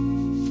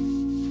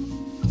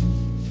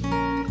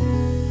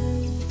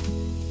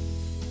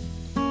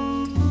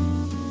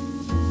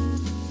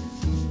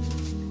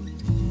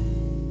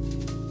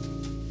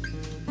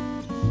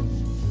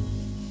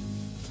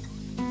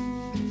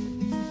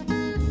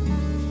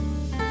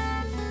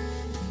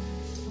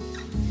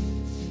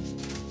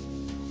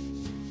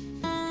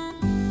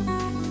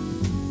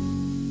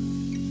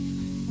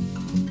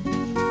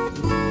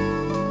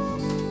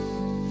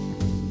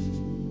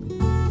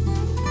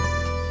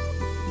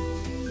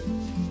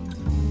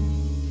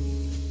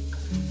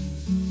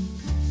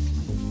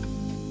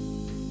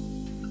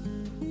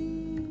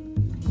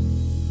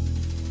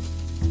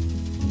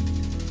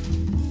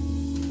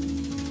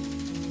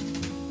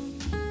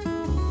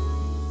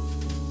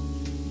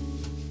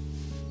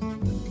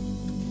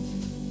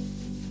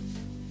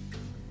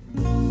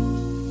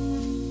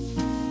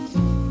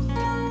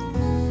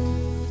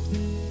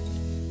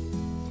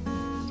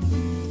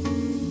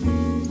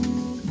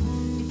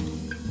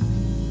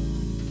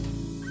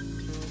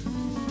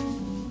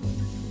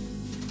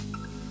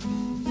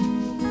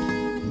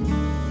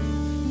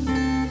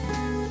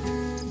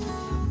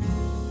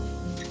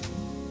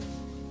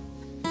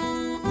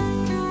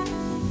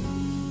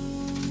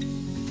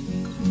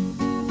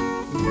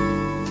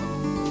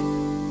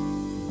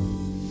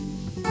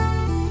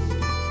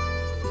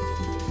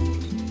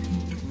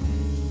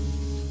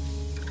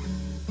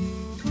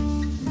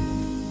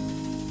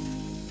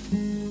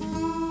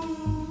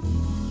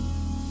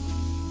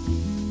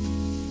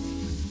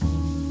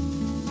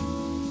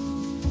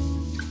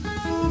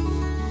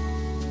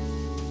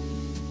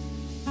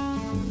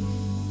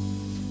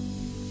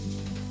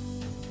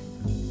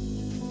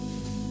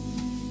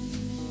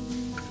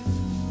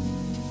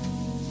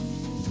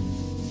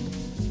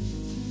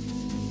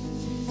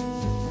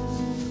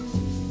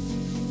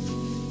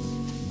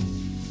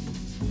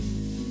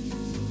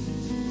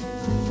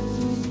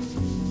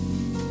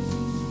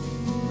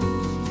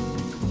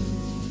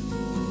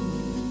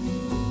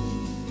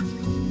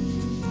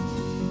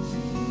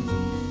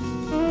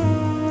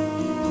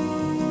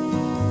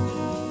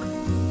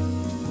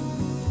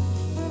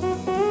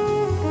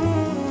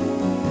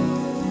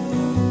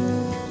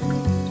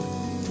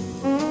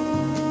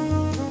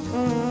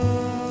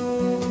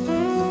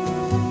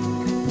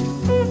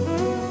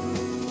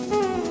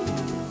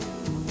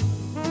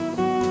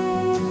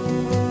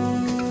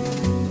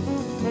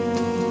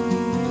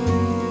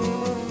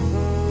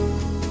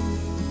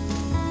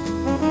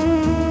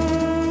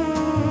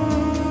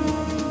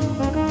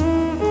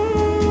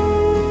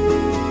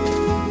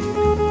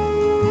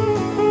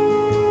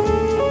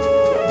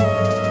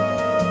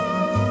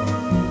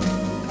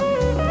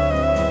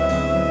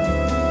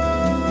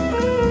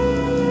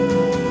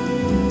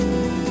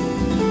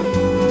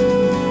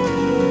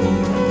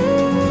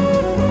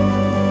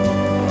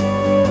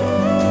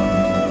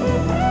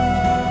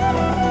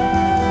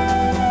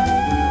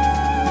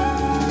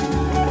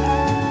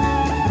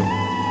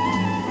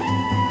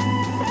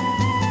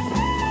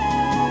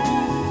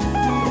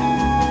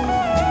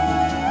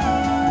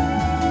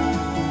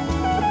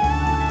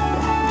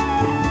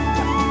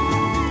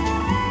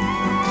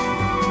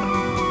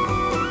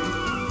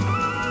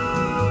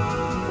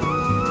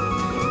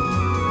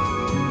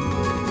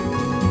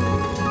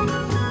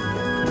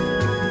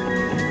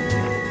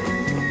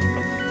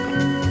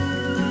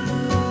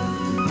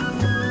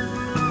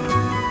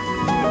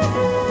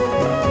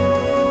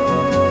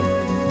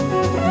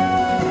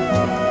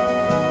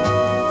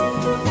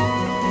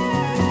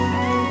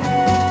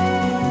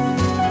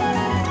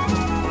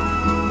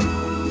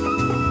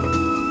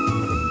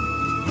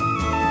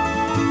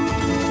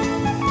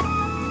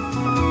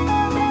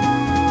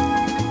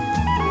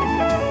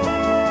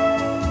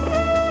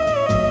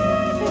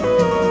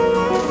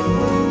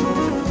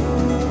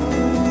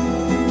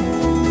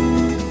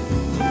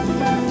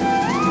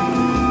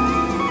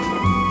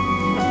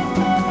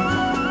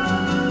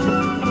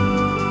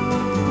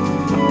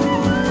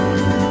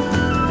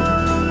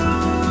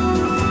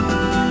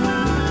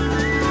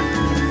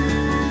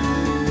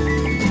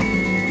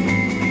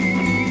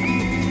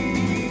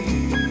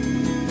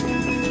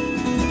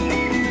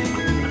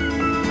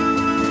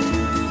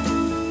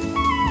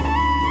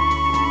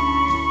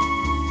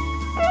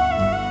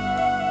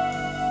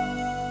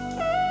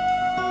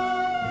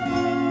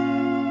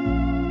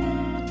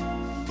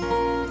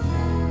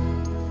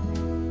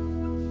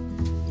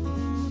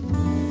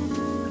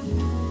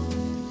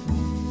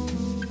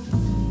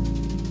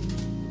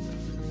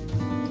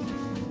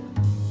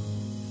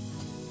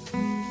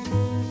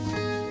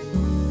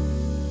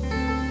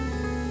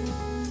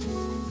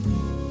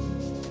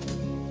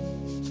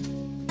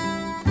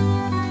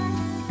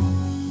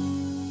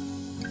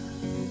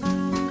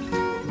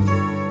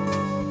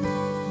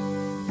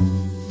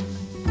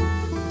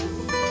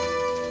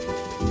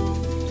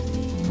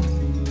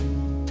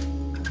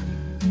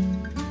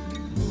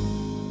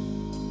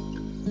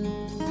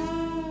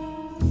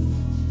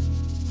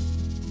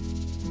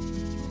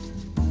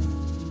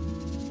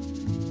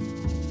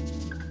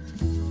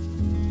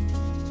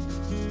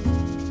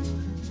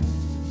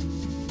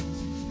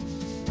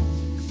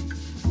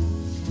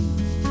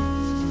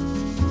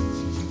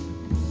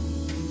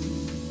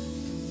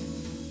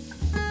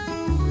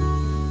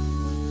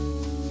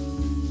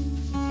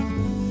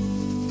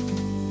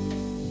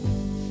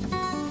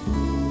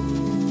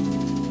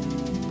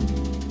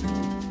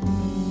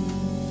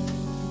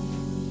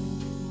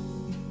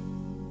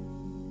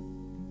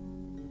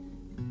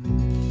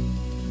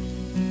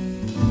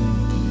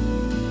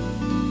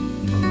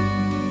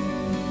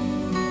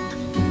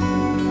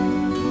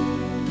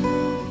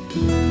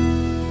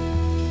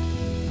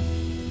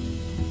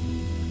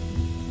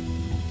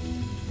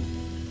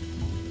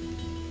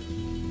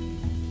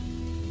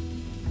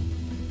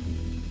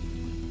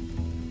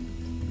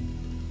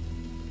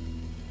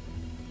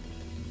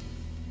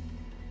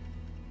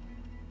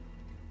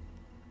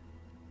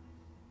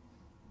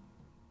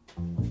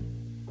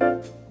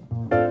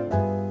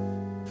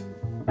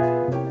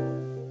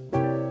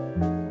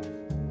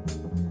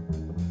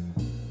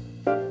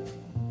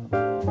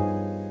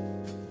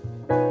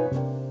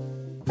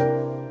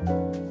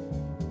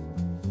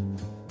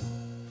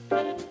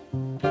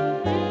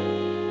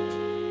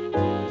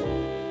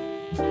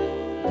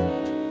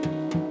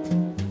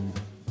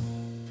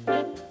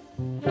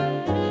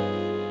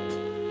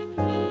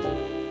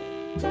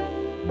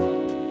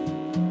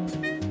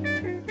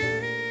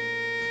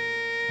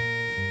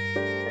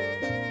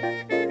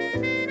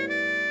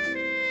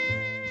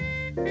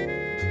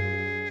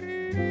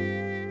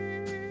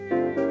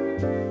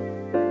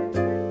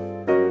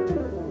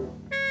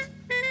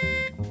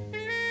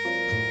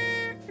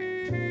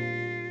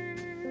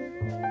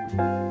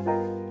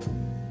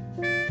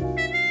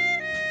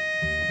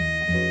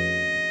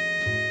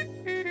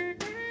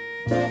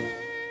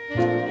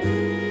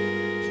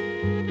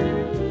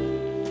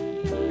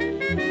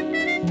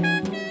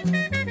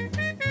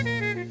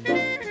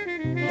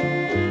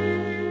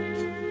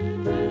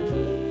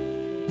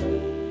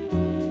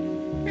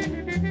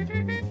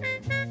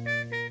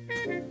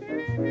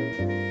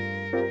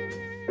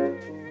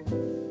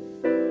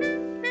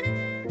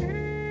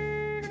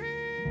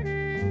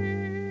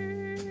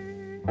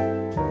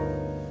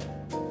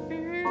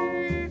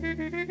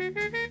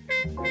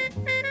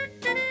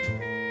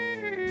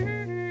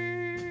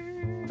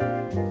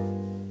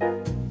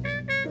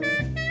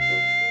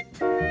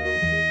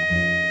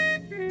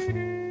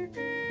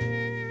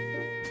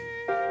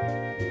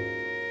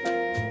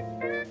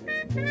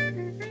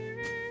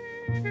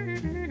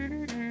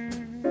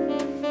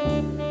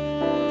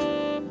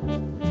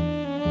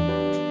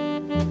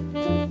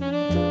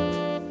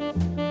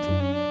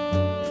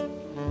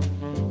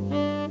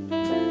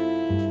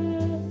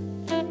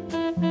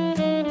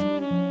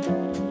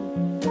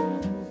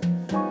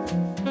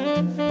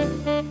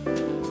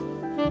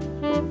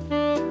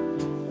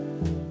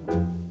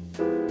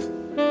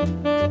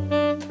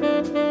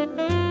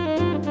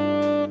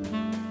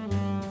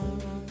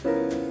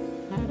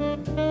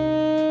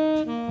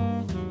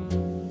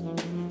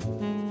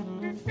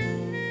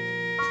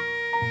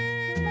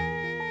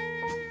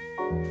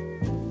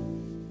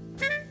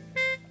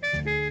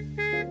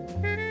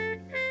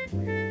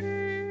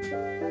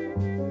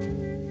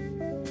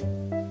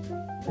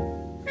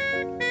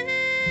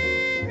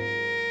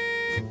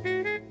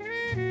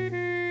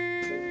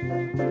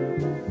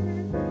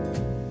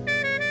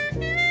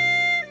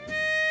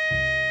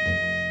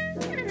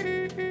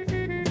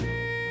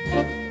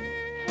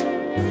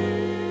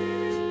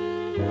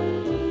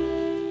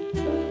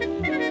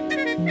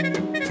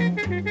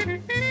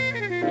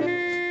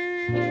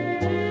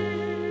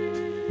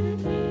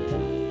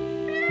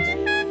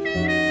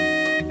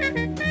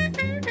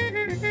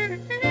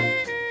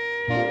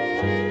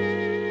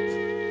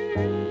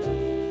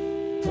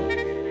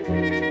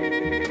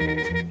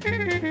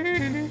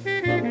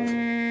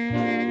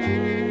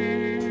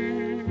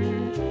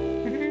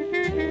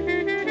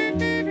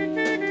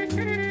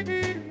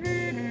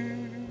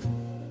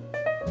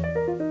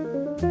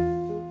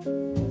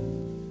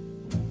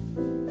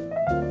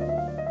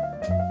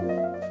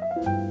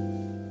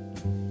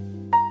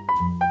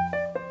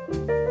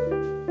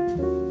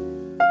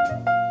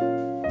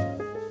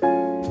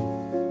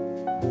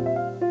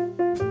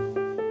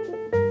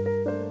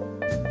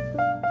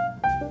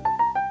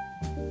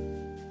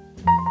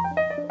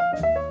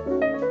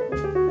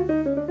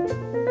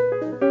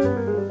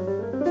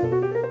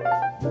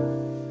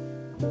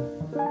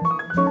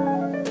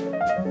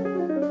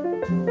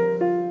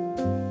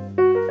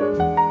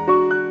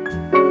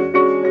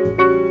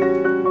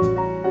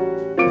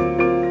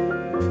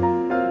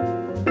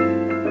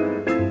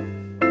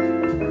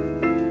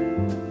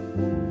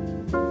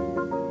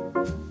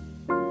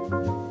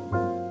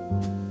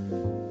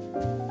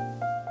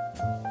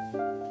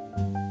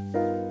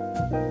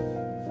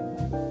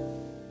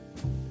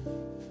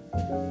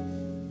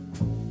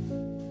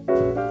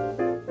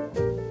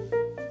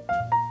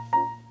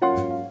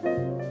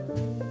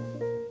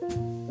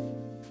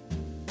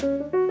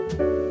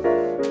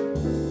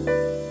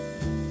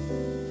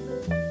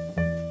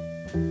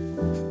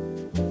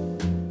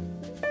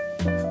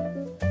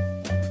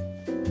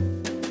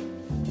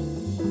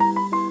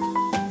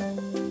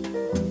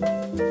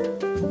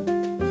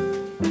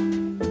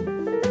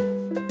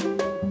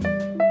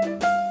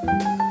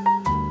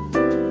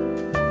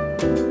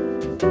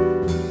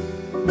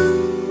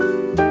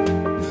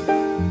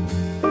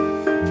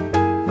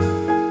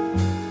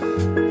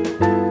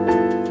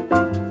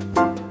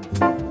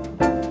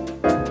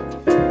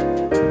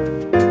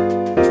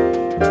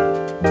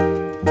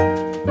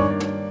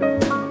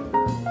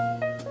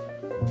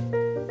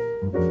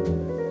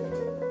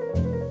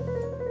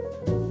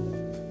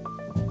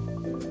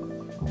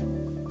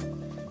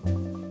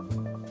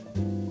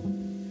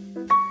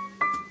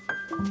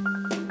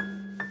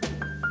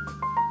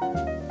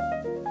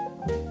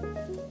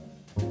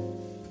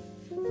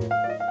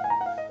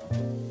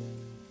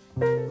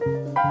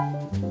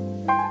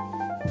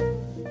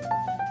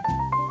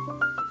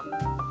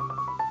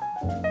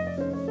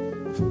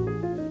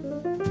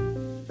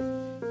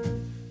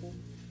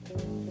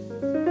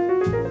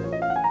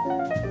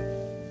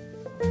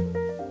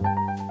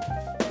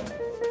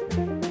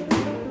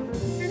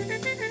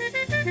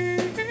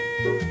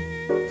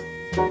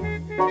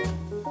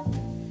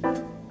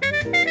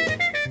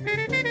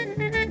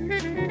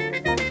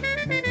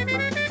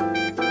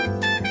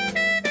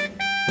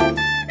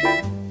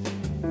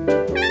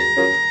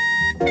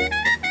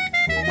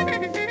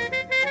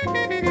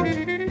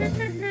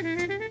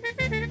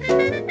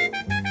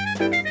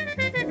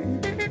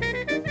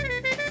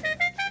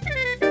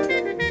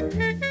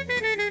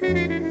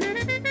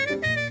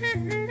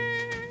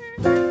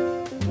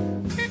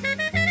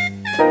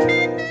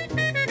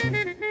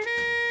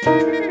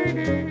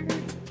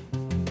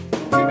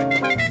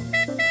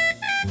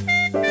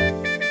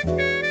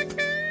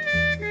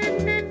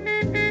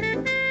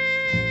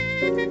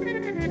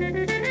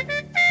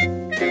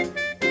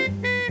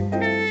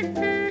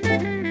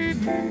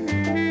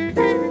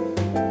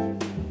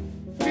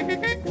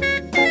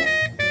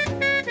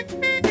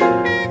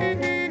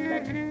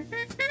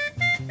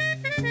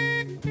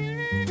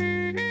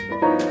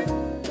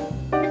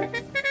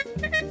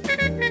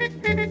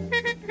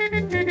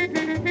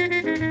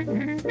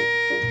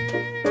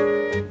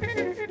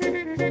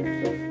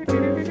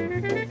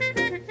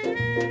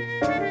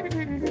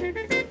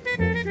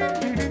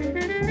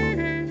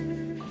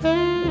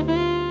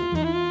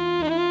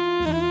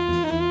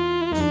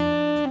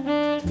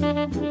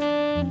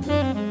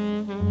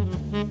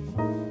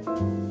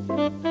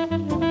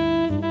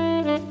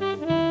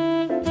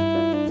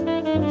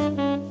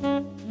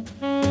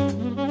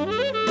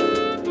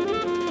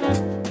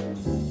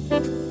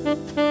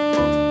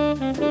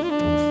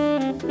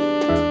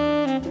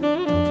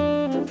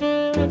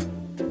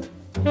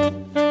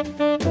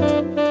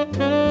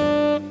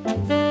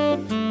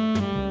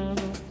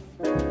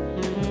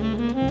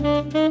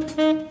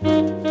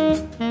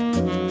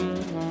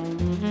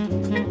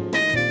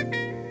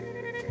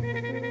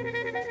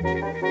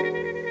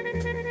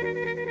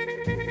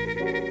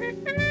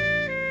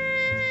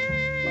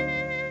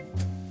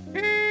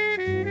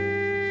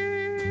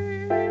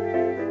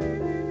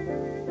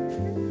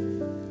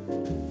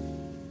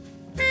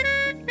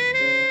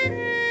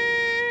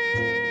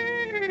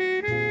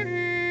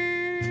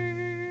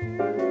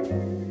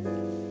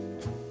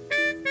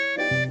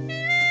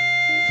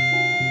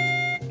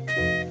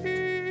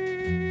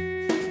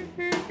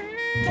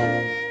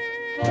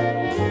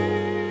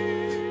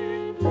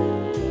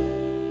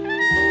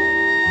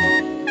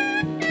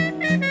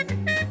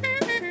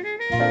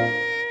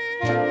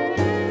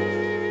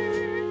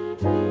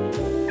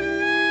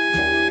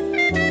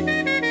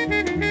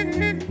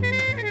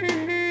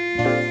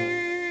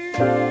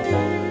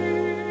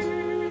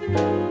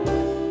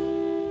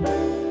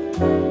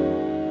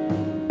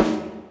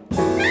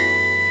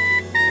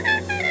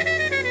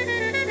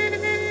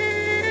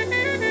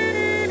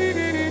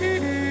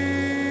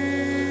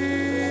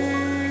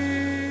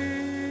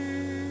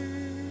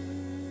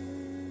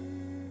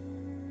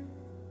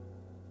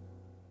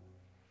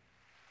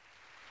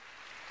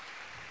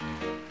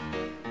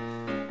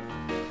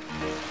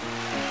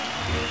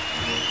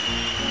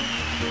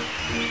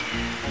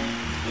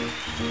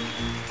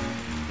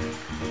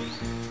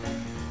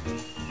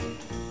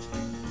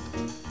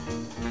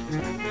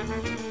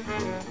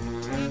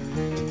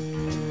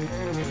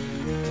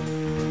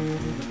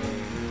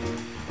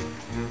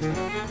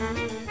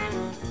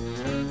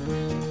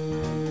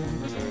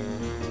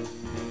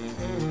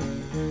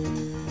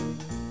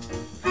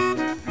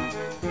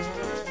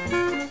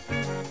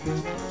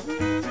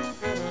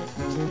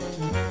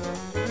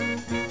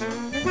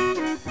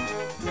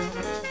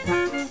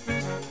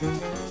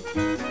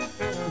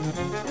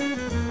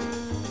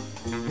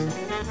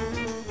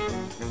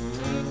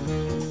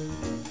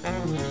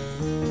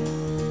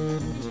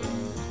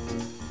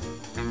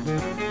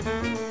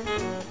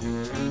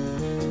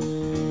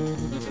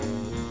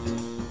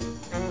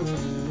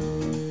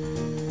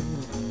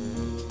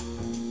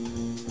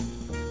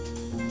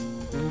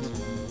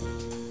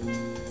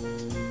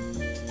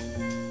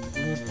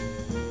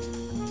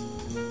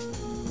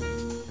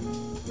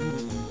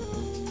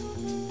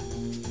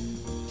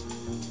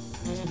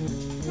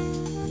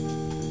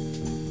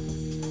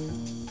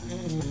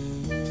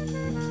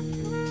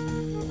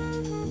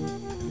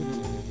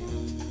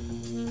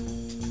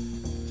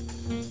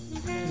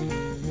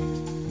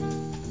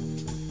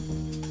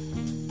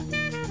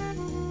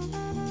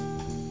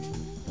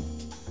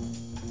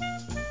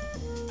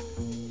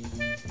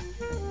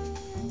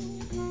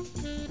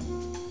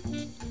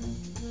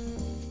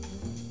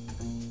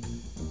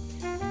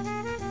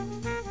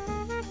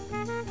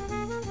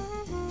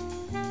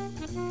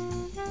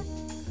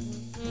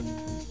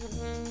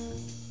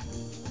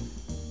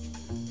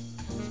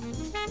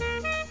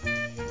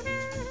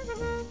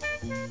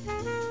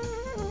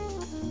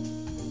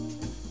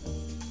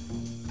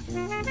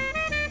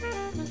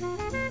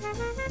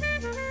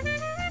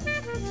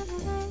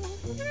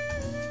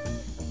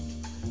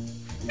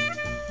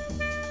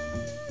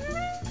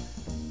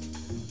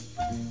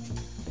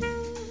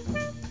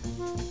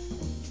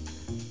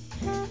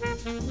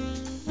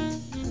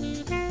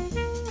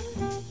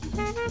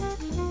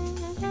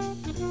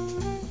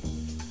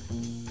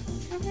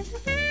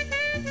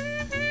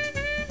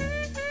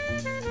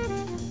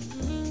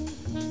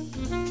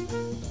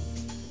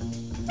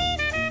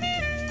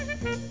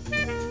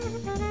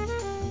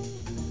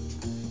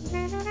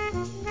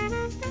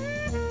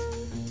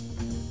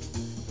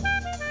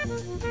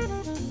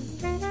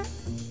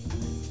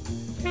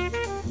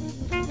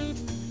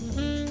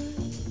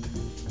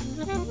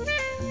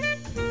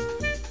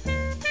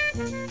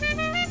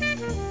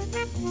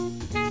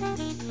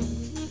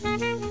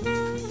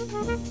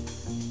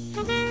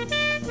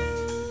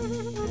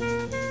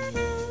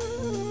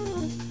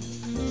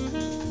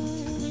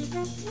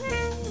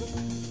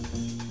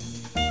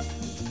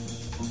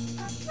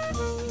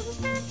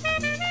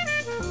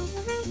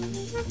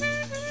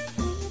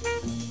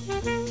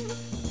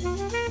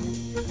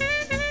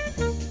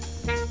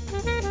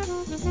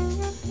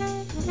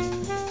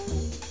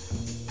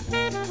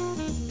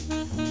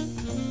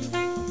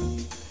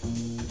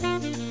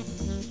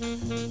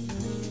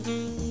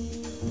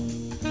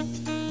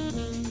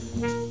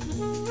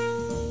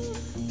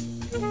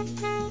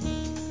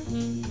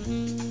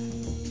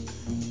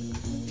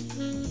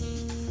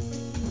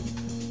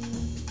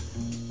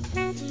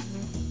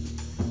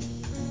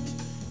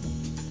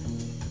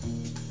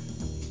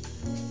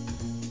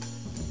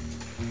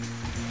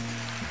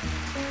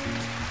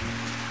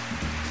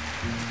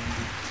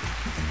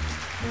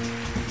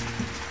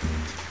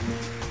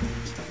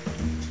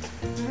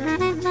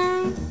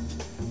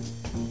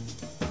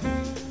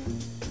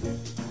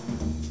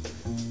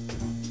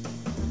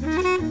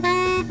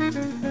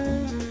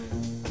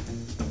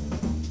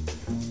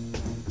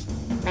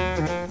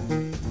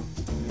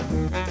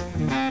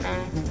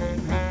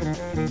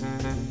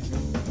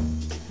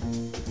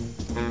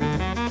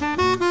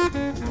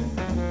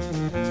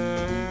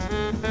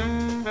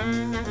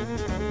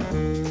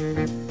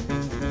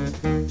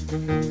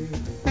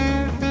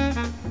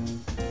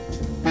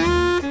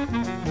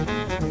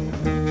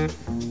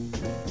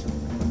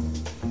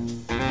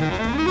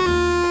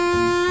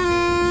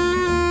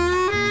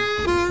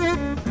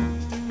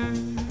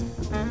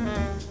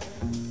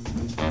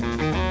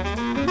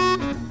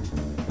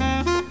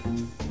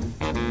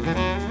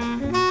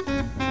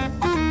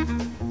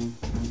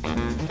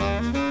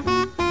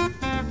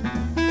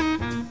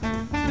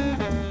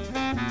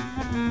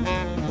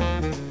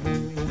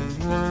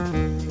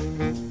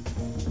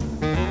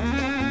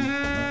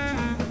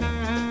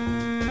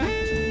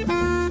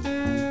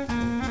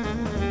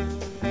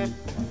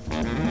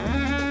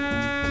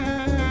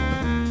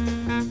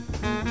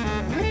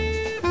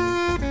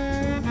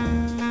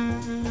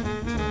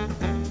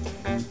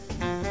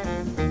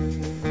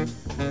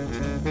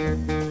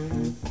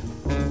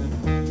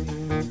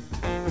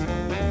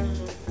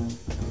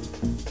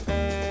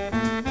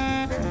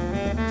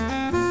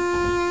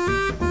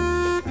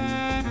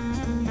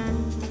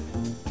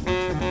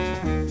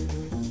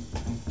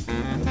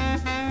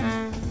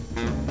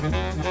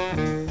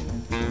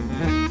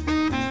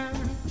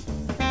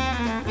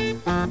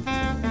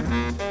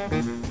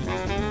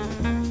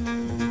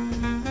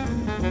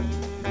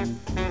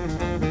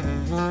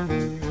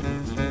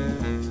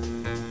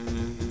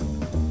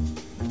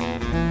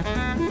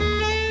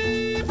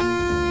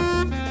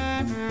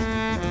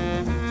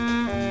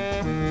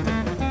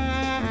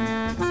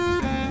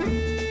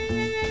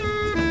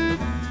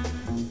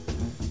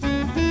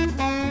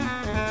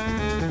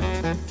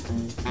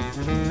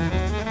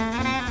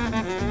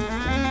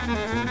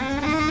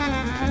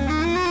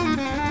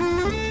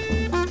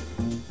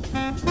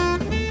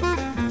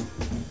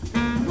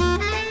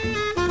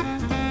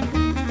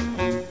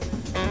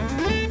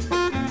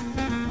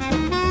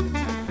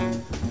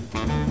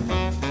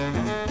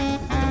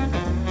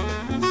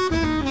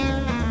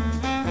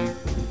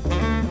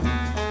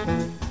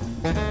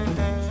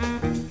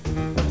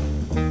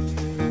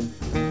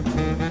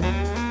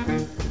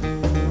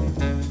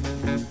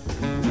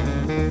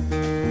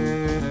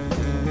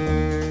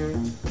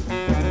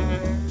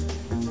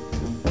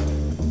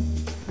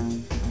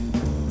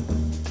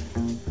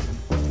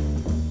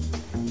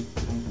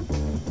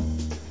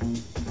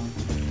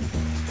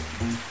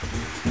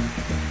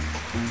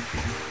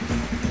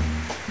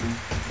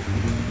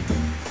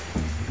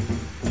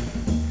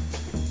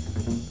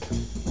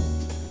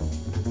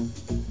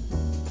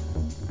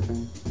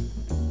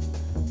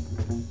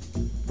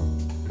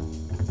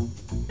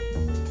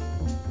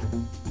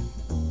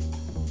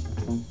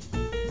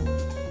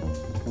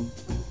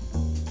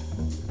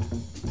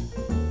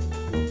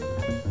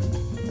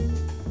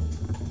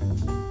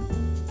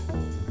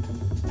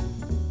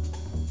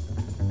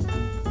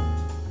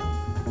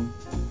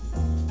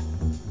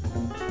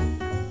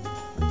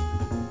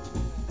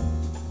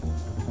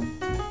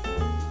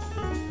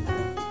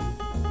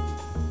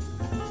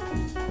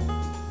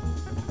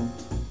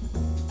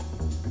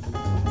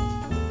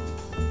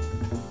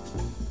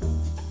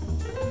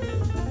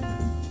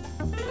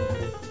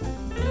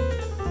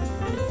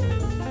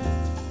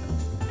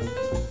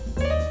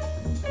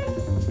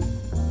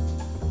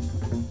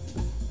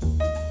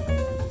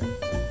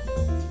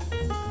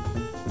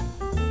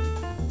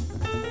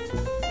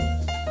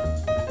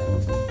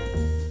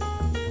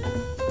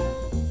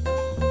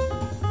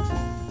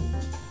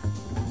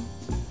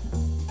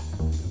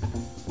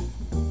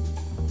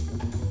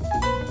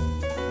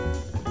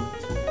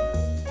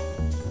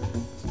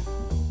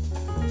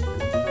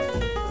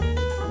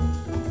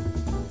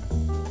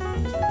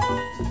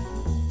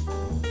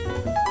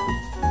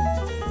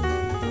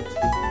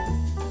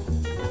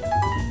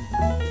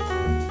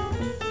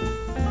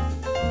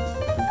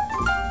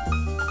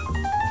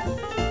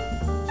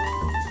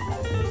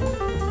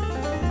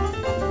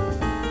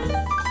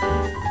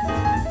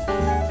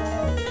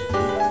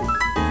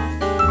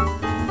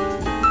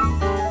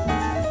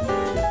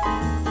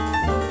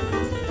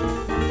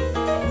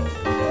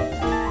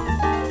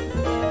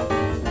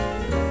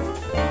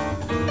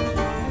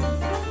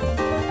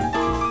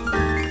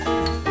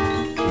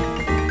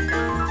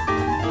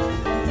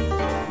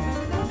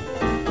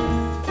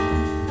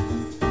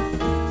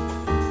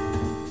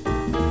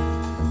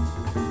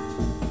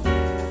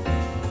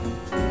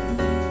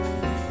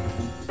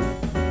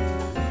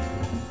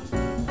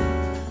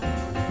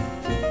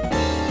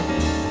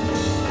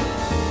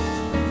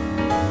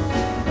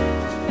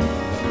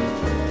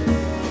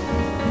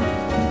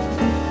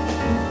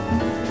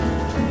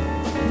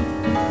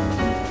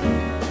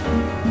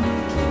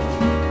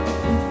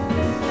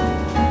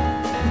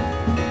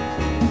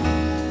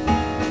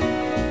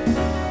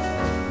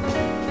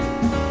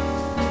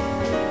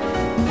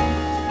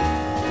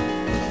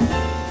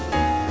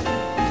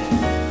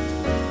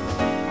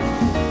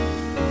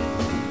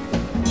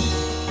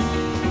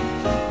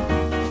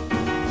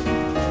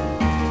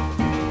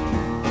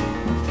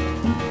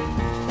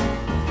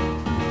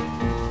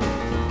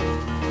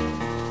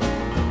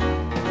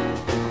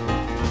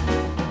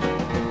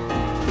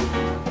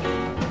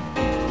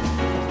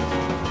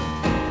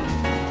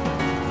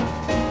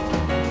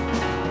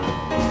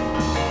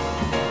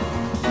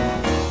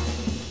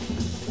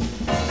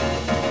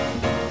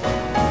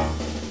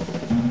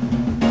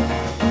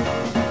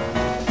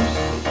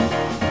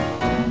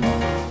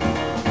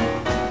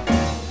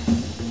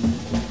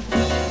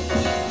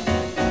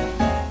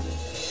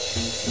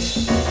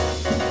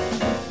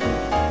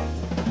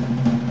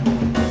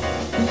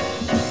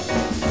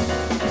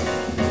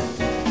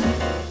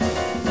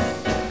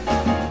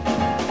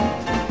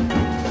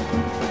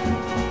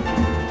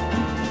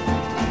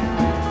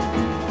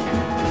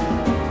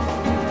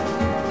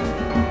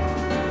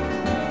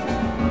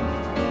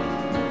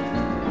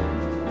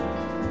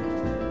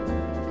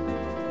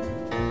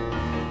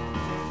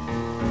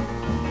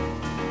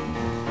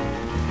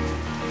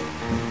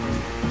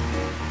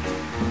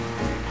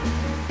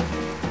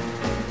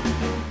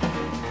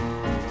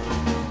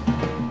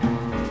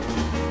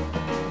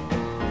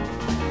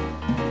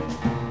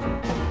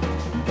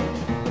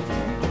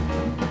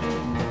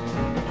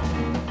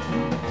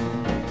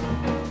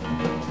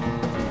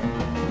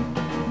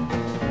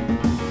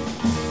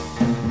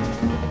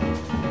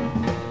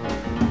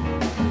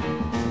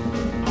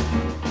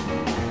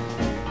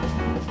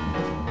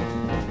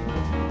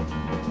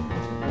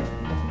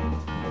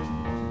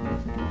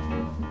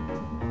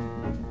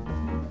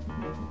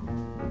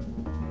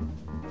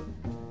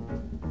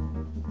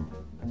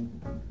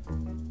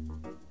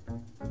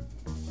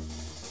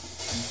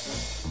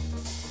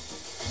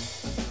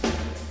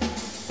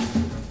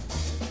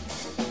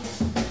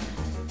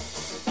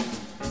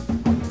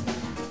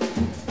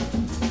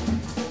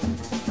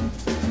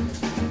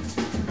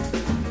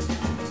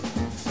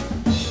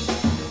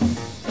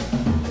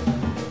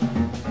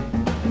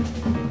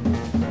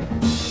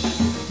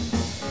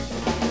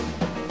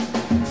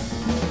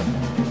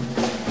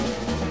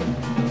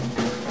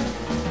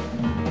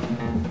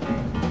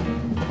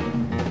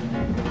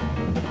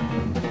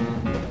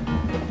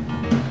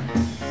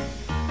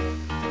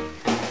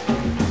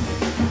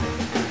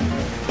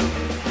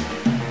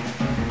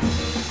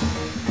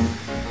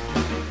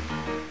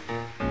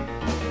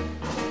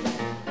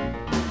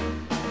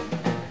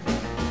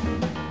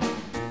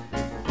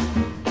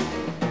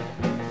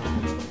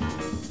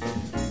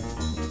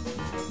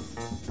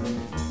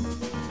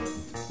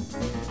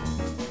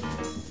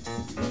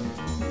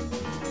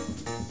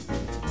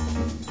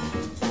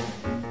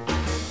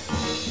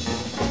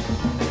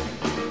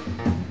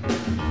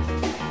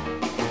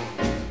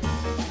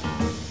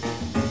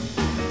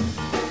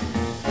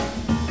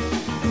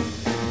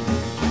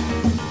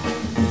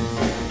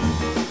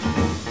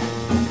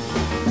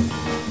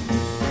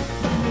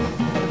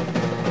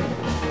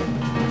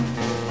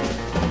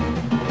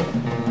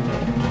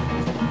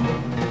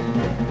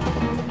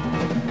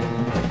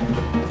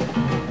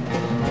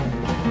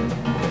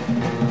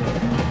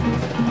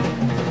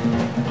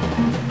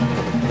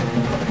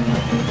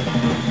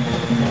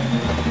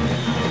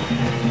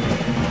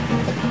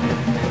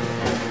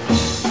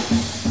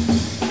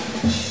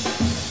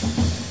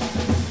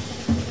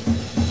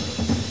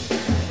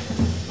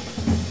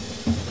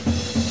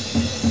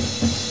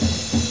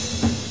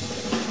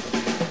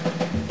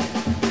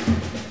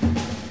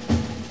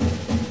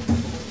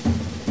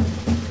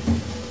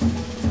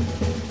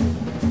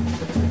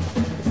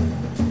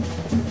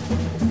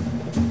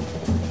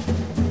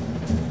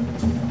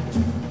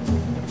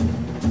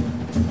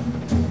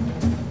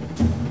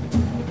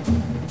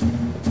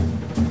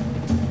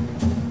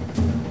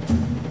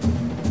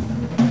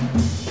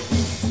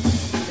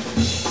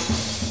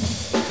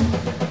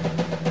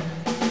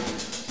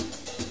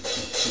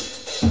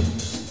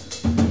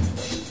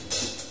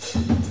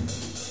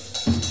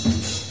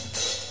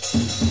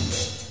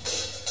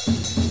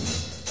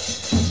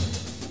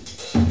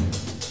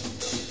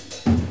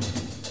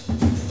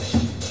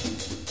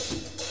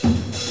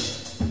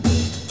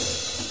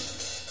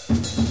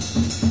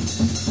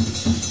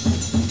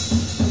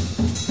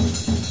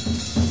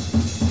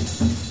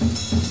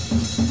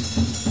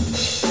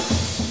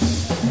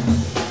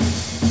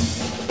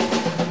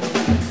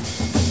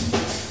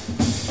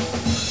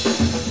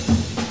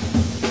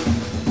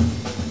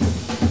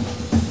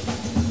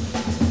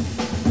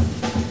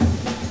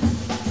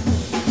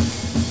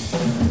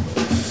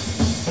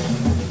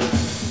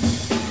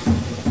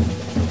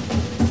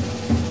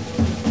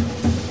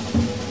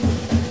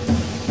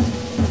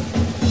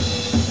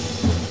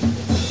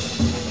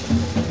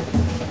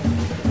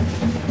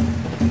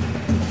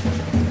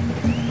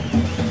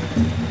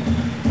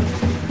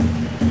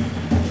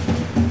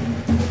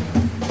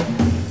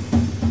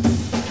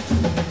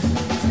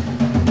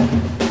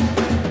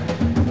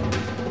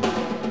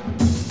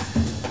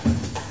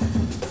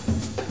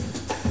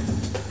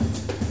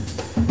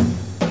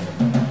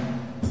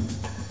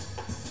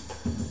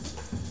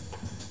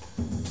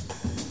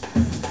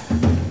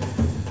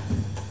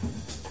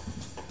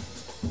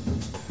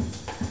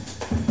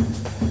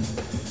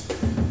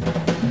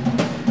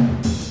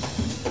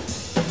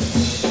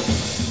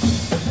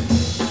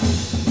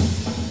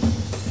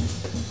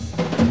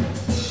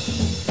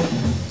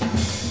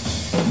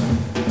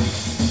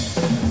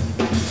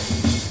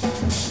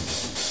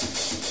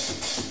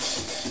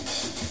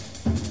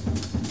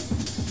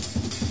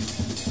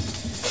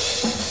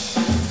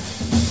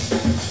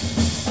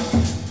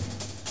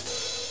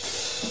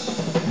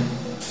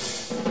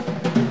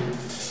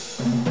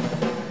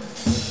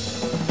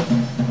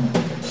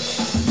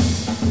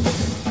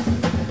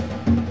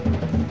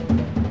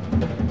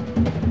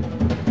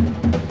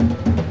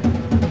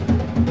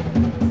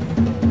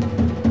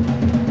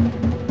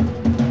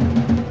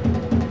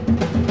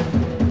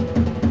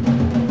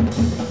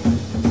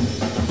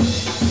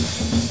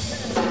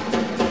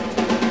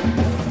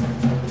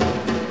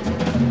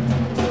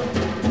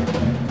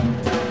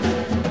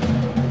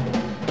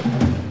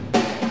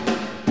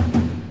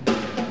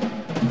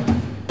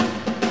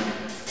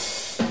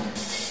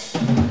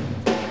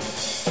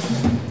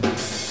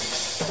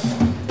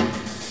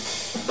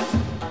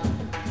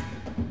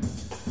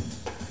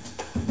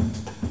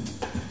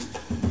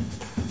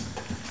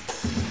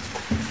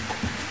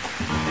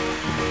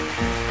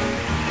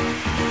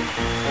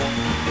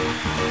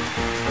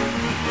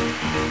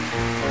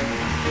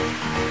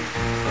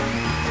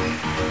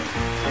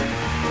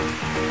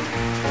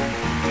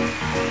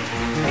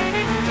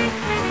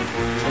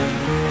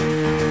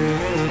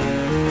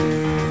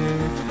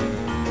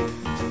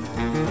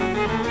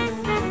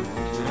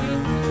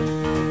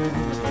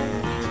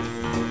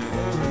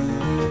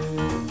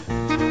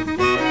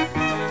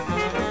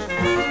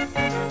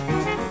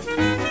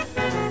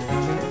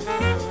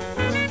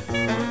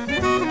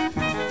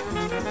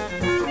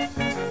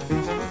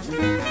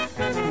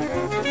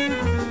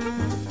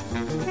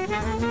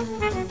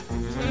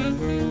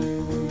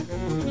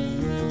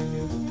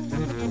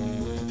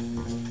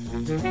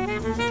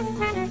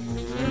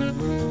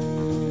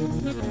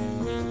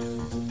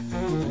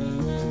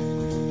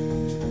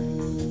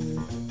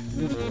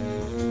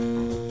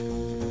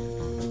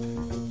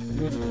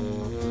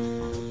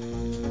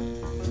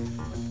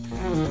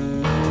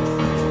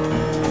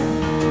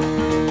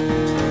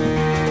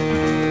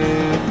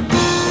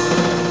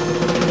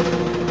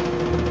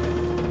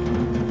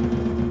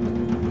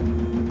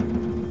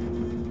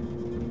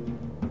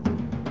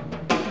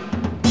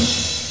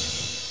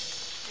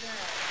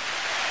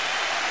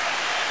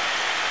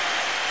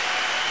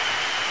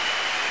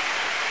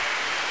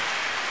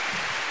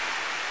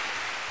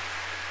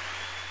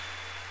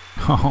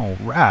 All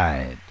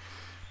right.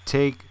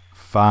 Take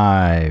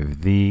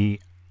 5.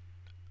 The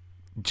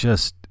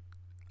just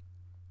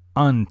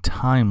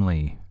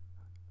untimely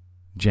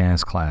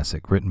jazz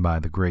classic written by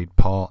the great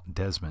Paul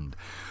Desmond.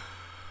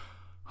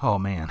 Oh,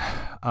 man.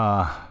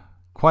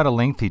 Quite a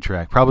lengthy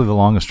track. Probably the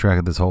longest track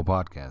of this whole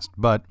podcast.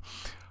 But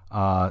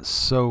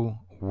so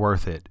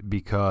worth it,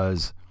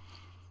 because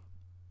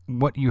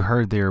what you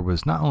heard there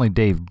was not only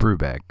Dave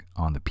Brubeck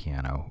on the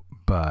piano,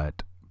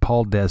 but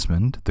Paul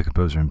Desmond, the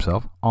composer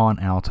himself, on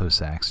alto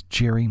sax,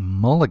 Jerry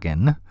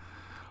Mulligan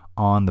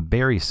on the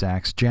bari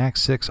sax, Jack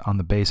Six on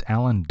the bass,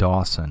 Alan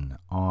Dawson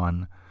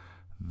on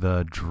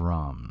the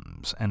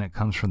drums. And it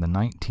comes from the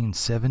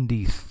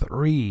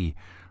 1973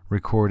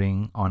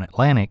 recording on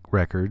Atlantic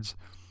Records,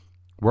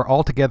 We're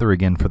All Together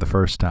Again for the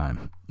First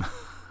Time.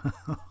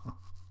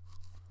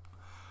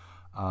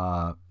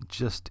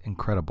 Just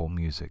incredible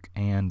music.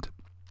 And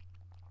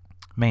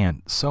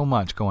man, so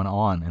much going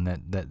on in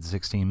that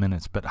 16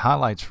 minutes. But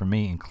highlights for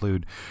me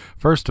include,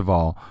 first of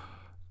all,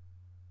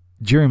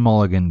 Jerry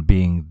Mulligan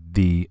being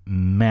the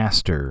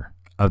master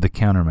of the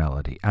counter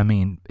melody. I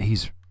mean,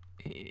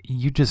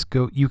 you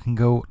can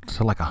go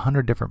to like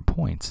 100 different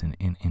points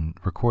in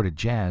recorded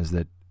jazz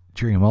that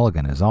Jerry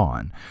Mulligan is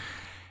on.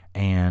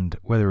 And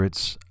whether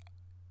it's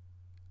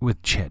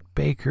with Chet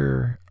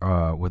Baker,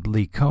 with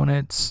Lee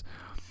Konitz,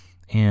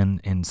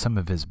 in some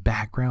of his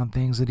background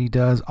things that he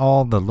does,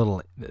 all the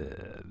little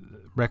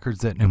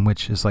records in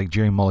which it's like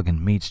Jerry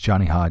Mulligan meets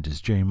Johnny Hodges,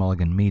 Jerry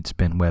Mulligan meets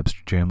Ben Webster,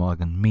 Jerry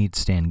Mulligan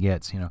meets Stan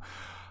Getz,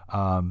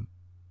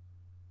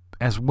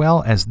 as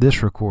well as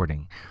this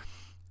recording.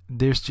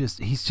 He's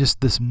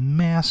just this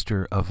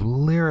master of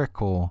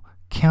lyrical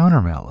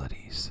counter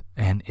melodies,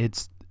 and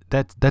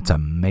that's a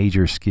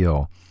major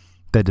skill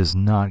that does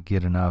not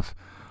get enough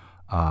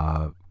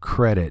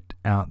credit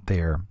out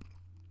there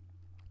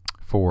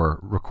for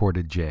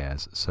recorded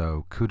jazz.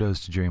 So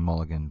kudos to Jerry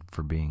Mulligan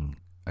for being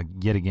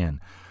yet again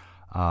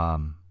a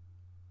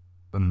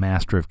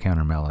master of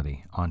counter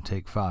melody on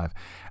Take 5.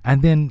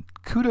 And then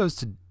kudos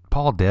to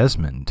Paul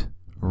Desmond.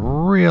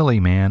 Really,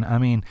 man. I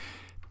mean,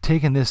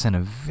 taking this in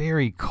a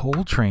very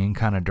Coltrane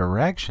kind of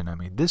direction. I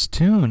mean, this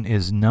tune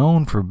is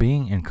known for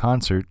being in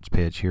concert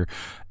pitch here,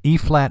 E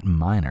flat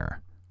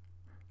minor.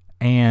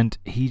 And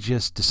he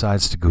just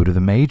decides to go to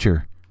the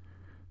major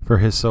for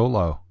his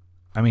solo.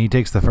 I mean, he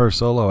takes the first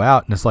solo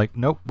out, and it's like,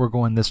 nope, we're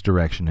going this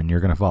direction, and you're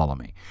going to follow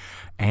me.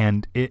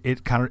 And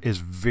it kind of is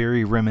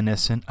very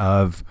reminiscent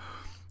of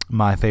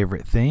My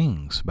Favorite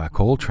Things by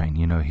Coltrane.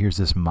 Here's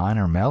this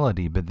minor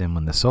melody, but then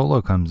when the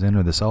solo comes in,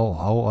 or this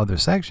whole other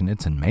section,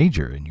 it's in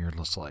major, and you're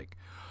just like,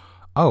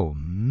 oh,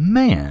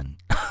 man.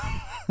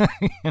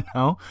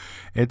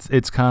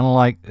 It's kind of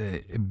like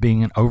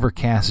being an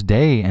overcast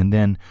day, and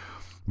then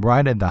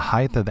right at the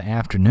height of the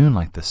afternoon,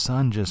 like the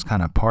sun just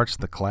kind of parts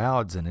the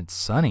clouds and it's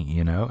sunny,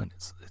 and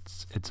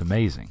it's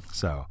amazing.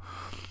 So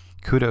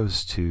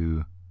kudos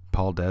to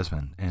Paul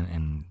Desmond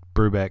and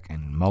Brubeck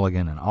and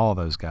Mulligan and all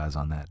those guys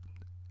on that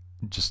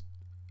just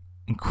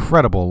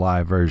incredible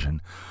live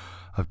version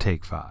of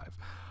Take 5.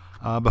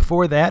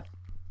 Before that,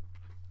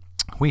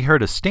 we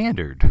heard a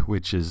standard,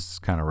 which is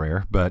kind of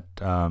rare, but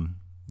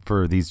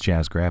for these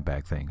jazz grab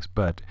bag things.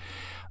 But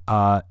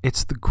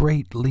it's the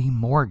great Lee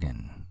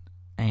Morgan.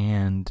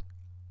 And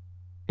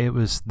it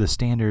was the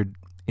standard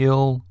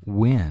Ill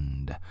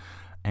Wind.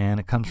 And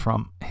it comes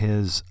from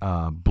his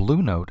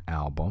Blue Note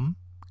album,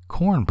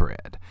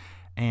 Cornbread.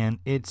 And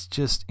it's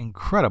just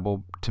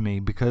incredible to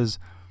me because,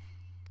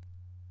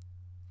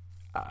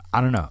 I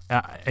don't know,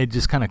 it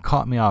just kind of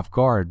caught me off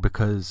guard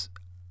because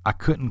I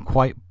couldn't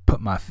quite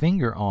put my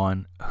finger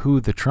on who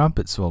the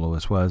trumpet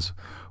soloist was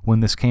when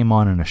this came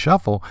on in a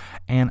shuffle.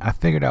 And I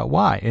figured out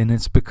why. And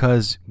it's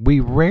because we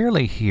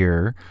rarely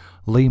hear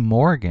Lee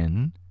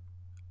Morgan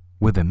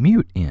with a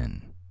mute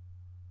in.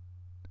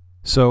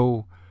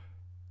 So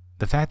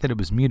the fact that it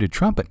was muted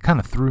trumpet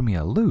kind of threw me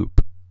a loop.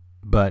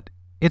 But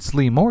it's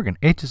Lee Morgan.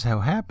 It just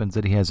so happens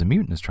that he has a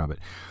mute in his trumpet.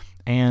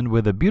 And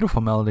with a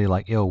beautiful melody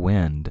like Ill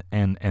Wind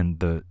and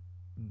the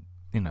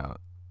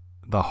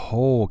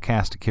whole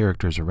cast of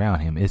characters around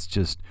him, it's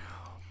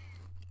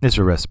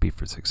a recipe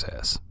for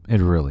success.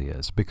 It really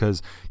is.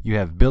 Because you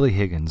have Billy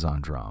Higgins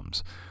on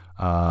drums,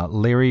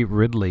 Larry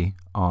Ridley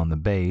on the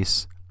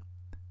bass,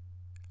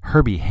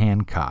 Herbie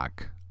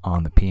Hancock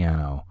on the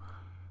piano,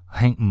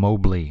 Hank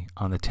Mobley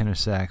on the tenor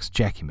sax,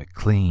 Jackie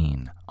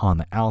McLean on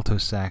the alto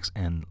sax,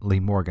 and Lee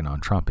Morgan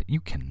on trumpet. You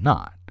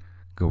cannot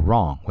go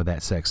wrong with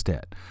that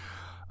sextet.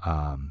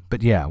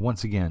 But yeah,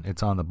 once again,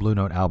 it's on the Blue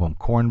Note album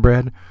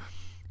Cornbread,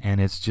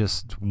 and it's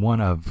just one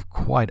of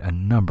quite a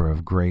number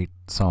of great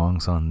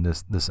songs on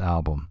this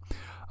album.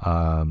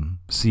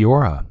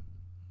 Ciora,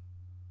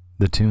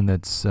 the tune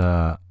that's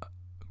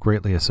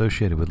greatly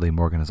associated with Lee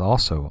Morgan, is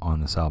also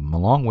on this album,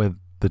 along with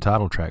the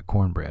title track,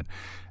 Cornbread.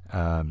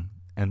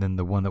 And then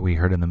the one that we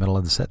heard in the middle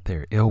of the set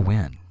there, Ill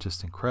Wind.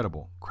 Just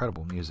incredible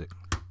music.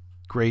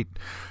 Great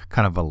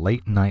kind of a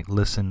late night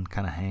listen,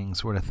 kind of hang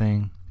sort of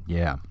thing.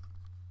 Yeah.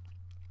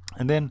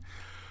 And then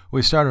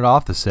we started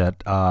off the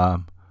set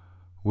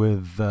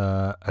with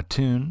a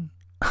tune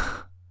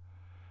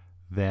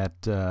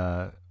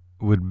that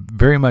would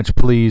very much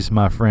please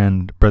my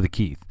friend Brother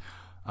Keith.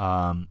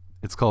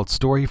 It's called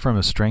Story from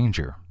a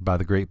Stranger by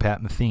the great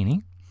Pat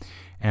Metheny,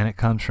 and it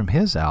comes from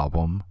his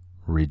album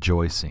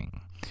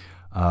Rejoicing,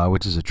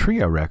 which is a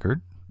trio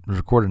record. It was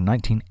recorded in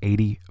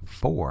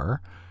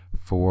 1984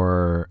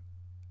 for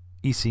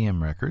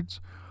ECM Records.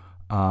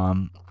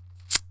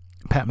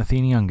 Pat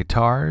Metheny on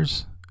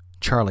guitars,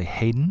 Charlie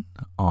Hayden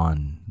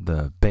on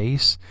the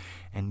bass,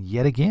 and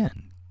yet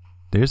again,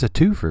 there's a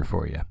twofer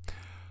for you.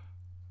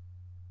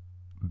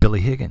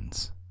 Billy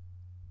Higgins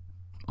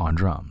on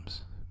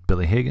drums.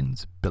 Billy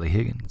Higgins.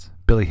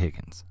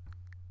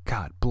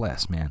 God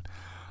bless, man.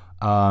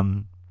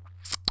 A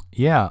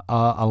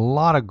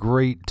lot of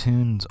great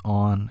tunes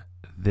on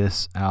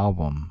this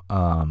album.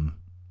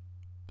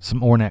 Some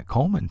Ornette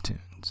Coleman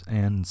tunes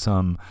and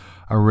some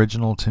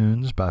original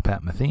tunes by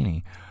Pat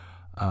Metheny.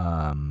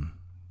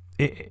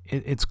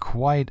 It's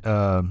quite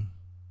a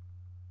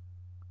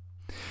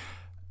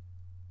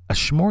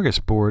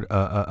smorgasbord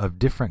of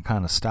different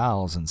kind of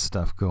styles and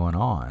stuff going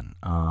on.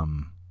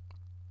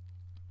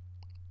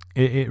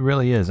 It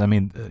really is. I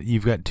mean,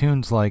 you've got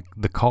tunes like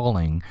The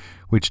Calling,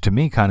 which to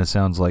me kind of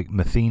sounds like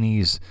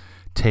Metheny's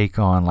take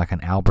on like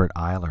an Albert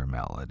Ayler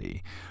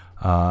melody.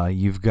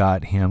 You've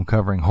got him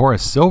covering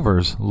Horace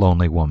Silver's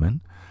Lonely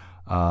Woman.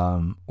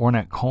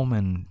 Ornette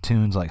Coleman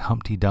tunes like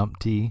Humpty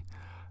Dumpty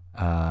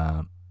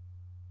and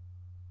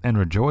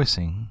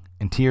Rejoicing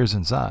and Tears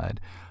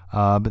Inside.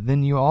 But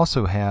then you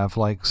also have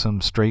like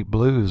some straight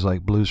blues,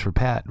 like Blues for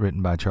Pat,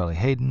 written by Charlie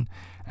Hayden,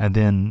 and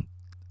then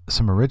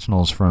some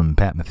originals from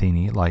Pat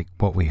Metheny, like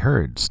what we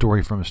heard,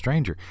 Story from a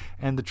Stranger.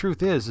 And the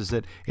truth is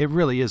that it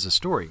really is a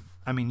story.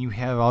 I mean, you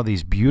have all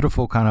these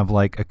beautiful kind of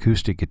like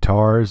acoustic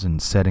guitars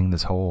and setting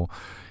this whole,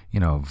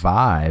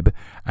 vibe,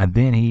 and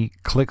then he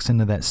clicks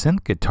into that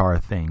synth guitar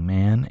thing,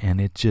 man, and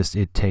it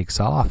takes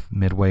off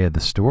midway of the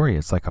story.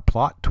 It's like a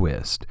plot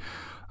twist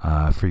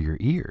for your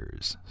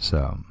ears.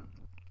 So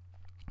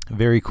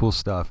very cool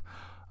stuff.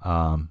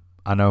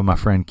 I know my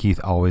friend Keith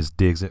always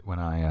digs it when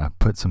I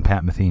put some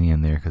Pat Metheny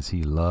in there because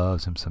he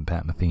loves him some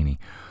Pat Metheny.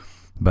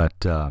 But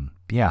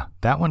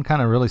that one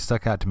kind of really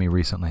stuck out to me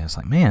recently. I was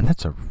like, man,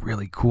 that's a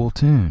really cool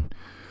tune.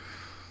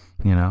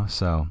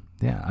 So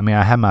yeah, I mean,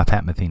 I have my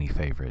Pat Metheny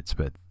favorites,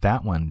 but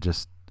that one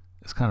just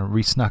is kind of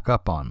re-snuck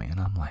up on me, and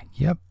I'm like,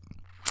 yep,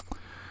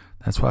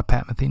 that's why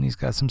Pat Metheny's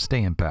got some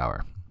staying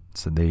power.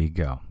 So there you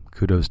go.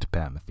 Kudos to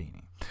Pat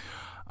Metheny.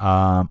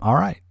 All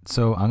right,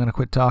 so I'm going to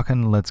quit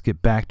talking. Let's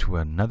get back to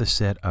another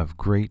set of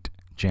great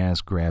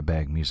jazz grab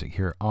bag music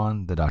here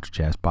on the Dr.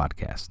 Jazz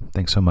Podcast.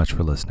 Thanks so much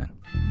for listening.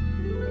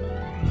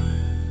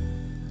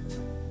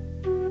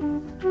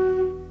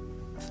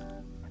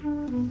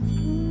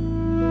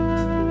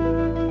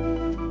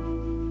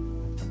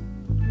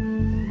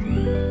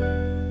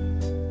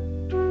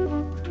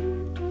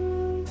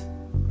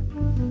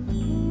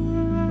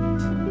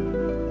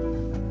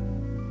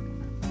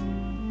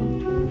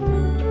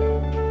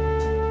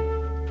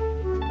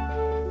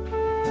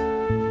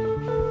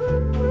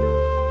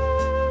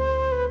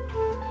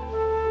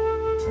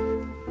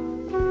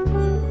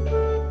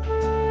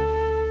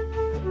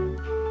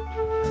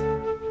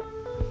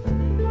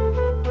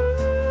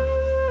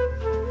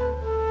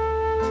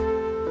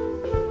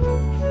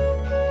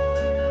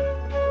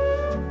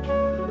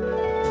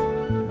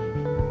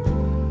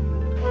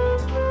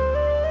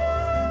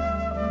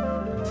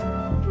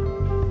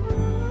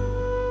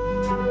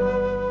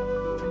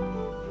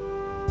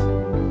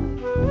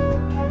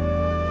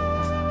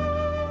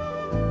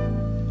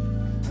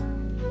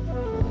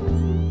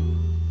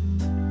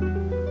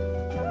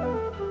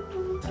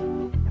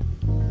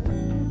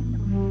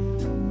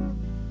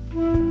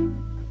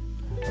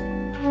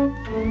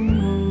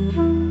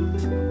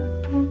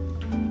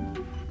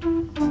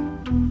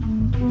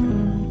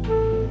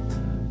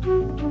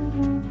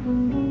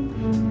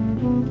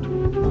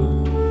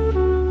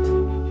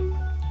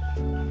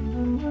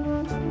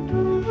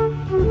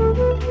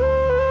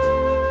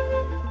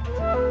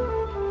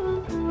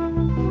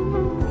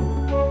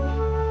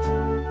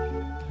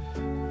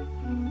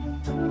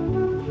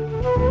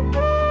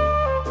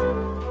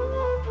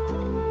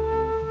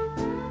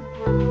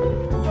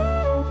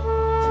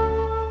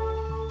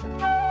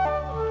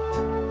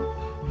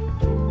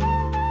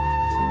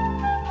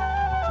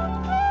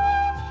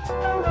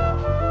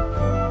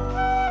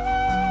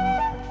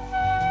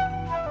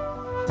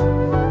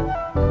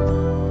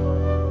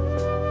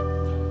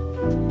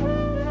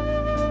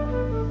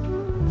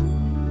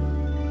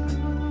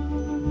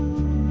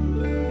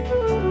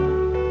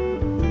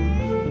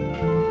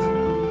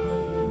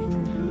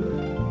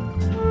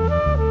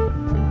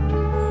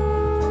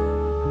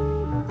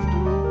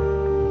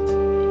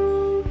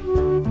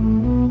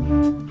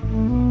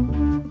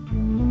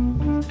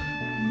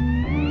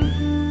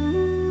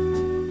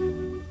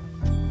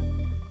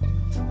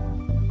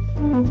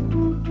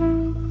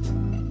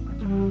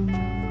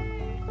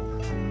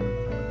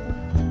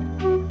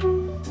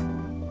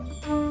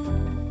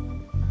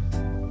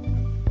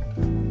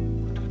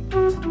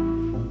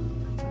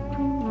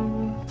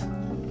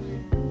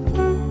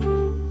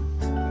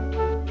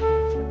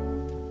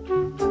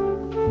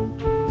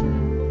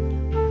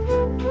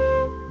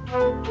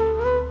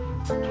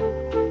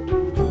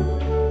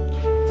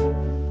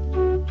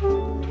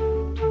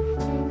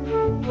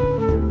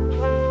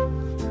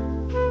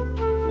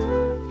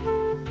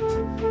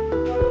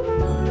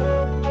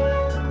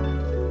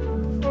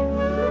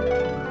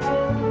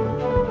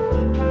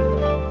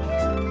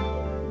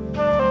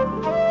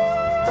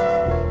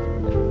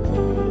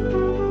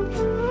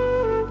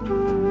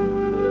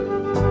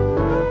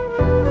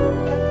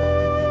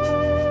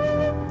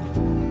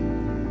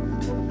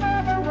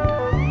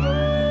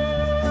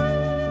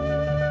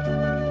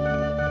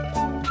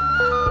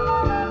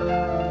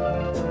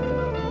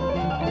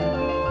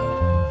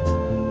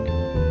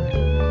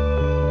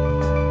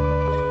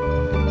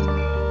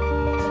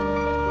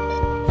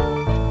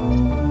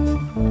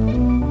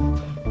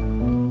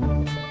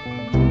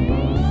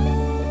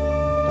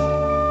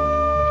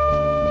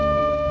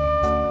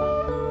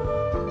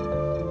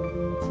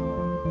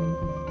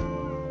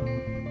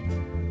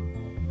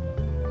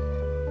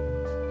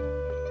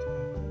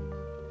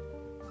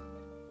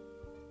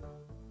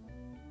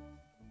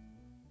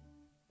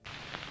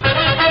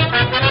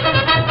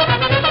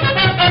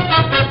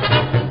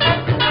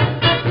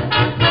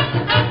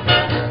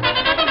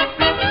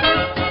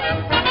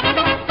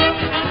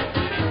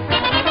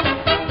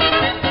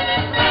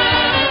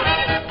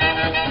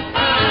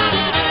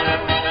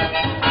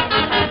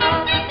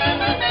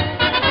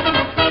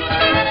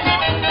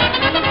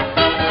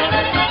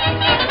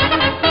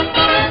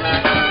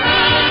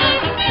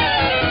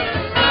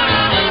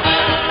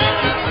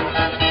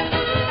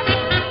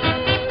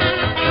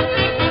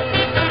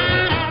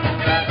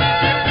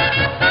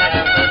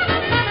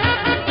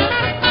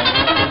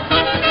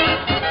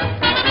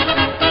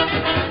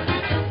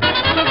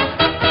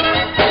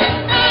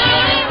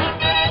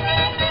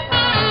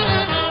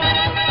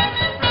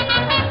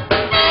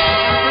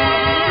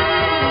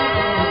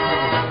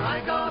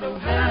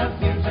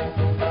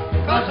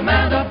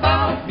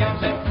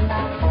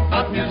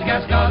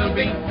 has gotta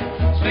be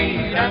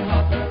sweet and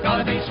hot,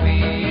 gotta be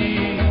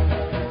sweet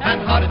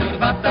and hot. Do the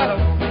bop da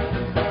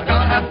I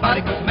gotta have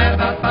body, 'cause mad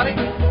about body.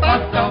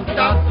 Bop don't do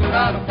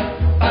da.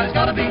 Body's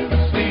gotta be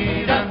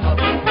sweet and hot.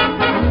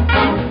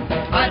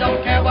 I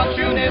don't care what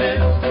tune it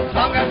is, as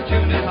long as the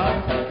tune is hot.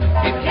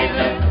 Keep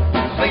healing,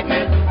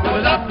 sweetness, do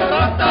a lot, 'cause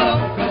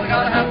I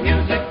gotta have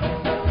music,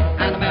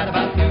 and I'm mad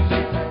about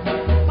music.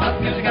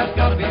 Hot music has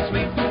gotta be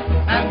sweet,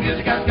 and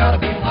music has gotta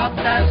be hot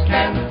as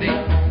can be.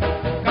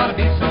 Gotta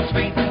be so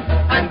sweet,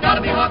 and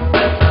gotta be hot.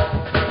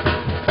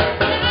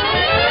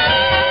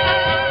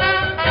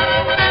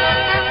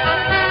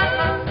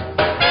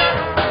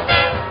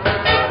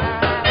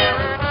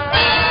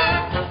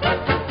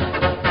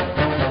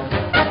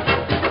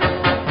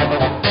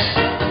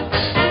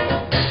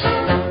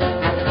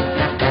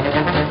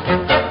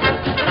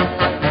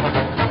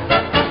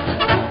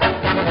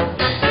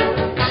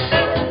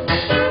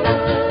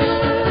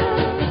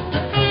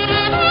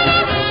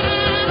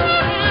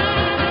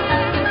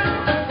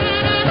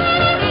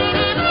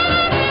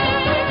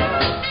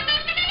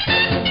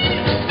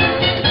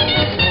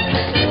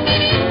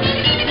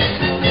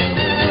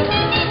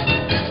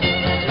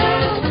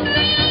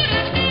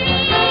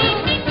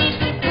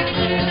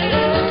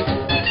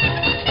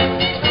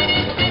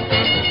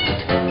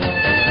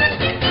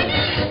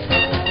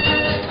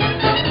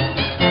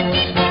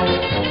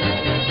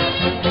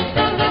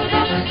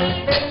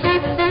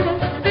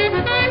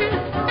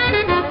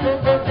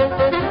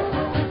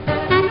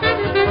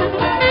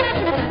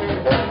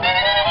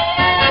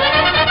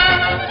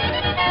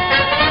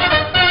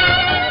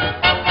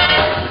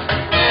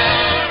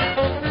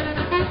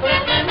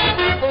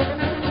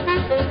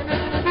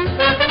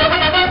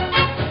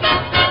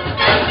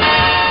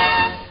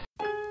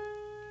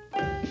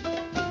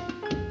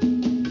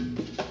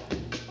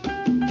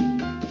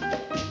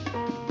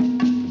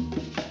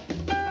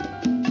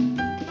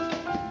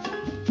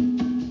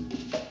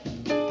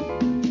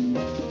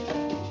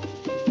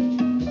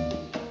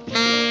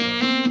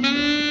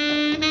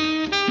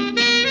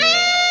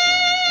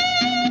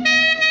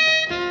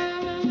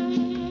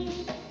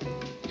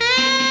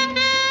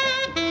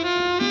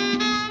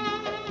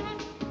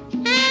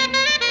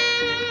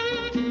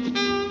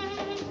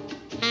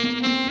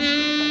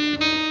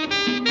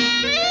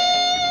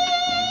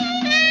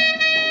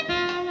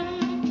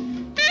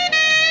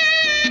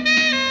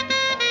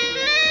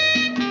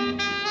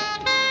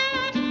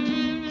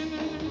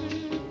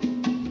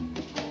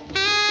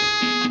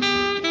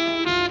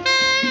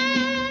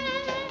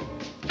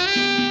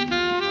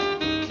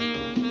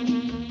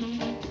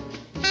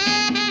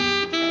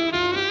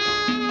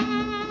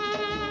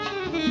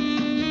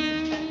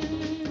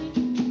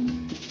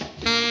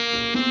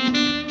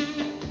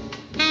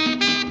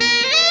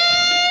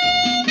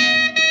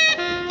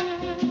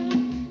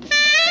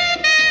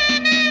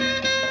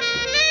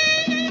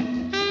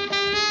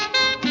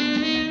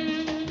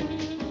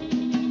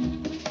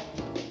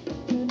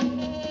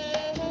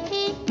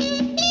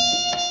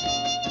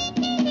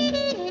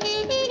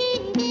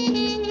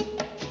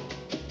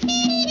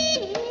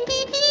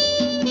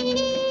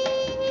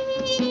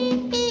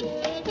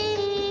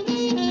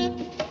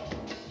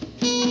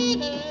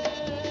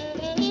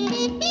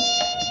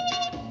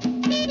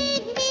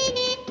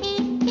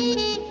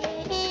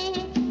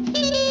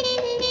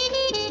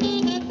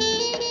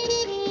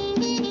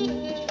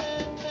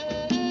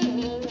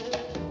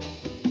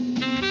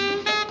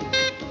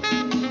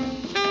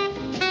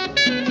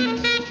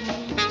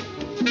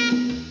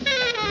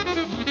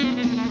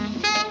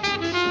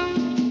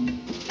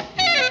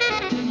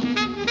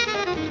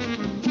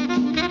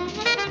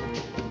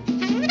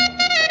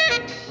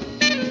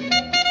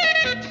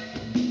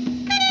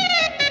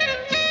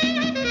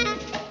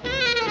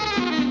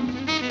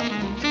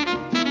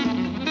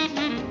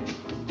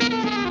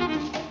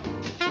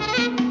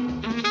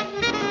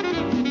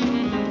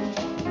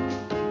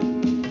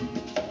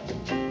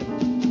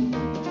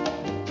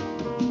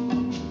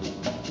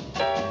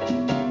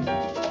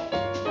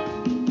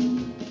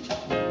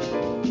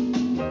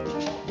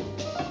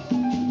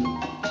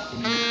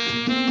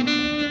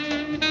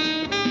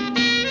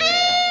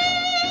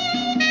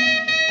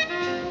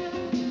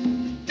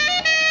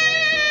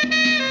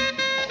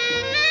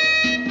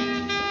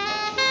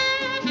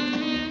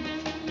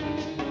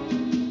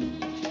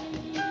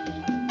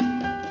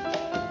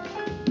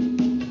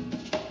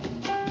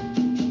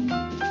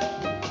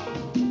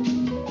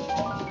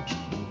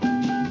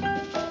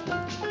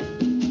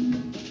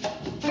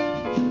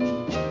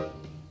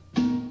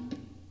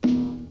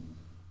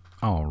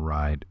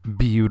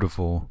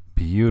 Beautiful,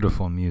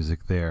 beautiful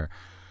music there.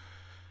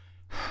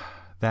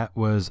 That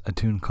was a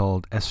tune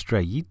called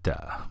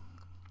Estrellita,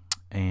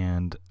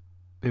 and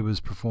it was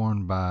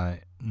performed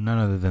by none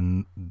other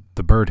than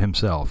the bird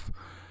himself,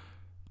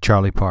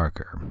 Charlie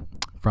Parker,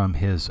 from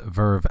his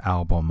Verve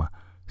album,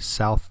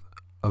 South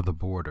of the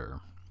Border.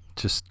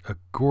 Just a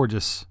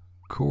gorgeous,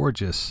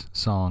 gorgeous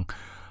song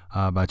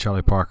by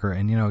Charlie Parker.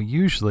 And,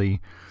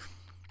 usually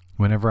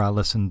whenever I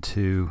listen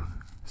to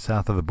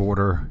South of the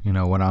Border,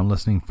 what I'm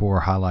listening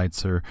for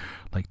highlights are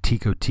like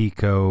Tico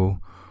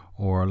Tico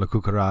or La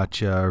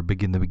Cucaracha or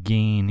Begin the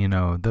Begin,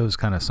 those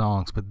kind of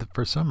songs. But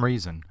for some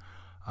reason,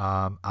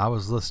 I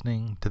was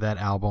listening to that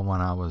album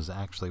when I was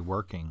actually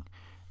working,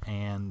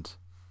 and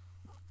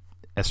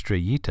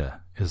Estrellita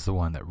is the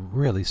one that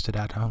really stood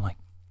out to me. I'm like,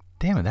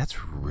 damn it,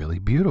 that's really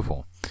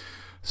beautiful.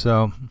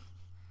 So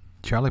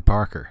Charlie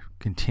Parker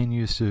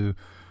continues to,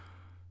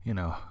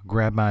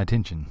 grab my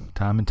attention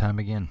time and time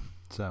again.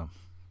 So,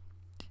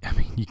 I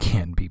mean, you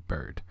can't beat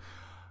Bird.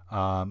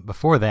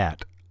 Before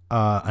that,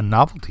 a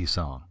novelty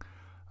song,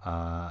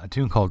 a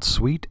tune called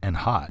Sweet and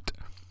Hot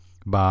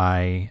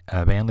by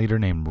a band leader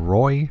named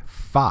Roy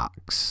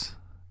Fox,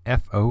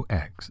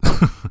 F-O-X.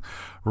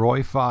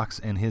 Roy Fox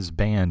and his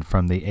band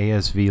from the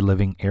ASV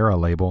Living Era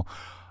label,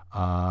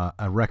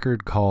 a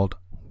record called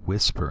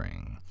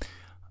Whispering.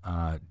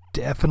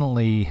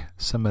 Definitely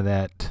some of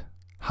that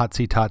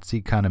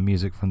hotsy-totsy kind of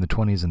music from the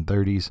 20s and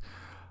 30s.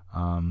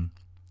 I'm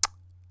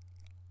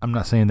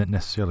not saying that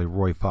necessarily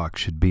Roy Fox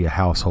should be a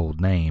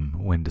household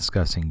name when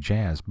discussing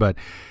jazz, but,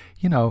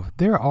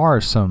 there are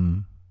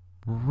some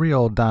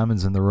real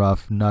diamonds in the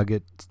rough,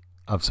 nuggets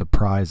of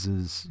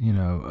surprises,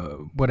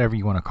 whatever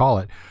you want to call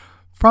it,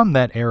 from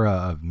that era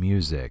of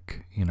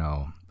music.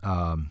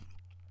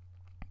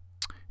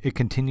 It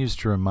continues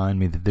to remind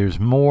me that there's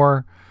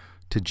more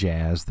to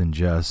jazz than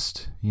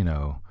just,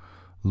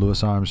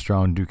 Louis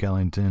Armstrong, Duke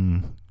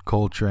Ellington,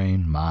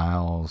 Coltrane,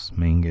 Miles,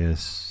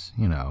 Mingus,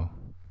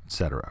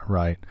 etc.,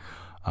 right?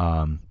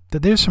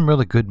 That there's some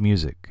really good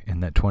music in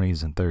that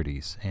 20s and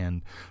 30s,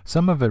 and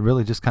some of it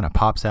really just kind of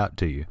pops out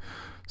to you.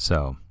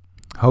 So,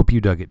 hope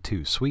you dug it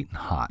too. Sweet and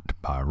Hot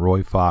by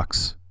Roy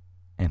Fox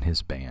and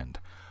his band.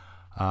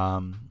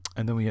 And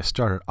then we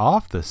started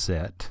off the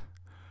set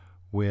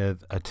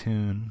with a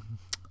tune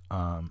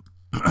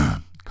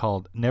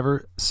called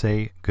Never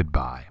Say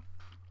Goodbye.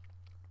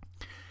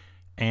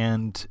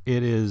 And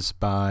it is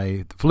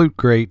by the flute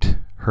great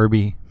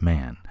Herbie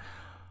Mann.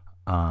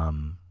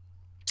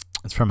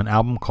 It's from an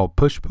album called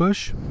Push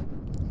Push,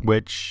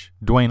 which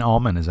Dwayne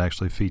Allman is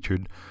actually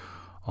featured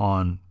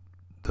on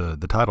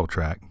the title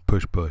track,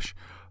 Push Push.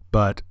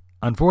 But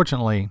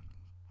unfortunately,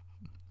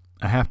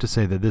 I have to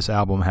say that this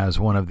album has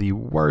one of the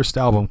worst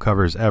album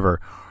covers ever.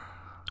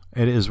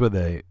 It is with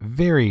a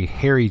very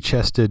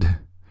hairy-chested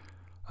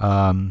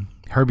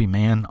Herbie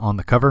Mann on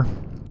the cover,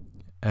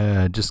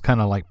 just kind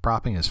of like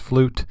propping his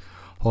flute,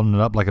 holding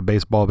it up like a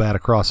baseball bat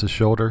across his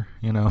shoulder,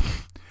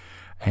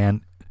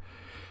 and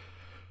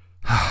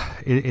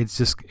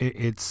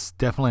it's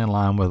definitely in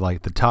line with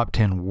like the top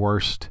 10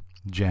 worst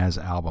jazz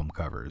album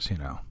covers.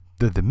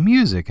 The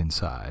music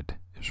inside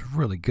is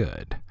really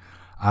good.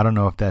 I don't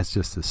know if that's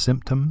just a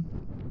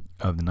symptom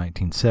of the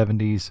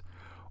 1970s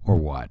or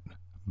what,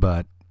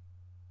 but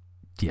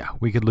yeah,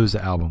 we could lose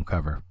the album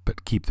cover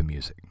but keep the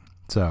music.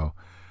 So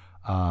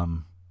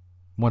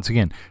once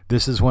again,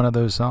 this is one of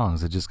those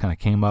songs that just kind of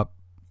came up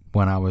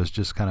when I was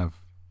just kind of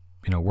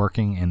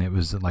working, and it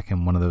was like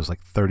in one of those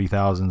like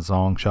 30,000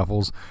 song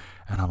shuffles,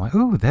 and I'm like,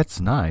 ooh, that's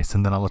nice.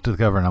 And then I looked at the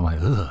cover and I'm like,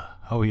 ugh,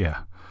 oh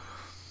yeah.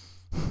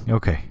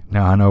 Okay,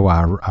 now I know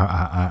why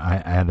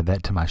I added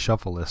that to my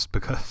shuffle list,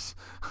 because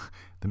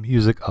the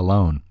music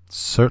alone,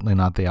 certainly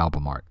not the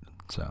album art.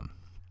 So,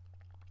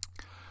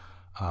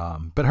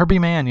 but Herbie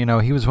Mann,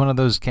 he was one of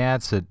those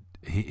cats that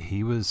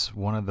he was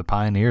one of the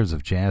pioneers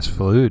of jazz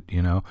flute.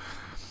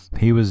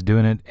 He was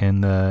doing it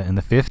in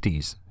the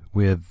 50s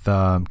with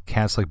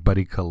cats like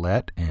Buddy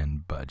Collette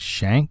and Bud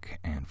Shank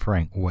and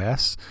Frank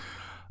West,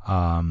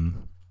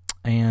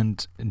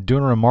 and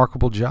doing a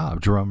remarkable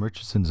job. Jerome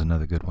Richardson's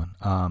another good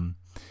one.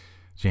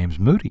 James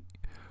Moody.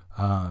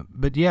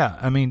 But yeah,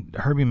 I mean,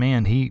 Herbie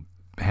Mann, he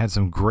had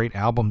some great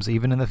albums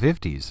even in the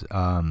 50s.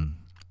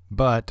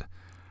 But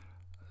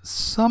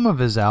some of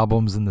his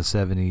albums in the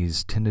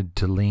 70s tended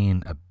to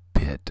lean a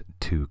bit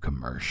too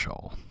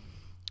commercial.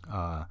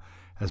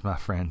 As my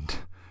friend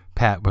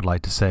Pat would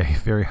like to say,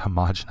 very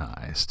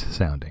homogenized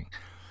sounding.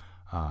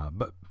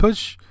 But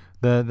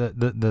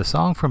the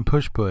song from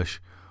Push Push,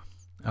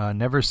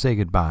 Never Say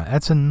Goodbye,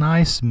 that's a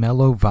nice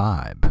mellow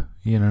vibe.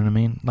 You know what I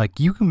mean? Like,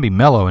 you can be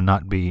mellow and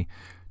not be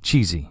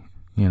cheesy.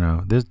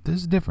 There's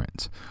a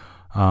difference.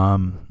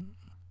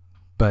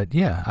 But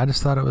yeah, I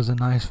just thought it was a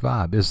nice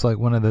vibe. It's like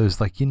one of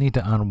those, like, you need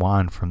to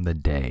unwind from the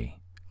day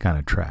kind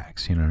of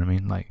tracks. You know what I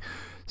mean? Like,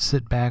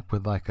 sit back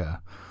with like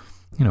a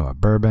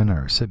bourbon,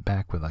 or sit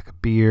back with like a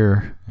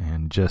beer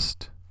and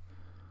just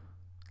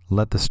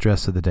let the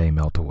stress of the day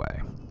melt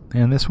away.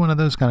 And this one of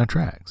those kind of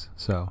tracks.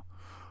 So,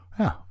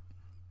 yeah.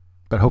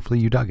 But hopefully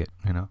you dug it,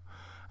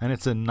 And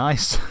it's a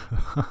nice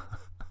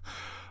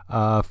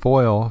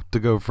foil to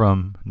go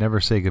from Never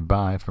Say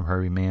Goodbye from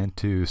Herbie Mann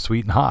to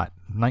Sweet and Hot,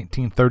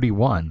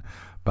 1931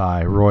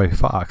 by Roy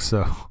Fox.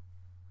 So,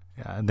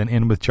 yeah, and then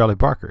end with Charlie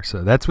Parker.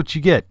 So that's what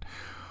you get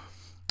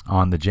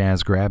on the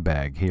Jazz Grab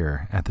Bag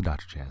here at the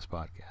Dr. Jazz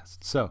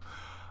Podcast. So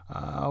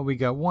we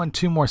got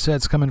 2 more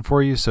sets coming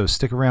for you, so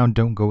stick around,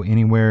 don't go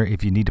anywhere.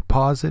 If you need to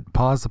pause the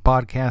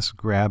podcast,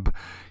 grab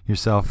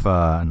yourself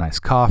a nice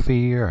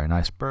coffee or a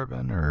nice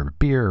bourbon or a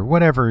beer or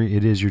whatever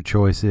it is your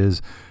choice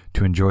is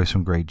to enjoy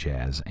some great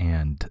jazz.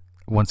 And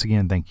once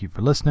again, thank you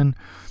for listening.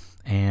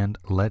 and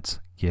let's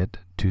get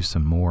to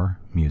some more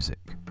music.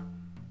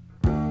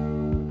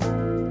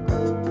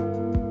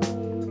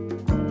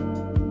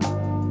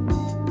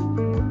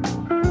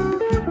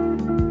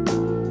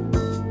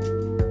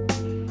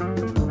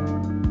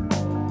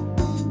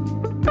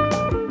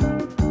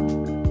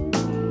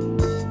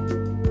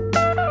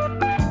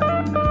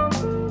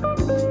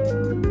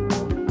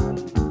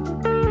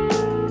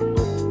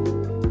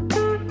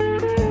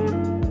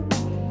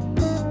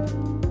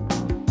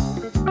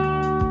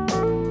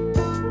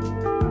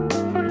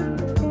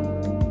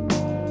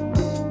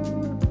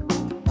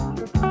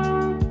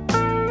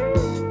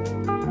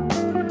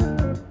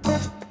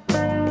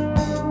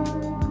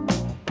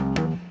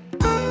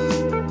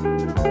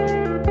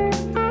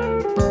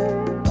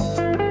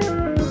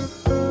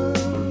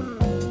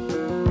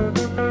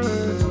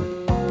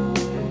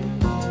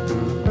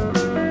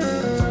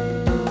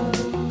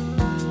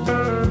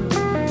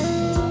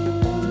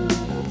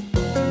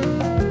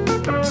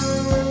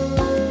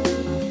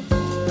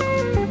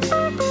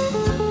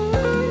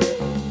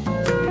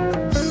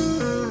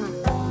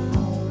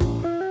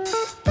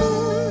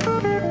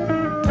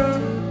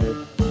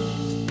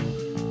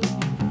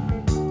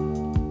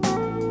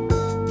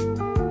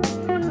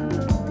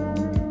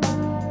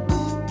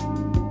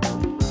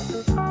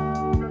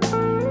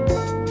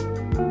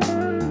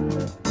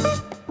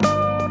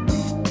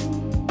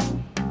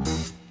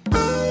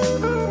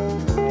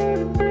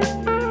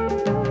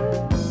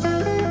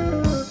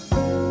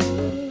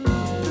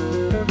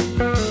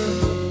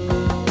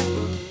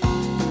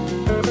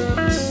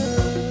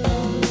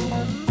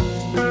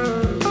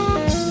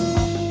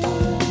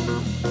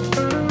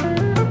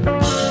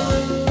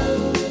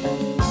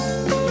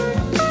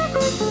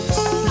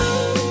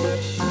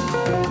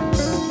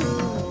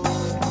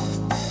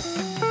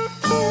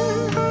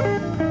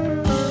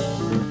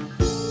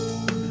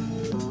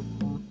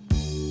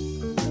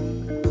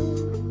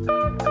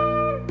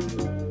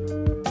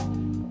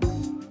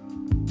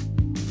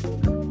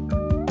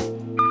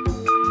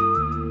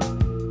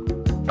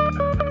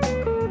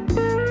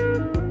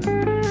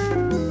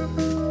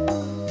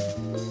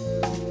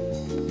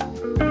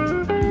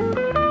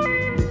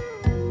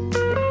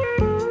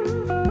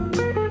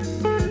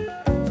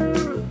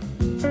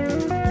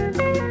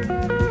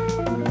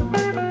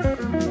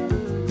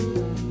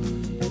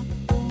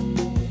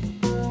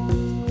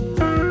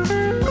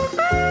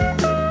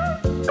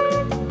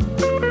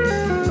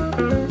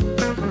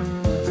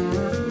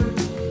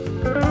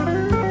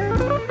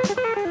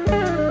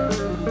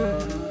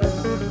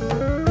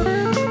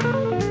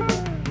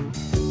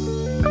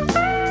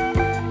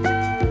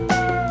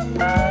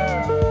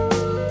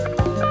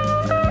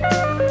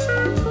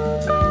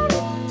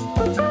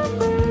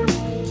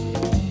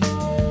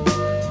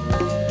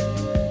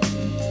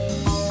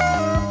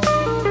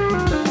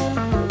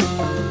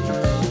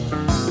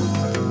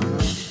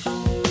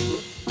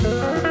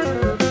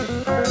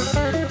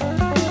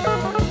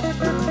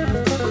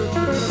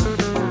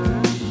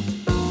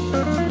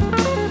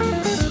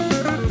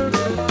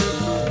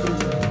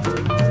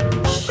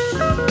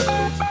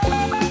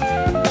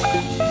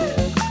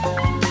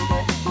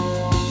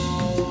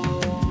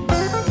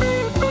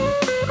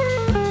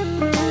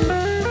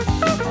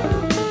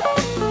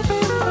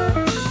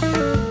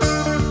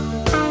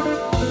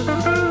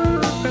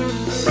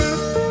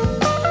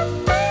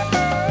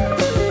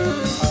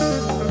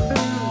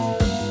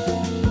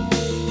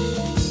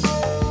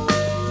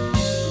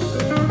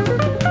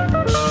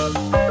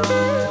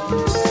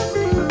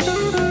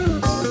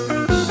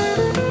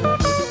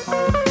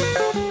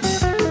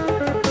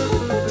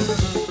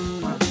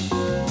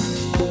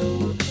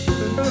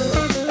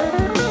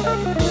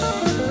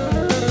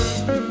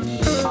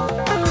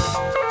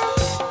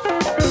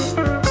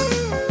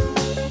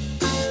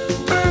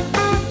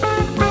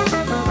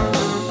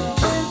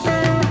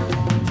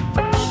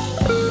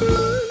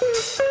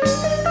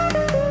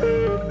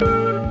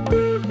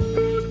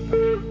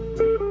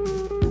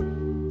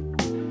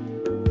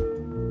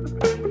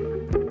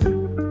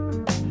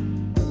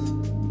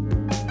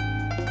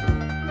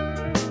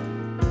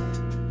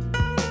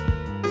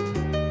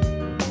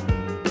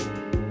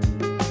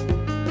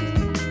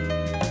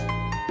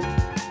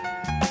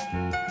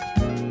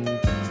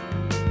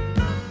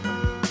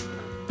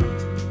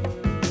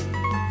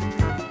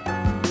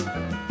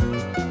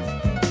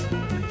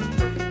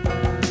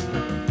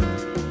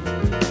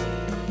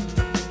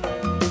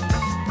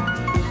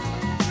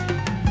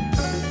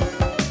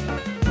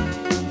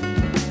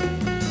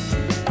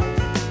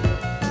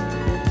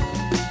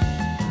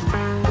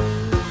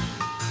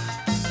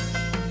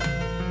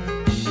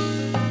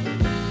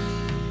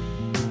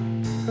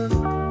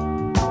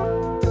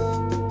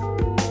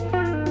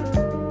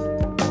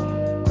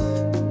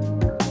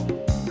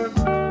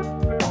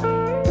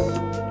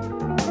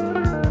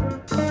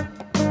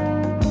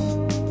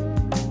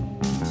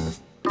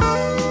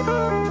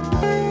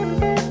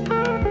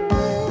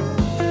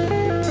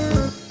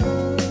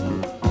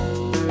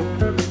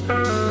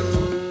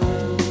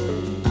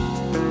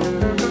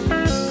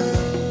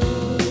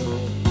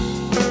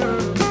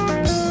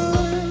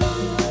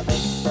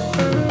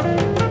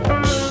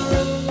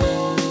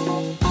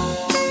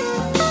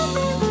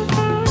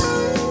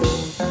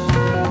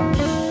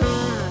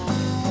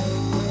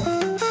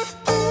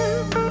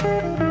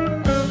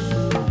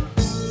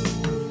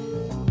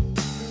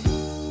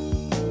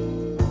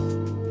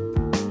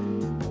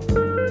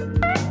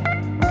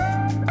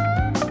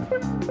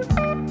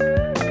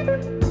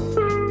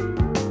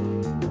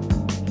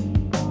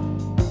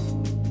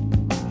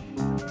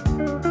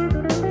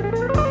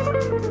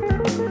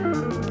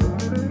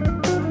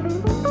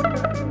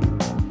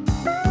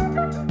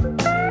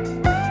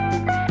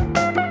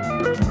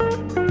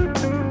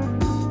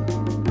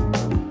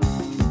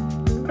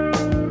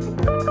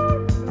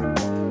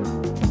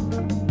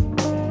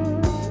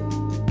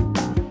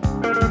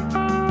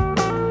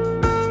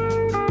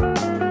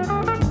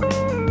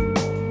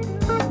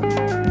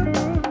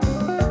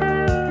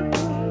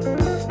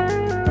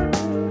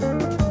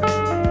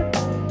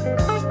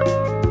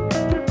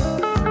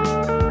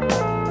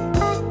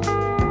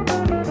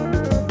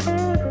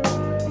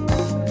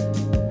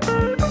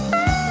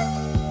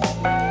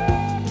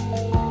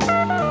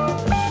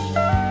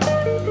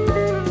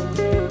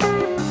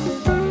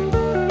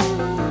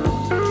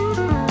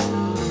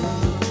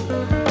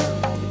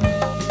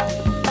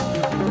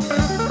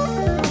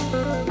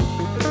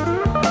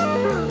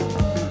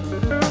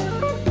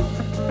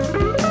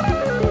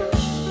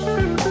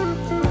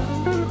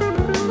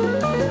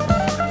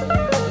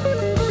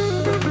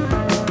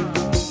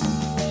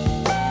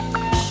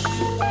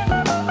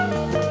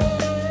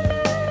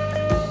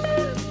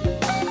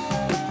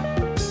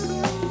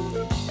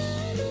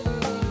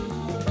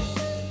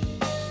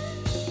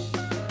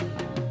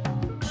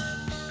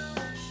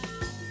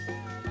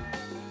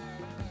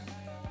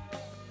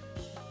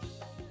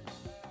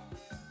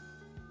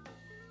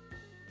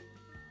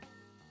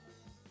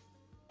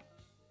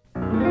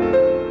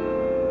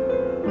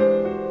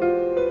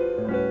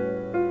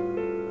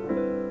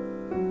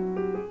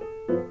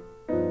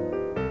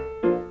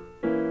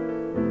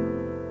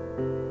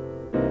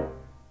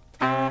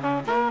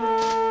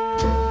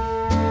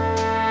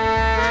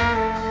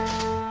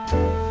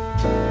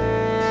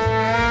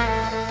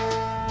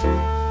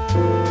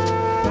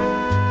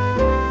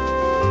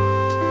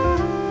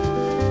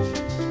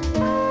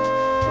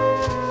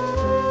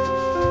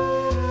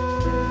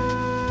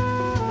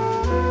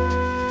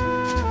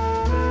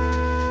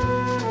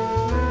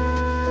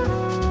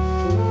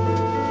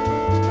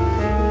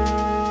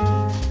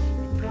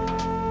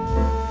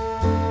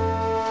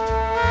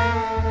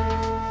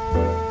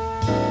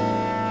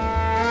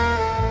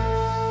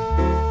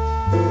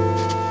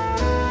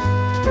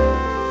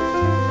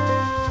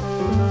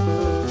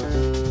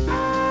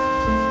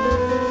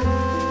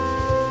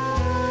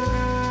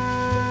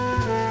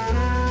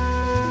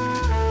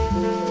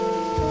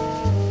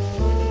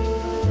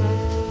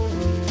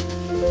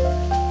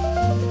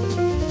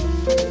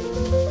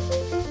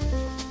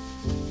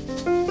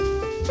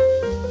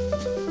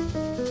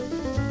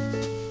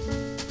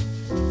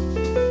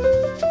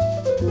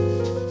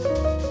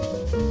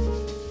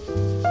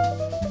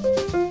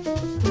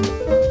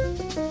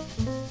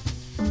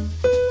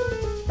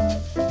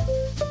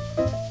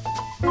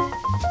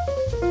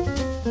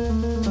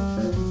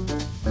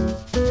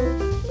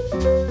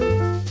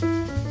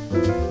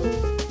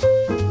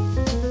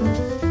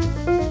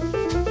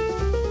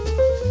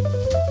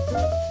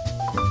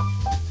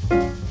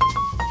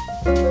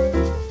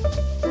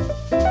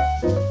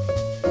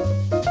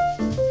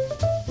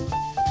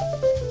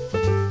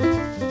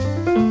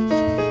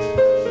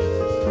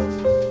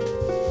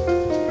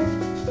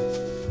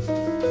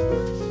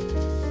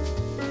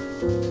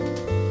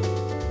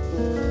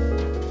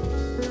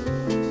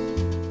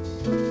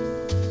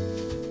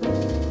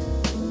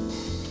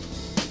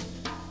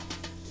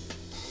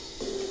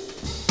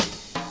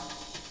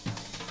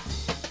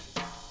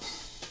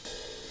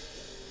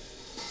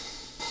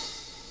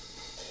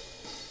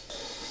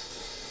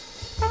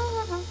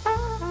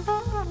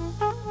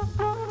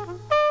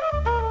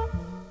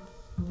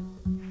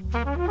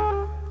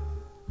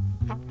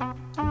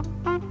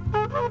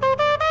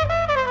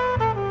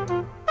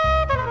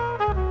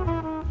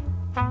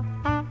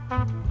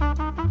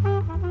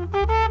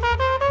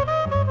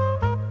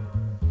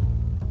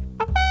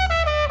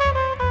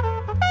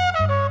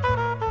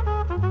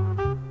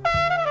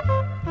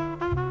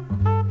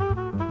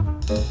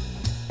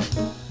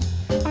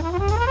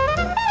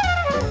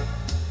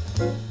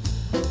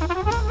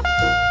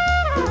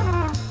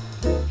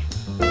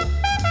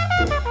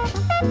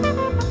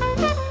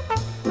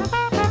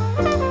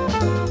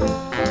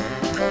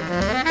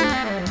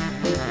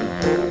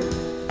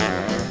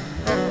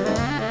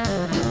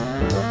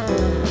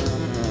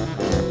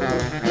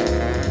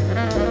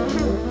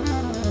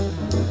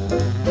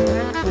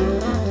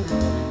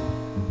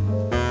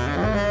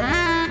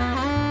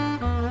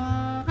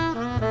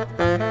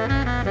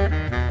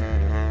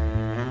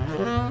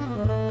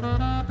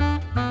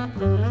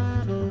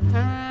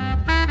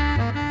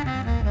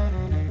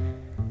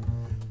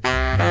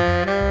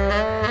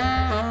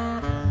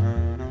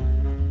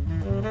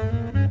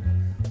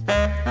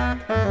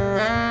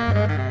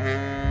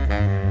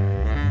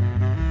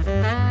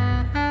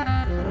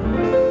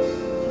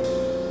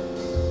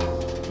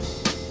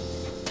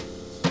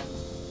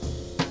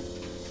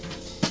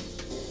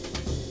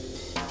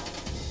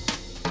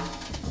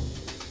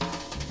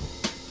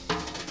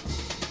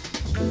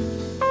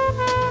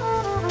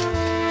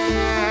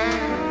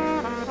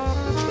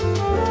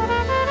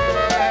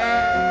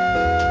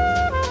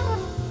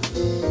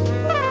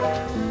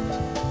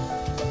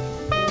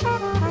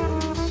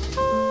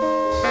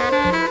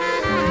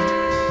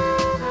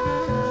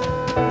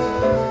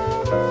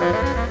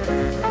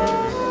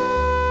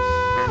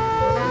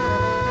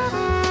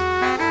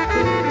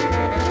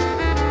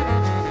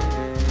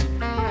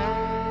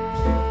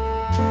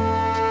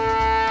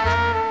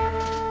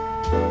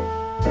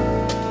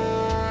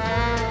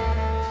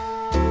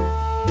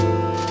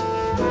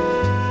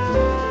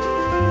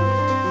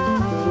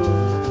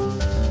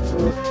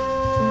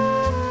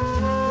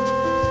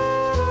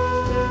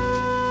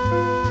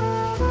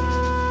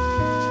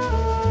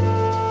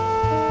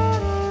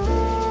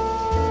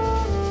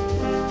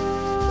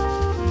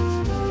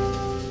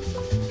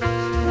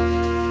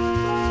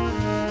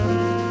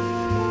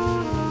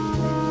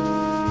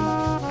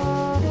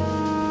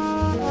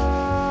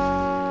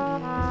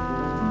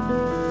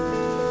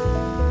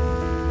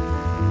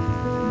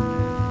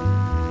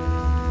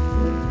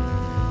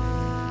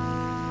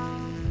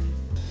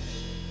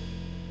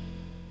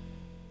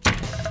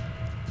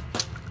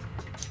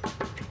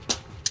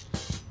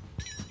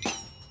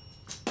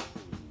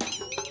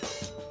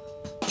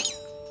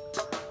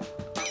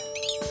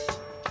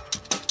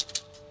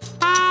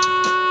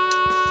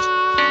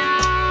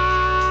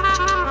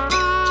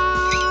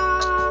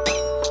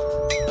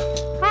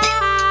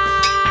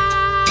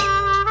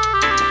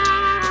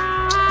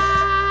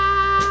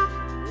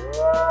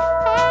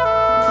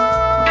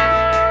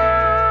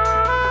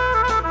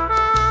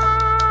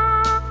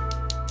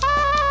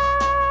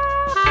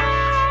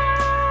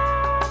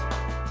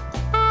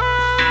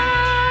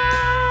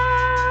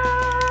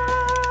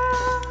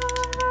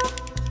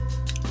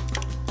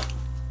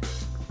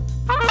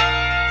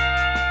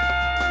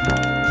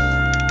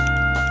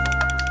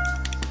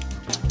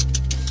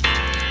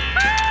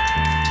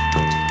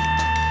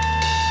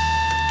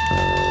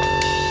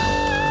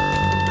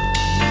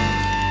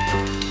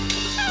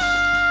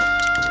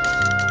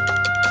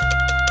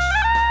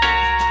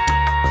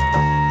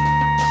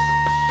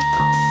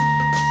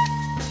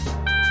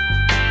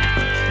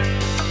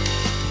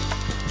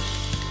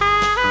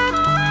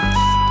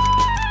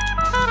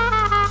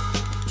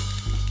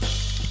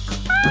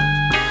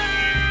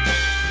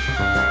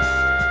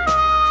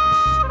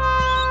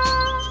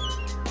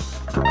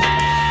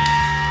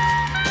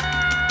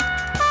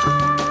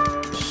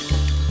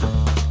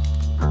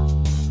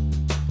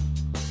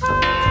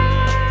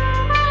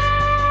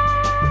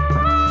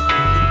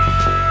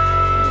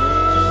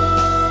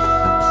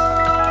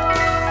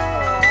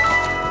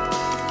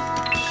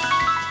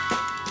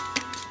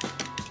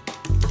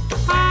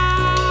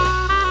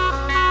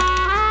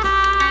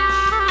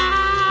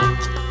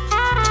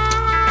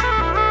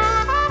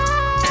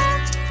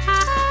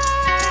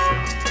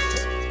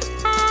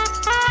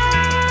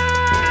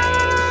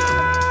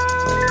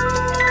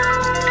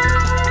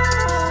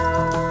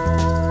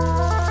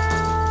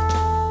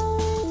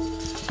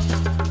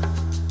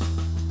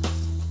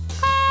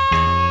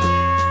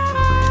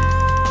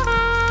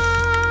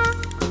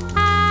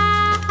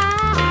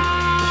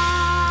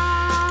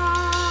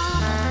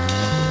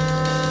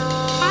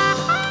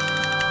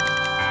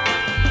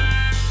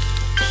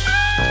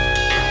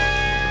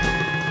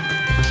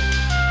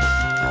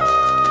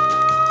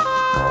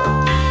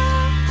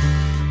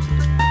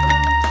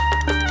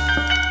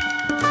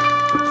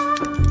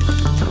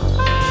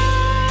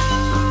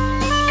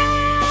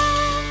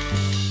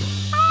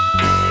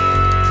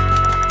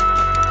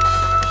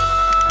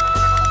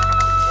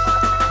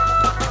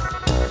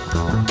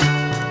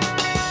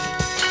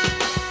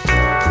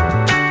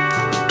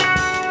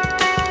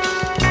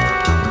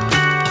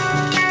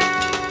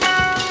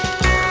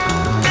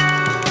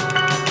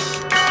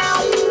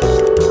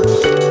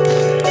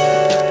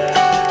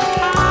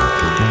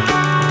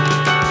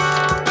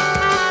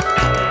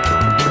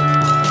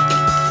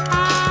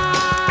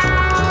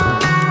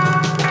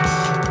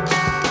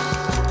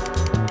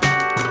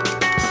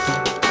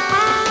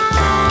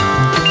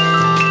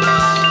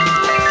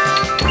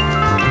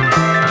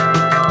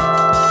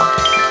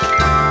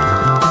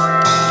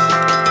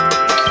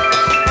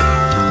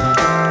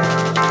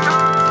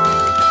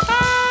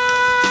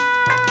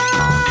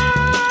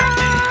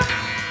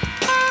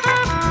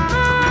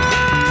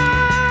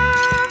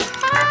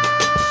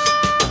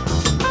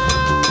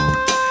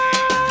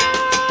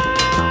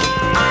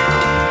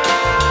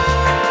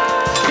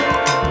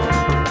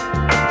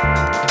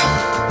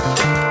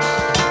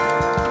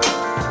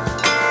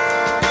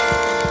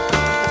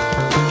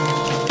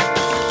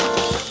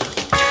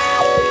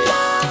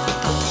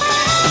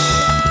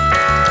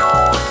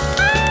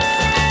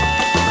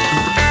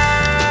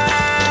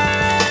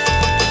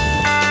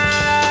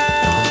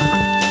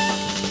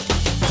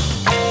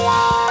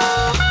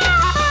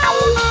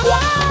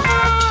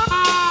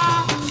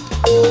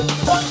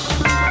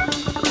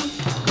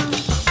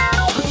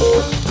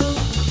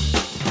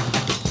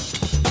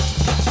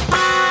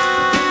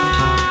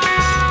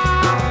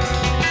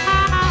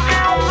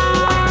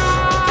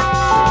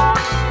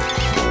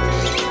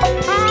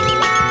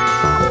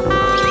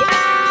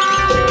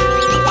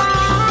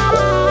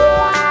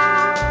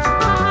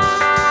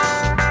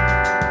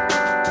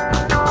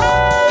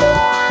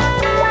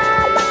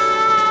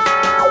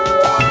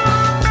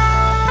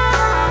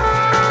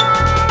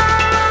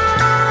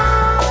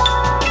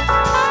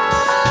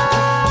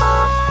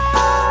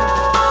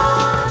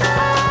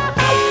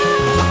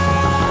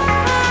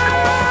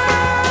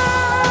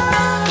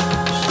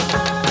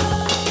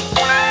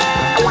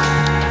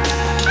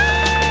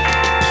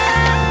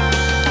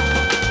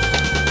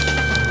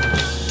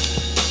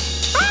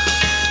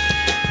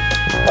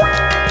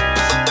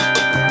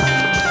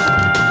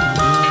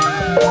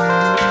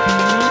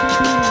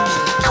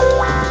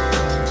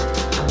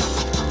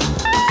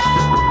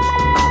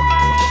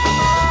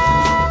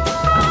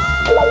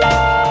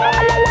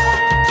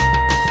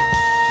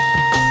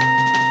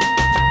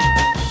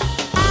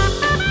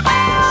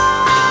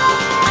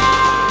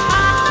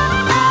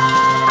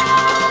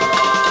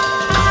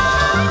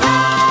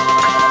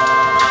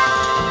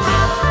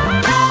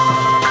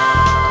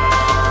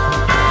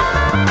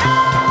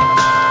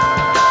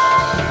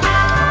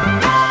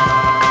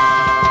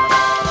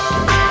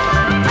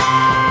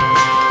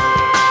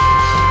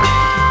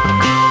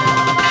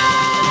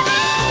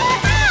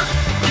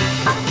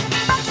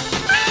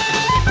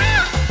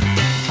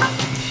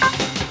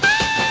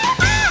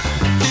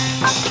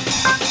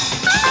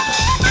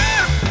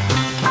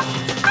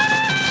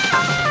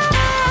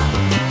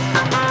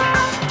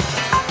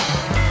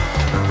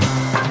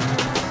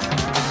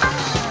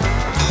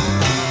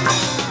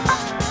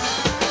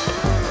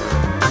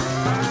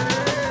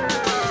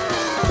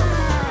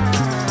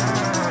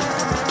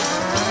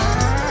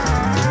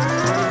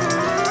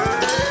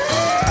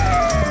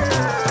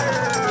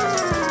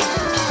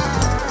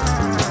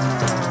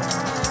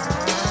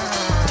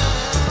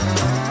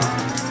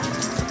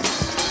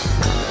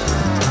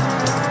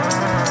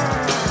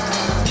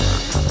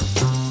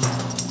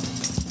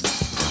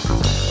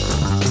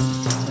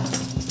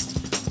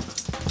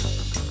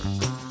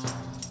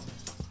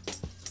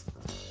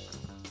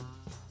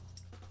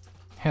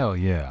 Hell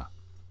yeah.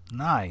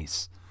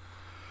 Nice.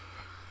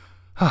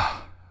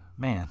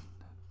 Man,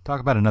 talk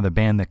about another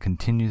band that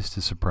continues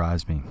to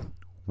surprise me.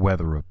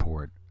 Weather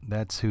Report.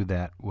 That's who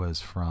that was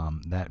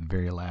from, that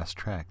very last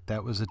track.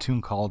 That was a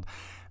tune called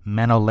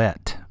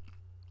Manolette,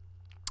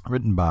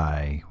 written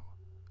by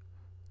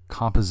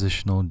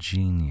compositional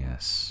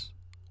genius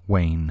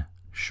Wayne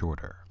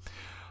Shorter.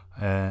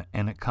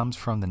 And it comes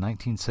from the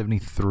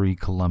 1973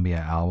 Columbia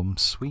album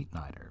Sweet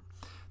Nighter.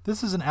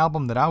 This is an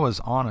album that I was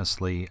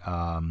honestly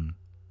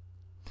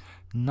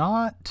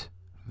not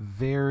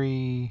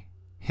very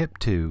hip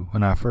to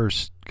when I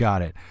first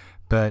got it,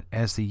 but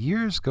as the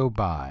years go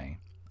by,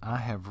 I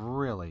have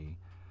really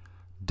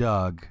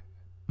dug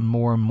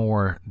more and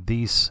more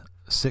these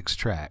 6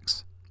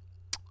 tracks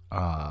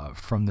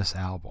from this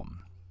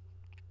album.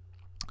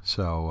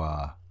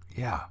 So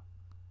yeah,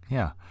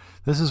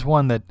 this is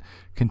one that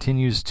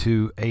continues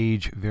to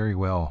age very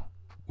well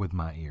with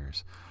my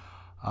ears.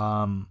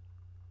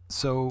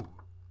 So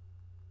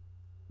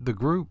the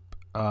group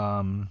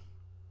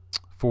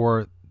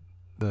for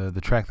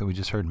the track that we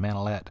just heard,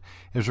 Manolette,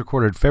 is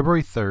recorded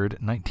February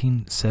 3rd,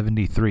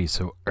 1973,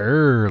 so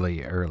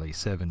early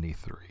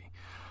 73.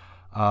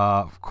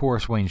 Of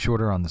course, Wayne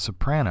Shorter on the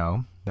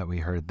soprano that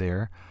we heard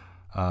there,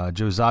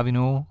 Joe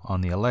Zawinul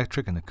on the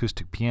electric and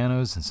acoustic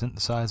pianos and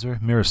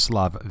synthesizer,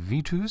 Miroslav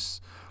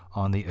Vitus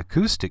on the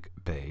acoustic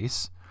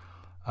bass,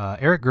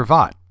 Eric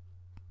Gravatt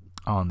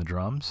on the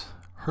drums,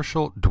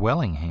 Herschel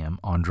Dwellingham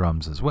on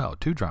drums as well,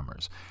 2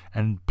 drummers,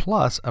 and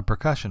plus a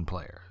percussion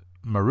player,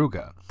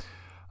 Maruga.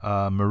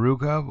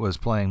 Maruga was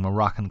playing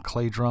Moroccan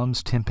clay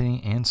drums, timpani,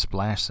 and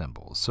splash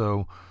cymbals.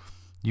 So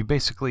you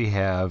basically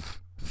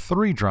have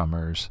 3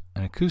 drummers,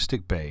 an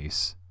acoustic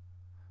bass,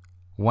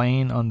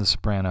 Wayne on the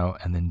soprano,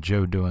 and then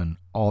Joe doing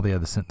all the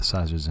other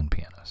synthesizers and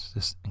pianos.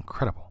 Just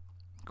incredible.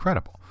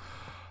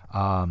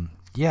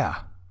 Yeah,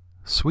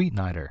 Sweet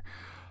Nighter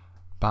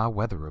by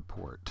Weather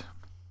Report.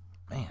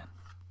 Man,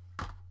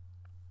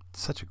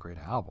 such a great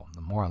album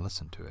the more I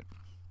listen to it.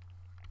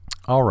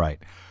 All right.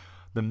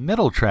 The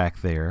middle track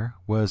there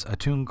was a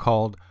tune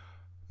called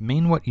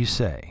Mean What You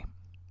Say,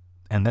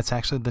 and that's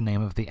actually the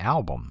name of the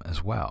album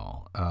as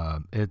well.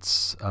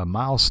 It's a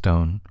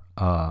Milestone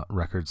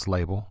Records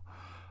label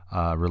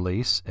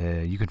release.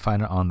 You can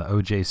find it on the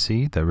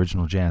OJC, the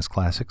Original Jazz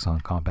Classics,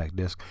 on compact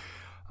disc.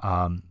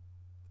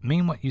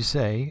 Mean What You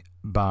Say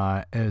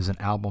is an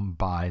album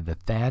by the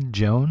Thad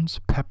Jones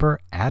Pepper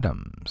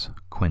Adams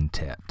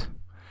Quintet.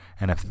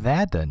 And if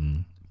that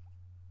doesn't,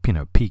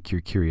 pique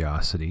your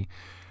curiosity,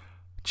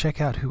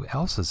 check out who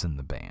else is in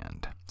the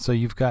band. So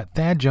you've got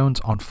Thad Jones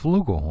on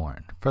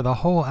flugelhorn for the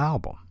whole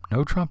album.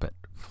 No trumpet,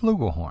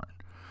 flugelhorn.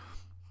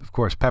 Of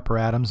course, Pepper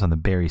Adams on the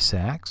bari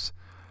sax,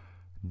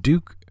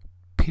 Duke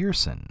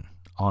Pearson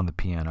on the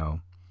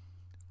piano,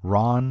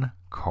 Ron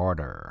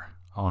Carter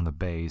on the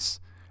bass,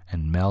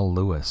 and Mel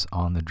Lewis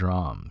on the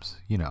drums.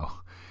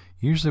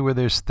 Usually where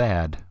there's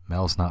Thad,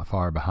 Mel's not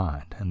far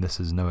behind, and this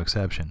is no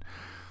exception.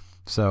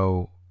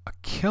 So a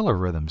killer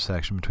rhythm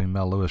section between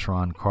Mel Lewis,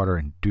 Ron Carter,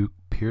 and Duke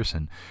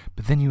Pearson,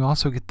 but then you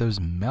also get those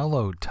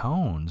mellow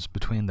tones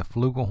between the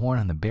flugelhorn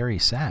and the bari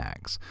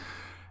sax.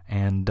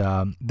 And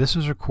this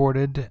was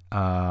recorded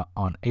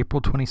on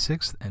April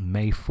 26th and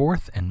May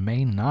 4th and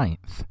May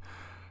 9th,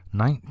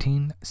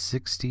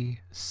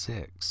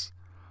 1966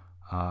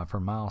 for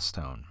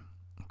Milestone.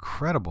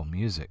 Incredible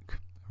music,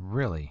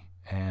 really.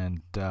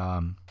 And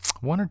 1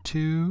 or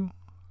 2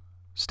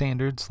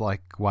 standards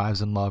like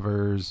Wives and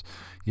Lovers,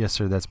 Yes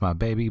Sir, That's My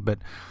Baby, but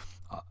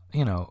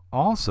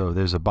also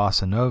there's a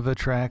bossa nova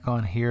track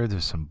on here.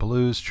 There's some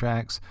blues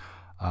tracks.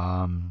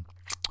 Ron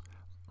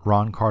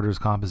Carter's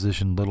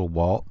composition Little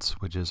Waltz,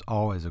 which is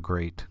always a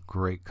great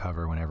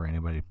cover whenever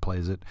anybody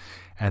plays it.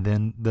 And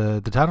then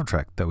the title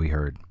track that we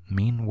heard,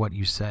 Mean What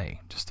You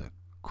Say. Just a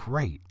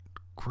great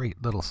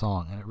little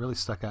song, and it really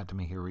stuck out to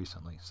me here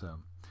recently. So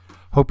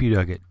hope you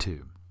dug it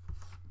too.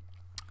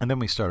 And then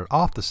we started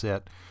off the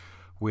set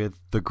with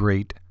the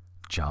great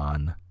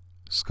John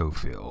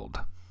Scofield.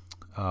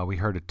 We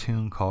heard a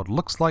tune called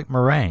Looks Like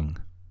Meringue.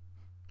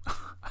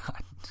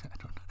 I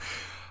don't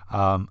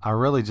know. I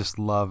really just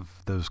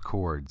love those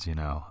chords,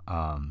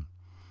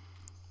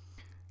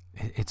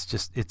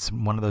 It's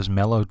one of those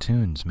mellow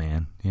tunes,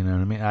 man. You know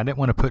what I mean? I didn't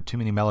want to put too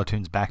many mellow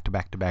tunes back to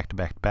back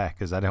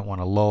because I didn't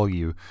want to lull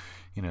you,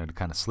 to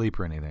kind of sleep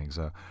or anything.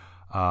 So,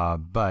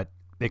 but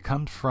it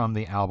comes from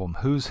the album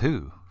Who's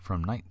Who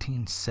from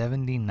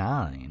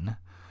 1979.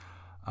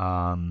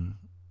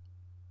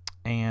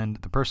 And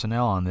the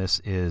personnel on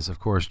this is, of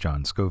course,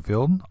 John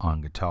Scofield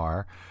on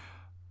guitar,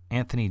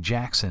 Anthony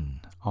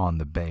Jackson on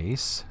the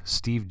bass,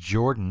 Steve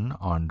Jordan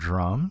on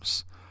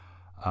drums,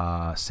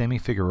 Sammy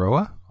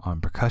Figueroa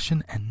on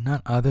percussion, and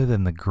none other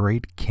than the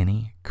great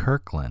Kenny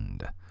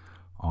Kirkland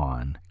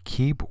on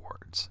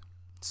keyboards.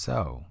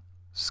 So,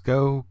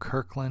 Sco,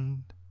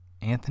 Kirkland,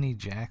 Anthony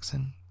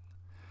Jackson,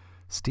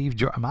 Steve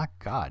Jordan. My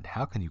God,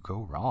 how can you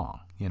go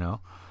wrong,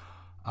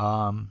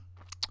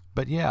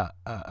 But yeah,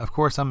 of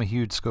course, I'm a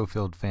huge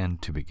Scofield fan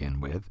to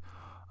begin with.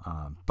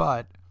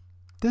 But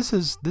this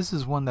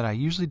is one that I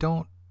usually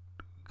don't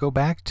go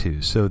back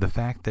to. So the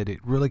fact that it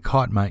really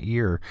caught my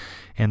ear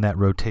in that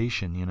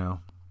rotation, in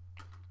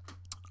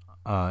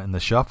the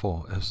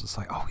shuffle, it was just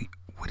like, oh,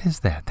 what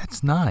is that?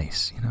 That's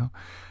nice,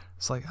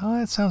 It's like,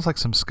 oh, it sounds like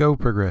some Sco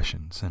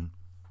progressions. And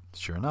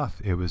sure enough,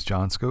 it was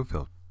John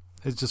Scofield.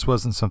 It just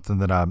wasn't something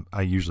that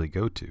I usually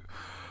go to.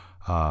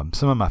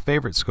 Some of my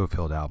favorite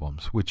Scofield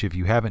albums, which if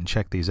you haven't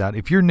checked these out,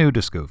 if you're new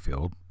to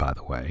Scofield, by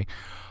the way,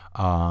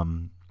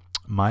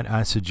 might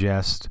I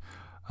suggest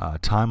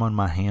Time on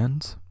My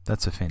Hands?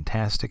 That's a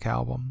fantastic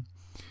album.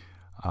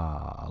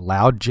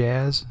 Loud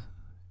Jazz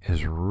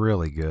is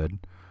really good.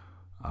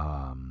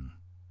 A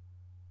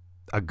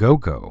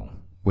Go-Go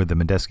with the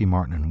Medeski,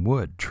 Martin, and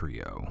Wood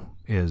trio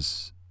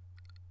is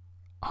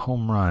a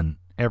home run.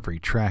 Every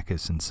track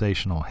is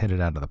sensational. Hit it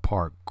out of the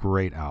park.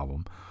 Great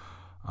album.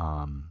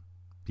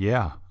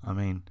 Yeah, I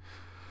mean,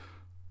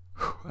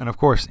 and of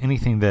course,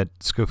 anything that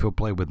Scofield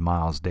played with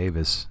Miles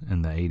Davis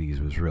in the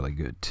 80s was really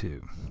good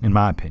too, in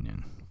my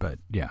opinion. But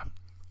yeah,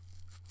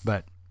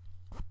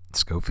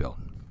 Scofield,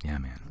 yeah,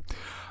 man.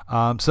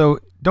 So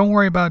don't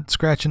worry about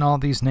scratching all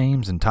these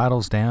names and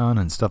titles down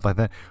and stuff like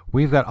that.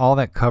 We've got all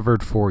that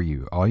covered for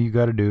you. All you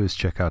got to do is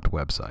check out the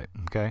website,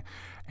 okay?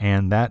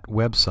 And that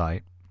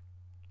website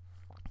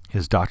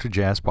is Dr.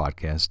 Jazz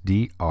Podcast,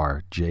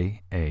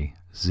 DRJAZZ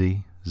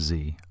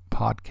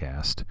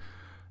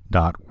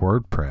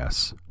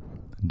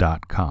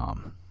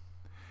podcast.wordpress.com.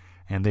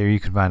 And there you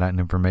can find out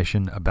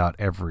information about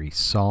every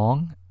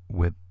song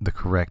with the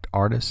correct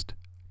artist,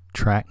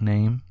 track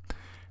name,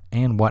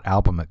 and what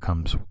album it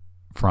comes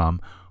from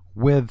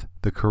with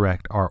the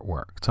correct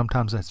artwork.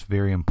 Sometimes that's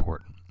very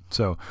important.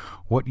 So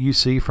what you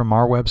see from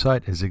our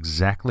website is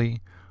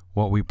exactly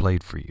what we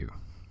played for you.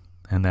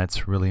 And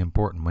that's really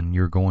important when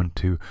you're going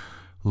to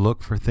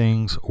look for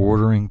things,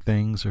 ordering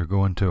things, or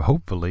going to,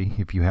 hopefully,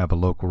 if you have a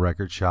local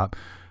record shop,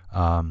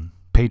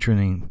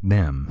 patroning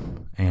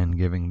them and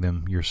giving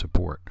them your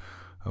support.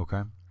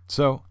 Okay?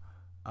 So,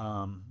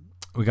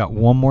 we got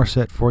one more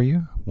set for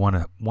you. Want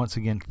to, once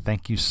again,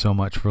 thank you so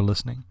much for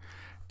listening.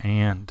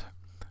 And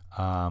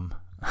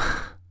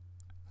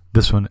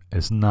this one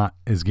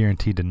is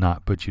guaranteed to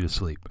not put you to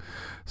sleep.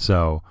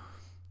 So,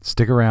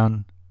 stick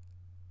around.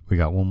 We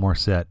got one more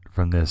set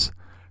from this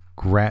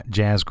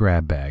Jazz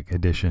Grab Bag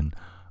edition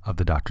of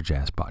the Dr.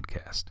 Jazz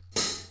Podcast.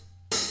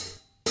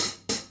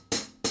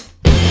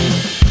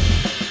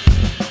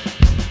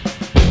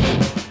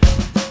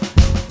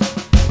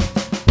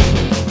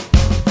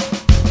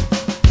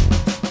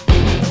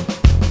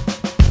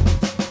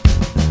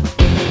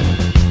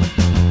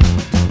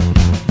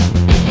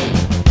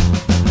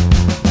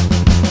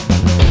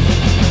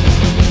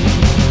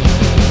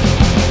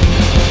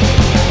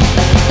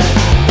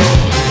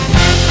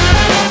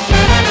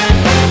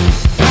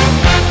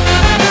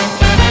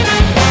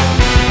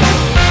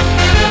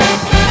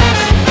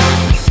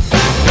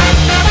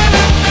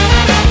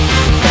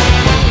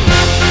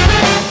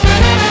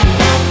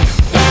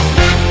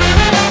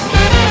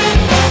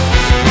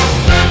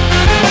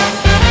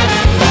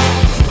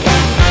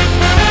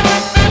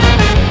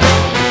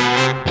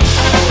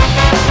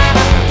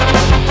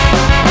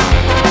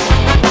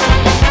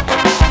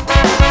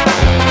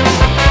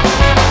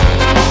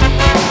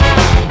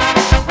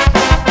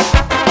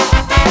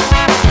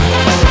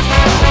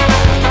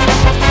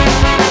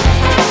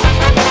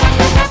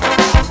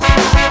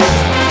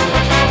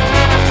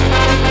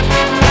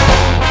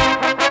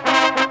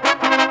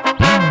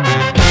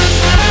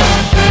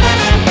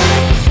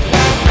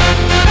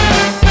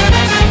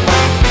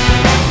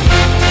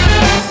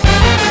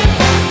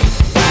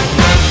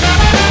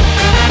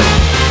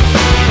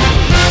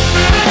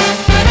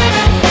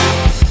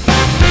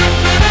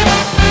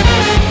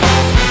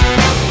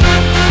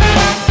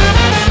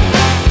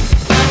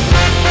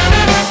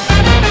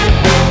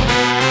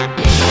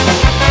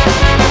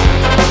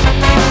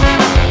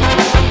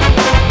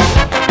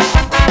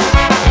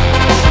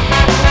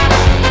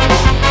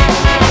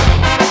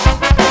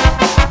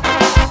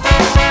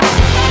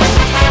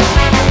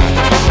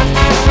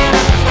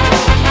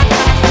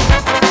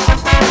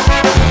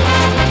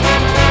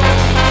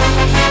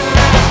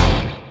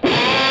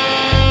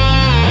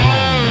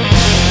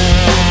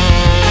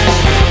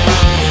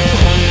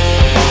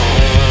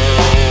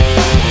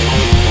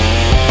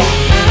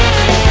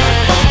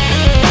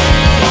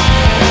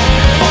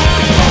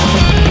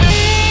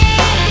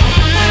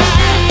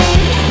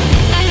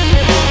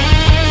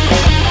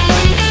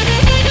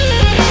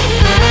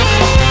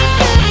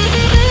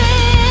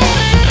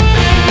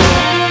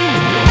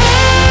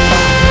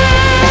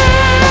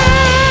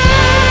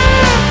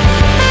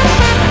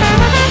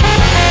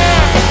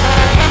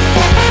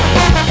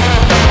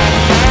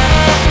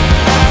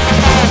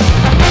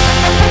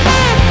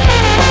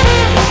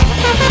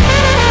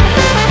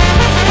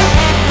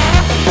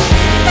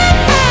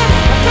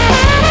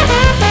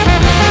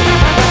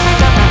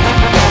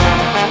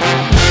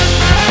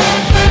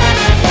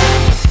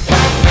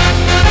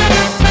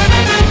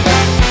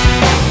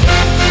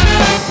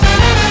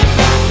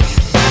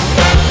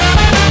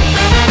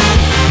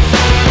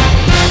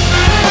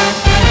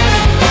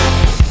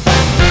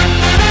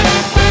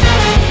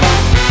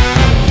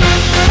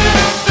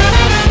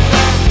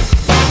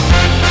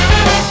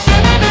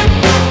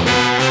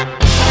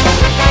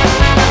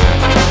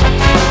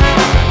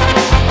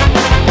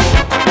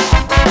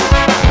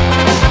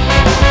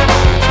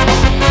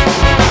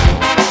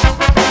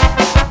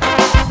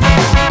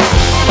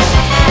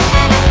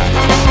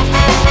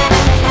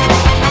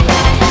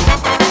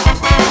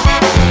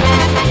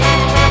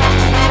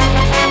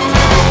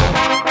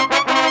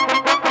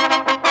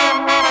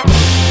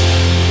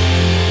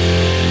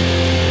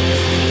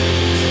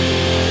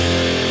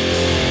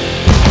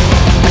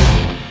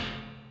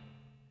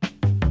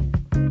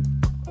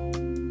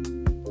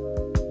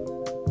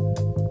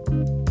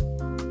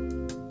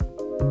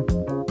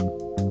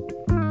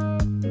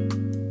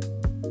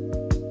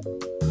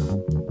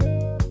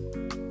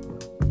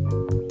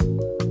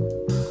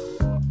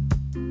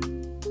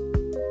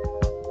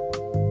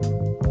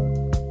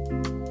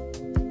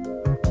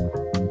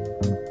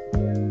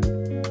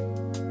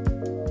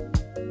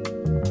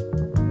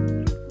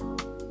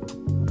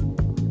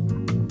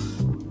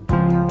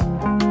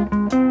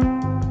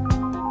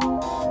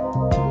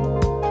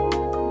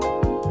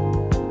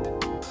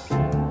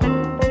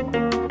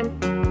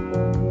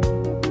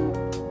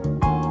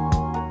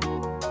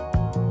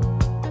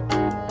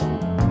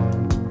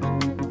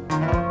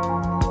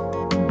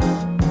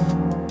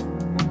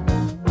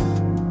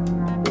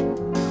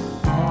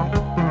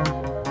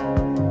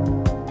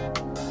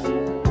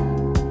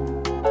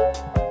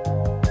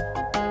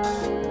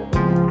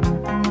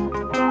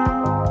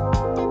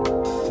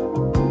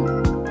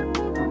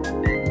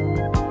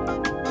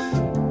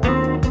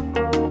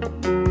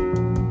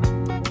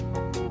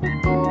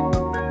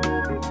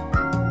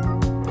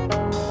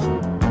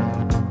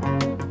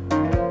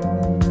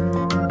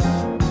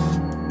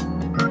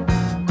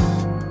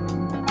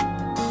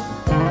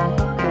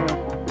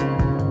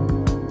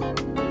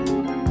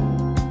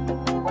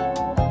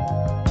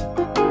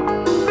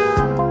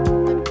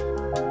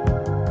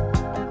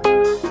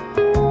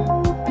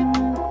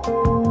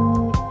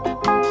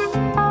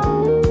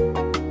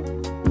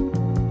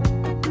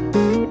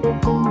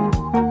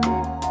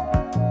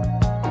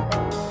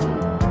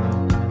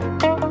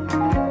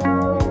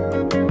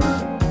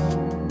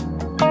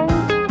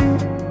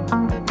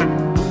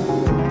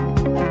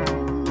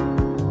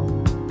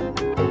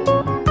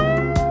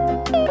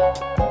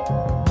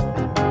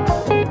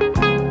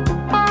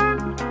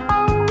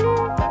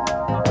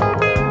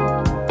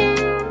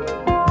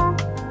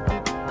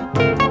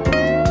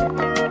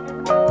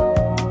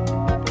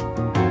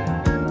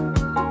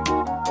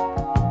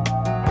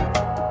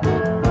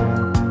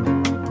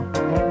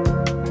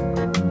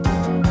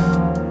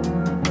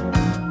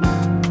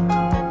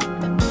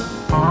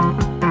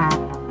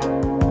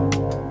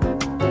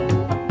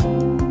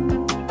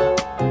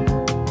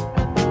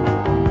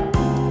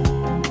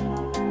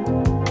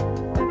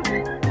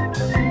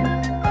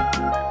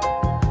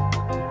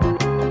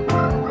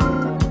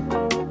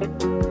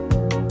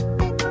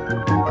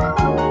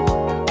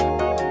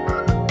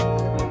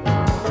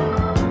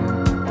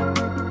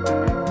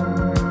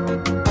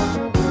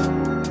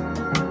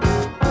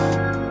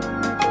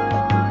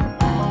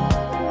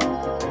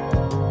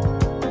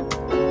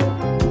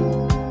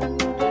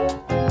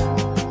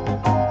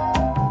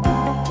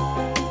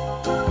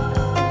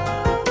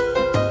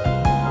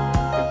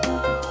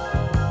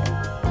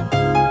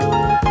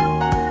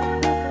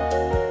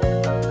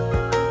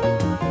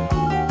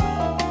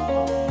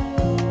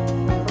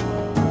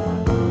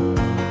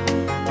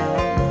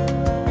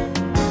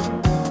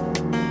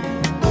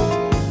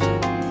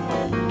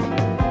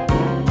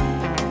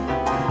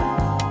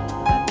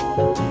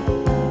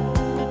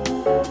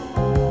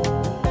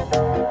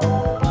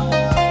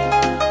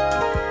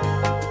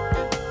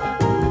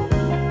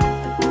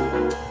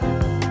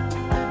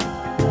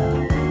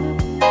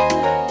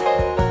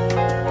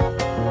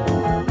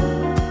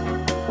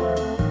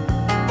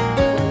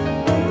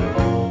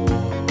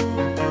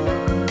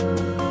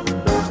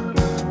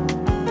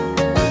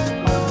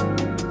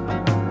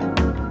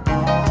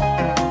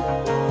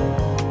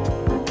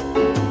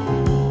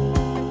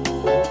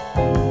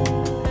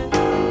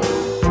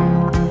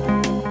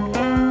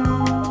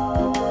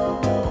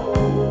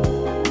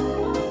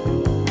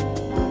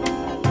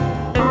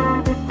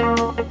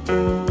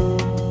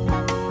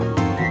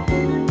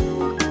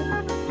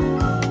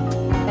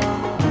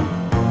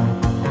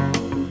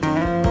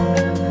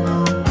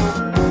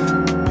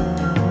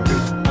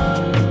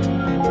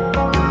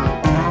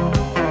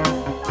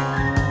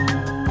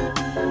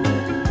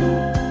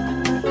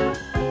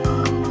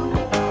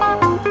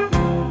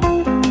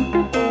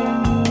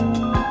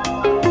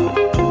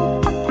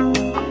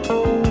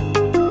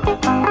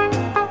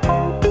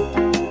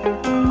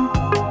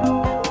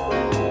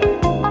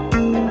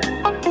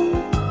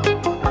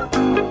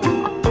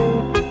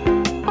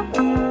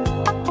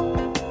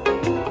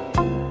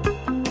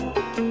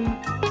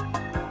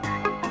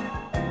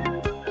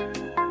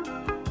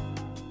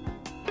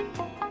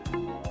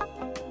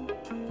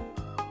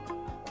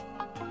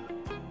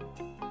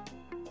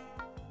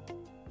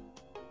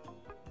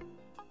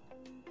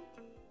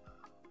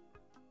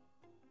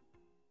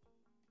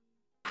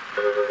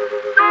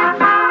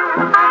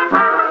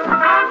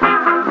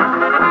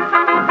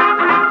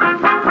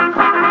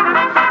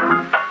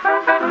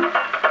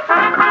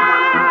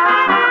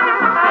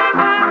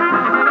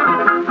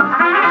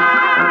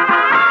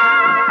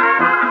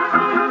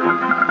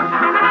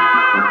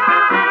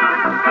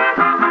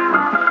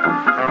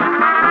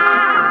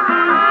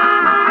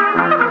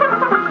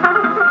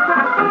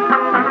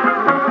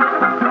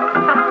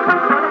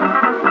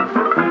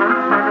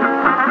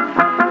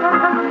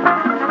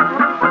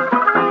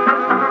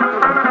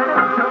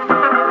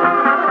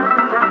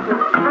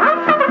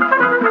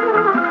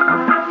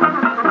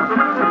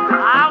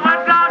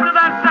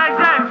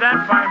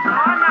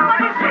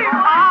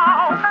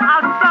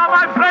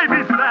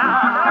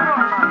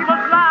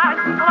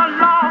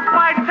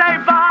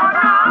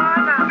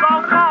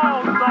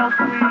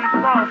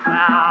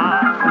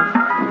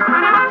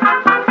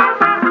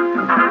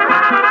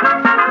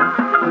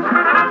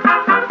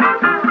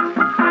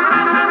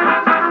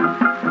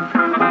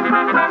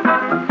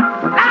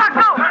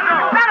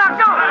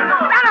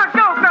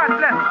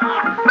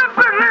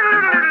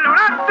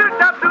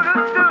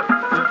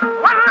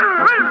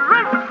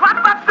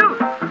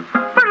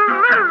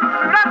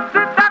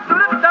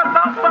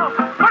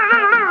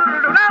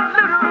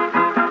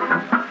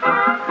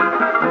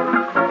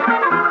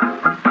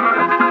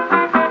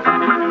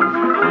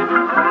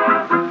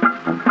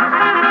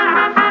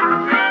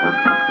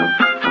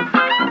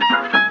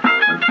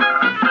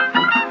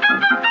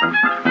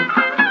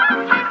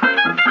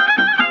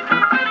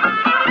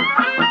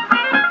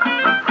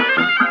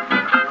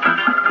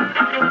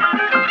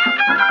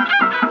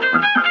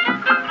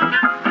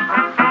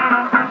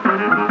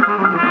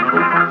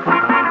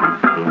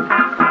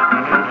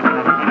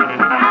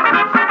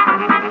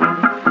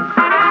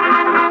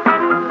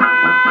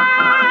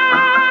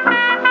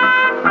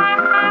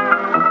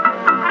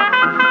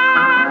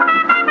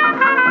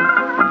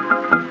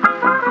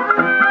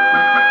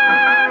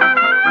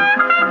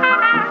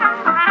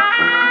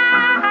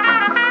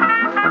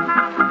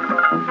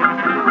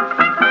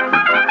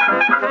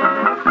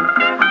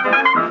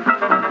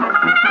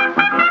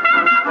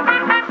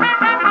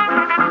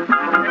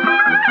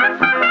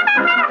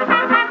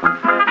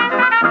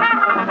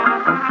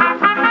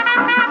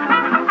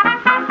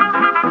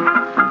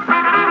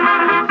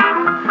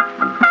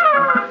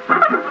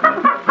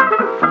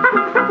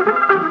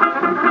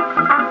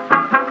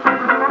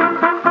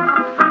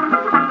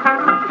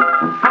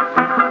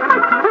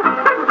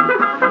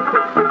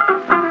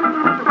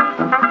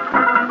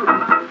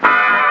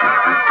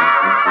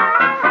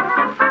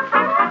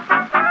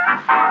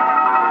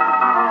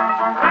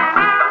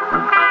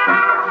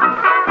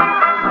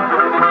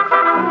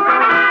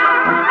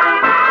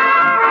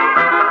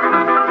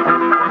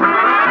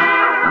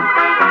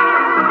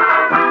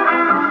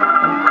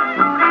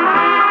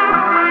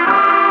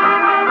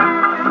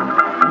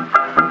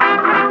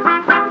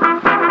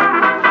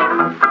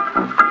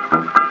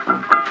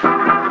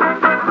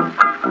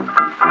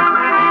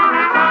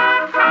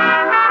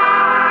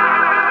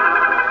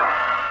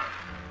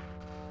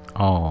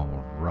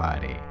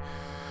 Alrighty.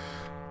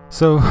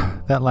 So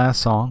that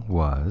last song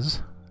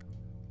was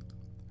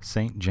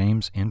St.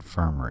 James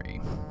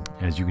Infirmary.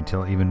 As you can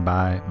tell even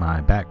by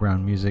my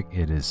background music,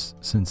 it is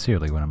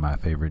sincerely one of my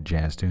favorite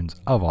jazz tunes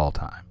of all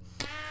time.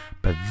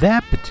 But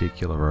that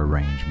particular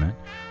arrangement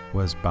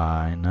was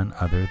by none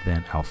other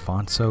than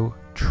Alphonso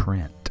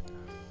Trent.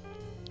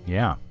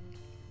 Yeah.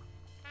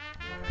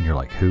 And you're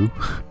like, who?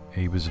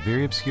 He was a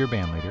very obscure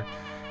band leader,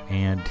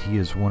 and he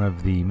is one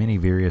of the many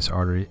various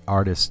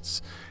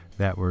artists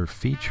that were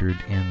featured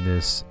in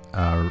this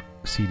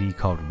CD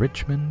called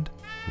Richmond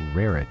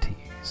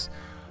Rarities.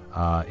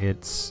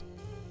 It's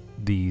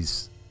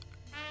these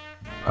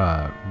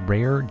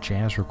rare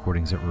jazz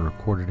recordings that were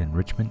recorded in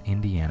Richmond,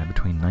 Indiana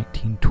between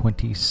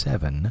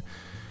 1927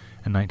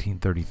 and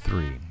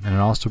 1933. And it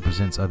also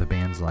presents other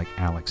bands like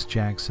Alex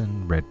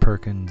Jackson, Red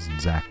Perkins, and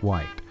Zach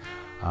White.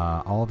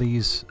 All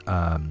these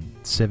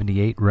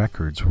 78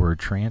 records were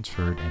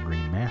transferred and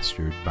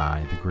remastered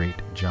by the great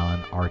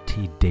John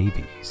R.T.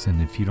 Davies.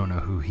 And if you don't know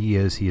who he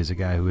is a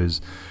guy who has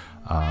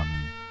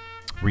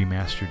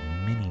remastered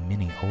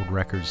many old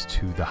records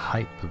to the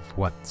height of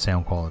what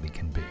sound quality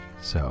can be.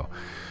 So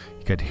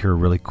you got to hear a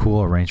really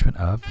cool arrangement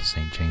of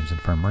St. James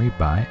Infirmary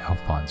by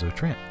Alphonso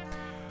Trent.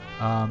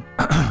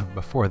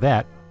 Before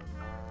that,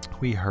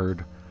 we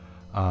heard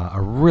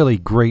a really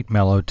great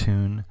mellow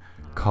tune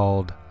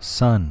called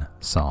Sun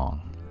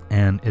Song,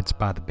 and it's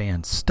by the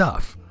band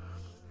Stuff.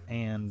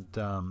 And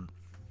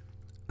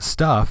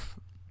Stuff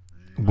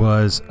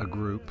was a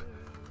group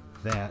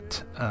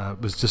that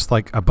was just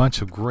like a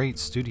bunch of great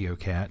studio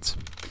cats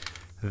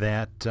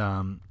that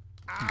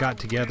got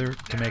together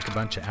to make a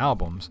bunch of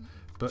albums.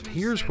 But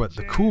here's what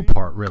the cool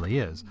part really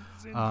is.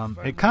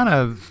 It kind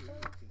of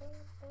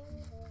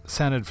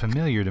sounded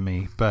familiar to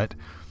me, but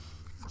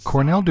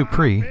Cornell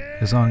Dupree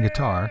is on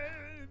guitar,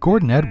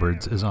 Gordon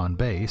Edwards is on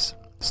bass,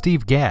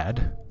 Steve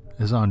Gadd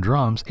is on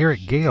drums,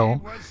 Eric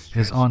Gale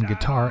is on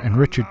guitar, and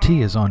Richard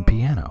T is on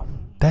piano.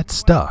 That's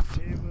Stuff.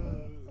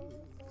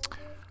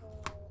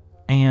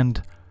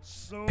 And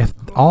if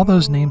all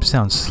those names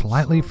sound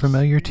slightly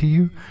familiar to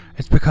you,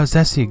 it's because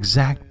that's the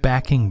exact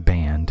backing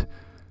band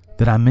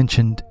that I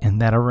mentioned in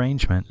that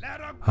arrangement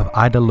of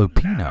Ida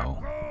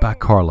Lupino by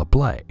Carla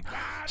Bley.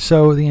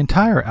 So the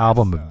entire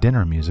album of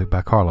Dinner Music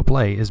by Carla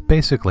Bley is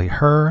basically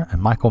her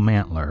and Michael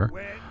Mantler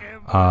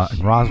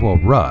and Roswell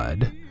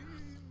Rudd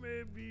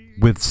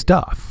with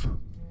Stuff,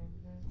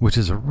 which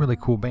is a really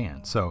cool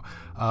band. So,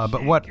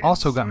 but what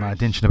also got my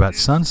attention about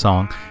Sun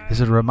Song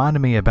is it reminded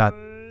me about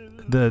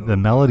the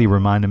melody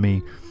reminded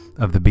me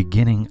of the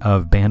beginning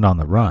of Band on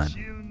the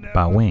Run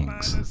by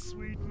Wings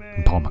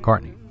and Paul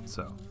McCartney.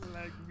 So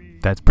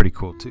that's pretty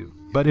cool too.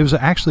 But it was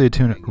actually a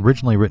tune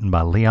originally written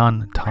by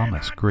Leon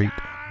Thomas, great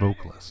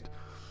vocalist.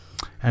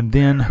 And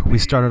then we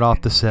started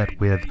off the set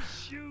with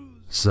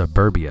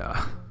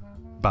Suburbia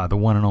by the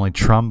one and only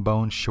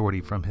Trombone Shorty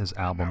from his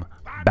album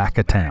Back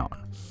of Town.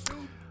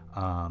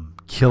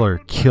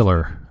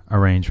 Killer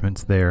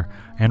arrangements there,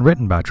 and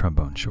written by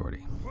Trombone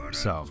Shorty.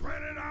 So,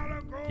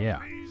 yeah.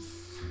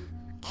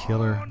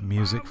 Killer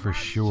music for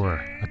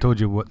sure. I told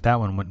you what that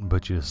one wouldn't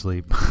put you to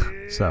sleep.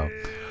 So,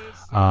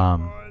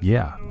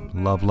 yeah.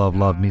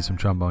 Love me some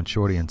Trombone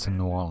Shorty and some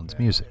New Orleans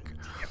music.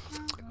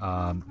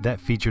 That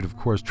featured, of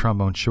course,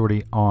 Trombone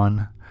Shorty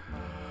on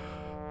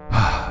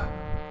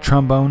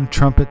trombone,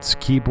 trumpets,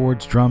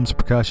 keyboards, drums,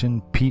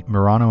 percussion, Pete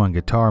Morano on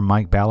guitar,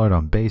 Mike Ballard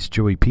on bass,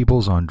 Joey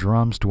Peoples on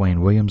drums,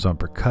 Dwayne Williams on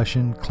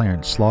percussion,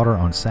 Clarence Slaughter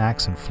on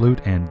sax and flute,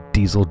 and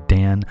Diesel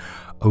Dan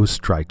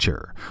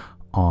Ostreicher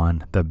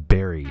on the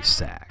Barry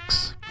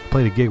sax.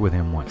 Played a gig with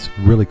him once.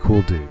 Really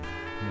cool dude.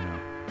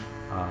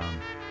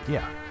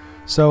 Yeah.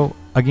 So,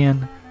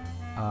 again,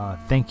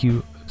 thank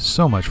you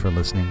so much for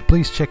listening.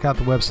 Please check out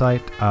the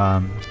website,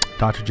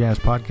 Dr. Jazz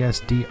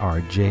Podcast,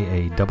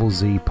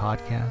 DRJAZZ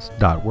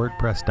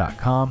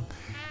Podcast.wordpress.com.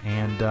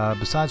 And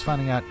besides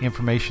finding out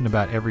information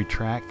about every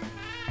track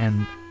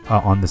and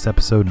on this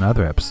episode and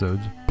other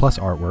episodes, plus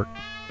artwork,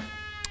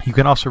 you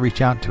can also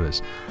reach out to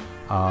us.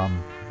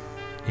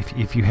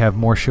 If you have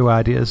more show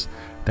ideas,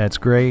 that's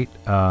great.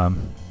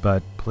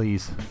 But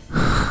please,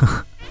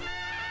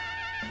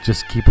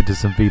 just keep it to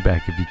some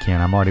feedback if you can.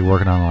 I'm already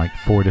working on like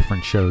 4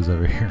 different shows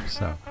over here.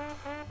 So,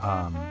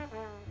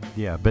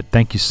 yeah, but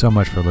thank you so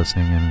much for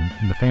listening. And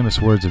in the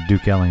famous words of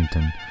Duke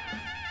Ellington,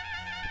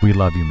 we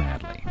love you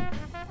madly.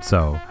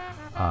 So,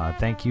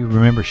 thank you.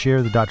 Remember,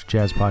 share the Dr.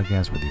 Jazz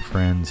Podcast with your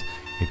friends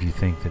if you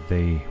think that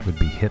they would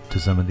be hip to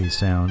some of these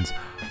sounds.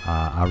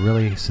 I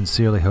really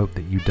sincerely hope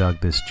that you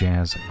dug this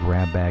jazz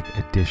grab bag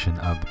edition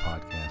of the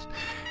podcast.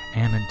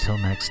 And until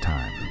next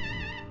time,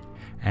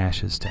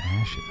 ashes to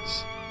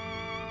ashes,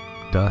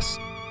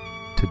 dust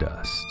to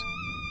dust.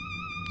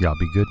 Y'all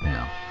be good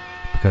now,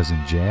 because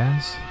in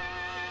jazz,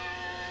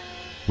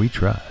 we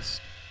trust.